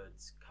noticing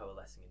words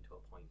coalescing into a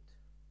point.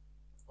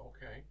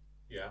 Okay.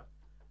 Yeah.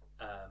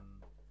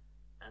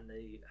 And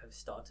they have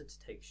started to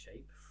take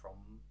shape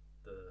from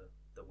the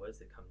words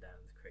that come down.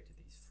 They've created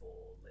these 4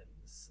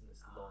 limbs and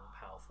this long,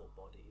 powerful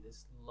body,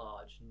 this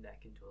large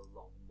neck into a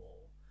long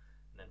maw,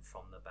 and then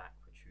from the back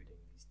protruding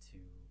these 2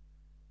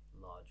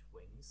 large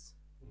wings.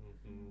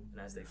 Mm-hmm.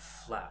 And as they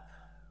flap,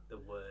 the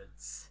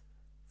words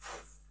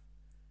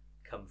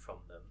come from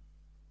them.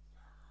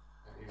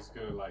 And he's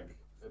gonna like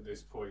at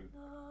this point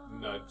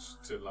nudge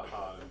to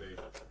Lahan and be,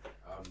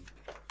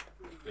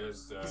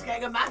 there's He's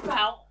getting a map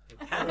out.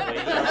 Can we? For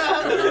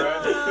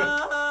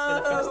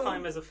the first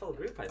time as a full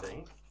group, I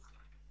think.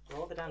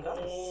 Roll the damn dice.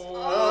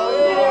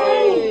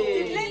 Oh!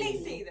 Did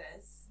Lily see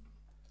this?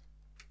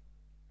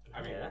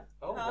 I mean, Yeah.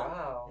 Oh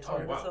wow. Oh, It's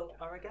wow.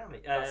 a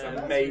origami. That's Um,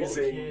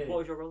 amazing. What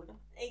was your roll again?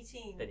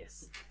 18. Then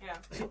yes. Yeah.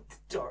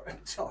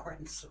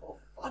 Torrance or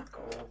fuck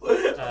all.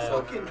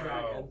 Fucking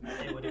wow.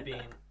 It would have been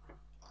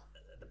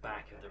at the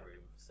back of the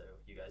room, so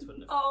you guys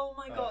wouldn't have. Oh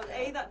my god,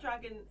 that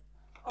dragon,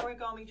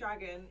 origami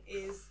dragon,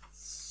 is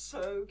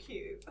so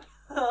cute.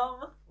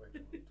 Yeah,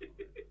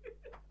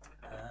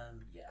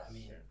 I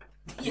mean,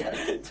 yeah.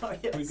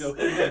 We go.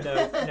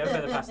 No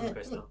further past the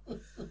crystal.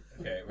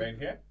 Okay, right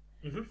here.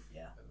 Mm-hmm.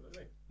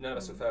 None of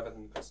us are further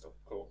than the crystal.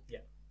 Cool.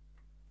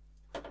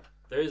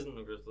 There isn't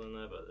a crystal in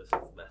there, but this is the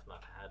best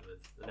map I had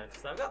with the notice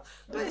that I've got.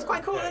 But it's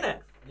quite cool, isn't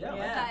it? Yeah.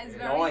 That is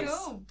very Nice.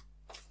 cool.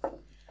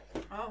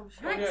 Oh,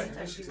 Right. shit.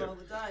 Yeah, Actually roll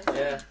the dice.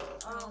 Yeah.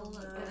 Oh, Roll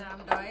the no.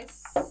 damn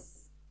dice.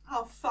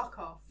 Oh, fuck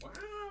off. Wow.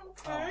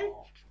 Okay.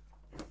 Oh.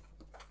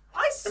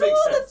 I saw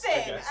makes the sense, I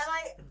thing, guess. and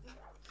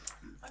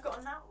I got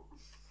a nat.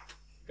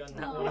 Got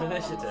that one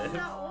initiative.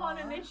 Nat 1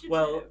 initiative.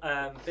 Well,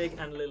 Big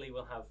and Lily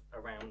will have a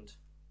round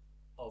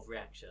of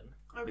reaction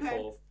okay.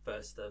 before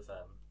first of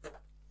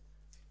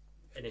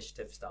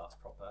initiative starts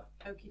proper.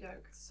 Okie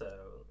doke.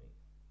 So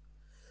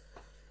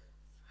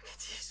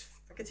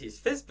I get to use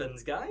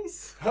Fizzbins,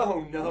 guys.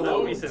 Oh no.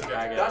 Love me some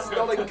dragon. That's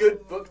not a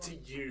good book to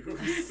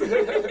use.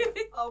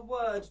 A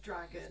word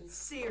dragon.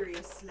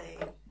 Seriously.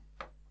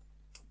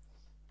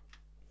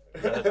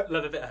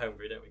 Love a bit of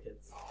homebrew, don't we,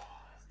 kids?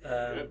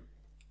 I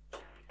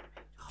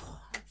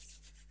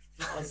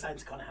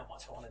sounds kind of how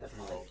much I wanted to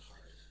fight.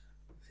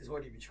 He's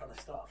already been trying to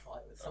start a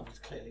fight with someone who's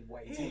clearly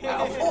way too Yeah.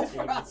 powerful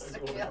for us to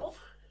kill.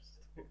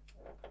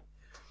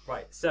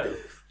 Right, so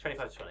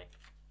 25 to 20.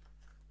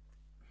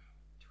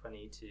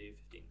 20 to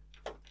 15.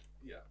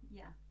 Yeah.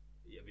 Yeah.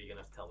 Yeah, but you're going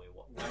to have to tell me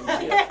what.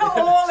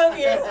 All of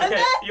you.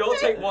 Okay, you all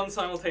take one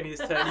simultaneous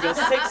turn. You've got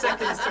 6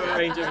 seconds to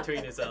arrange it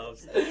between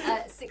yourselves.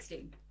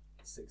 16.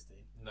 16.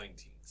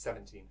 19.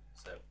 17.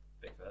 So,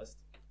 Big first.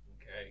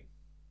 Okay.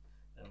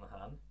 Then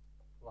Lahan.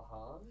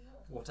 Lahan?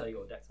 What are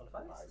your decks on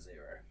 5?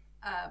 0.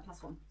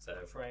 +1.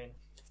 So, Frayne.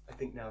 I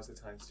think now's the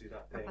time to do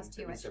that thing. Plus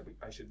two, that we said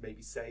I should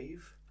maybe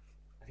save.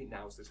 I think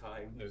now's the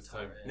time. No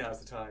time. Now's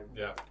the time.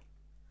 Yeah.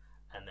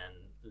 And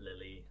then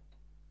Lily.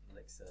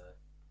 Elixir.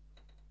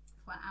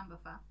 For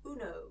Amberfa.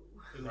 Uno.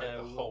 Write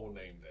the No. whole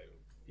name down.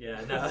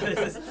 Yeah, no,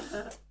 this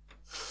is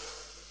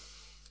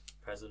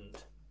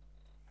present.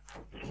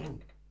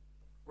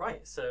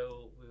 Right,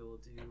 so we will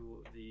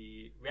do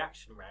the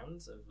reaction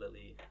rounds of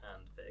Lily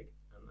and Big,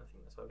 and I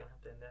think that's what we're going to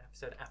have to end the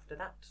episode after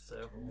that.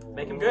 So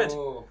make them good.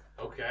 Oh.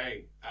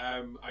 Okay.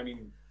 I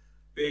mean,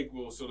 Big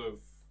will sort of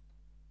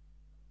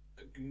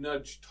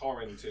nudge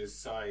Torrin to his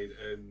side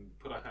and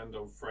put a hand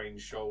on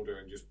Frayne's shoulder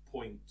and just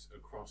point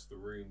across the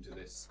room to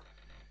this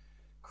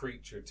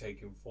creature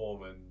taking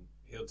form, and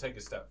he'll take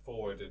a step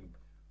forward. And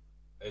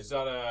is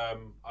that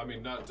I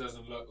mean, that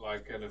doesn't look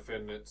like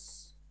anything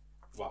that's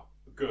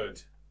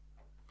good.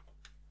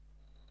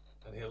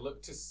 And he'll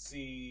look to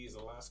see as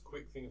a last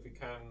quick thing, if he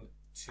can,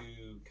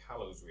 to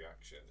Callow's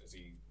reaction. As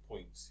he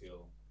points,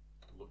 he'll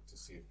look to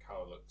see if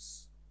Callow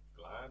looks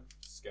glad,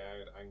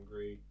 scared,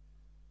 angry.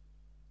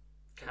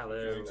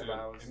 Callow. Is it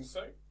aroused.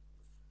 insight?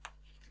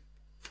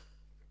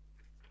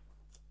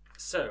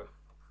 So,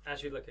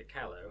 as you look at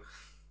Callow,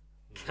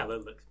 Callow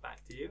looks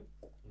back to you.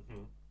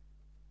 Mm-hmm.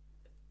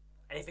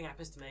 Anything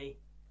happens to me,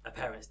 our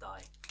parents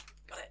die.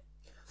 Got it.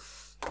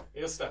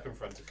 He'll step in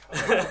front of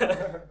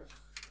Callow.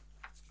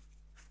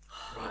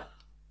 Right.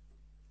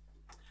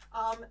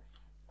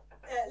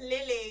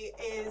 Lily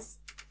is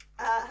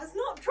has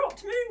not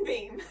dropped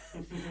Moonbeam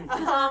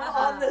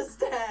on the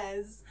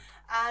stairs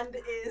and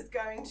is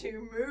going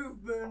to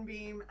move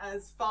Moonbeam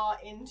as far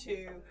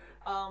into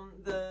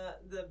the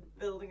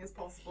building as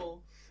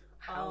possible.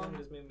 How long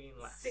does Moonbeam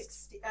last?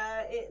 60.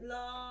 It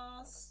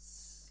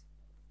lasts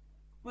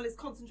Well, it's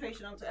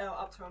concentration up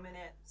to a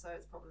minute, so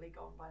it's probably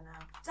gone by now.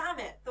 Damn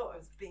it! Thought I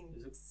was being.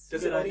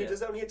 Does it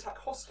only attack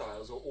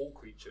hostiles or all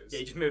creatures? Yeah,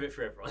 you just move it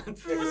through everyone.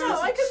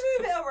 No, I can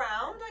move it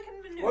around. I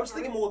can maneuver. Well, I was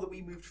thinking more that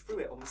we moved through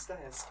it on the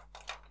stairs.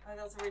 Oh,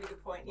 that's a really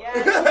good point. Yeah,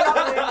 she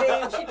dropped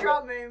Moonbeam. She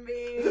dropped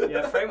Moonbeam.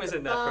 Yeah, Frame was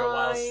in there for a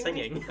while Fine.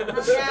 singing.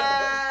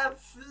 Yeah,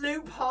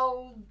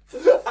 loophole.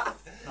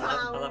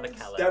 I love a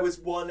Calla. There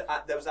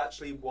was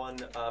actually one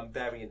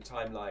variant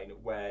timeline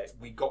where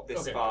we got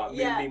this Okay. far.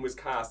 Yeah. Moonbeam was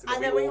cast, and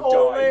And then then we we all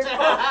all died moved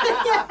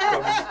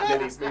on. from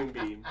Lily's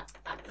Moonbeam,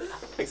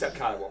 except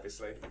Callum,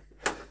 obviously.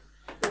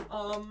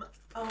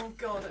 Oh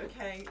god.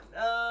 Okay.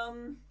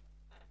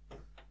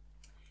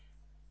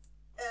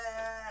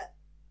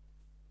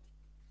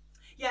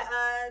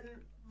 Yeah.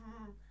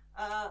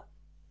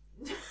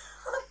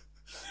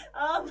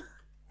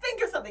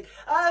 Think of something.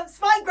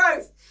 Spike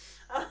growth.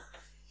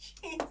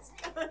 She's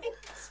going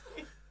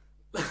to.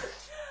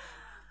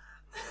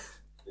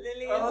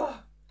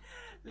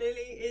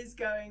 Lily is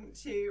going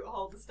to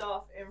hold the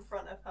staff in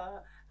front of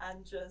her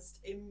and just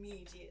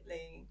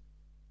immediately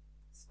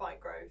spike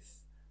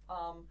growth.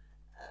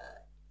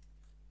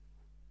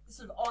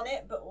 Sort of on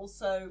it, but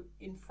also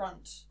in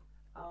front.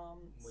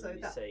 When So you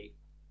that say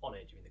on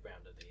it, do you mean the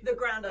ground underneath? the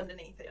ground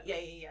underneath it.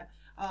 Yeah.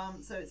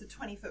 So it's a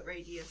 20-foot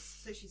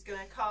radius. So she's going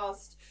to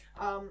cast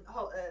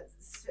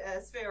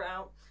sphere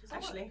out.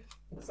 Actually,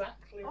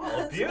 Exactly.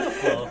 Oh,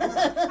 beautiful.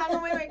 hang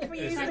on, wait. Can we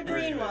use the Exactly.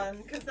 green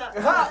one? Because that's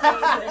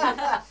amazing.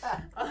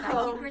 Thank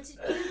you, British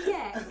UK.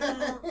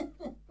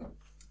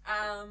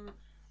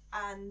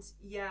 And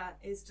yeah,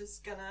 is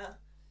just gonna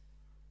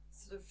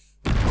sort of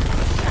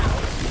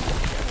shout.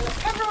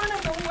 Everyone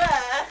is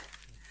aware.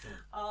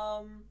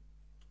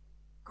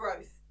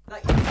 Growth.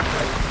 Like growth is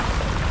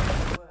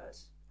the word.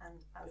 And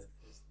as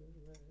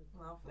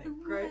lovely.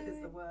 Growth is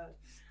the word.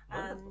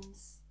 And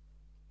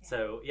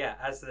So yeah,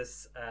 as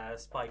this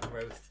spike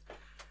growth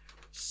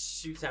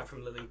shoots out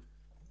from Lily,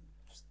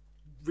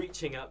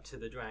 reaching up to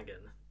the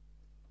dragon,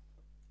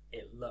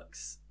 it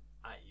looks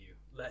at you,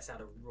 lets out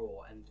a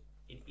roar, and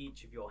in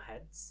each of your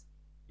heads,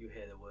 you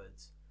hear the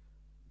words,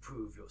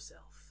 "Prove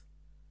yourself."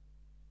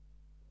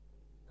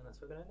 And that's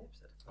what we're going to end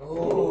the episode.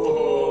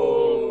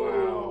 Oh,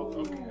 wow.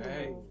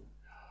 Okay.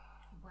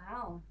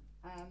 Wow.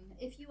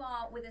 If you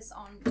are with us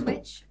on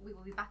Twitch, we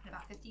will be back in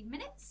about 15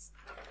 minutes.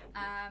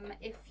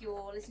 If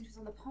you're listening to us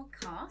on the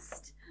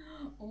podcast,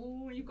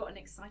 you've got an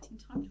exciting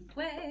time to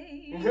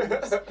wait.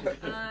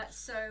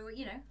 So,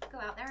 go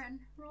out there and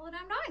roll the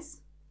damn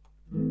dice.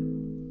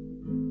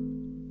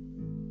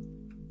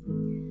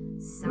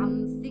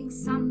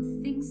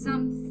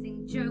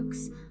 Something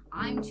jokes.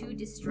 I'm too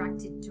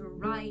distracted to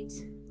write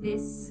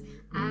this.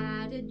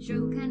 Add a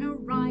joke and a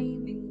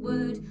rhyming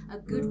word. A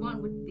good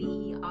one would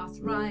be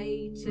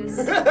arthritis.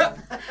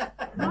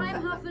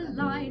 Rhyme half a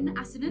line,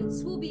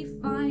 assonance will be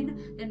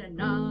fine. Then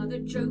another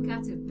joke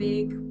at a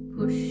big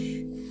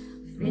push.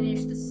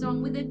 Finish the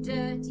song with a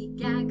dirty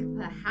gag,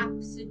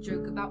 perhaps a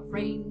joke about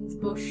Frane's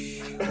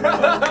bush.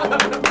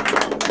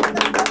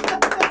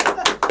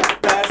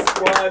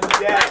 Best one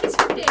yet. That is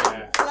 15.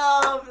 Yeah.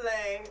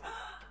 lovely.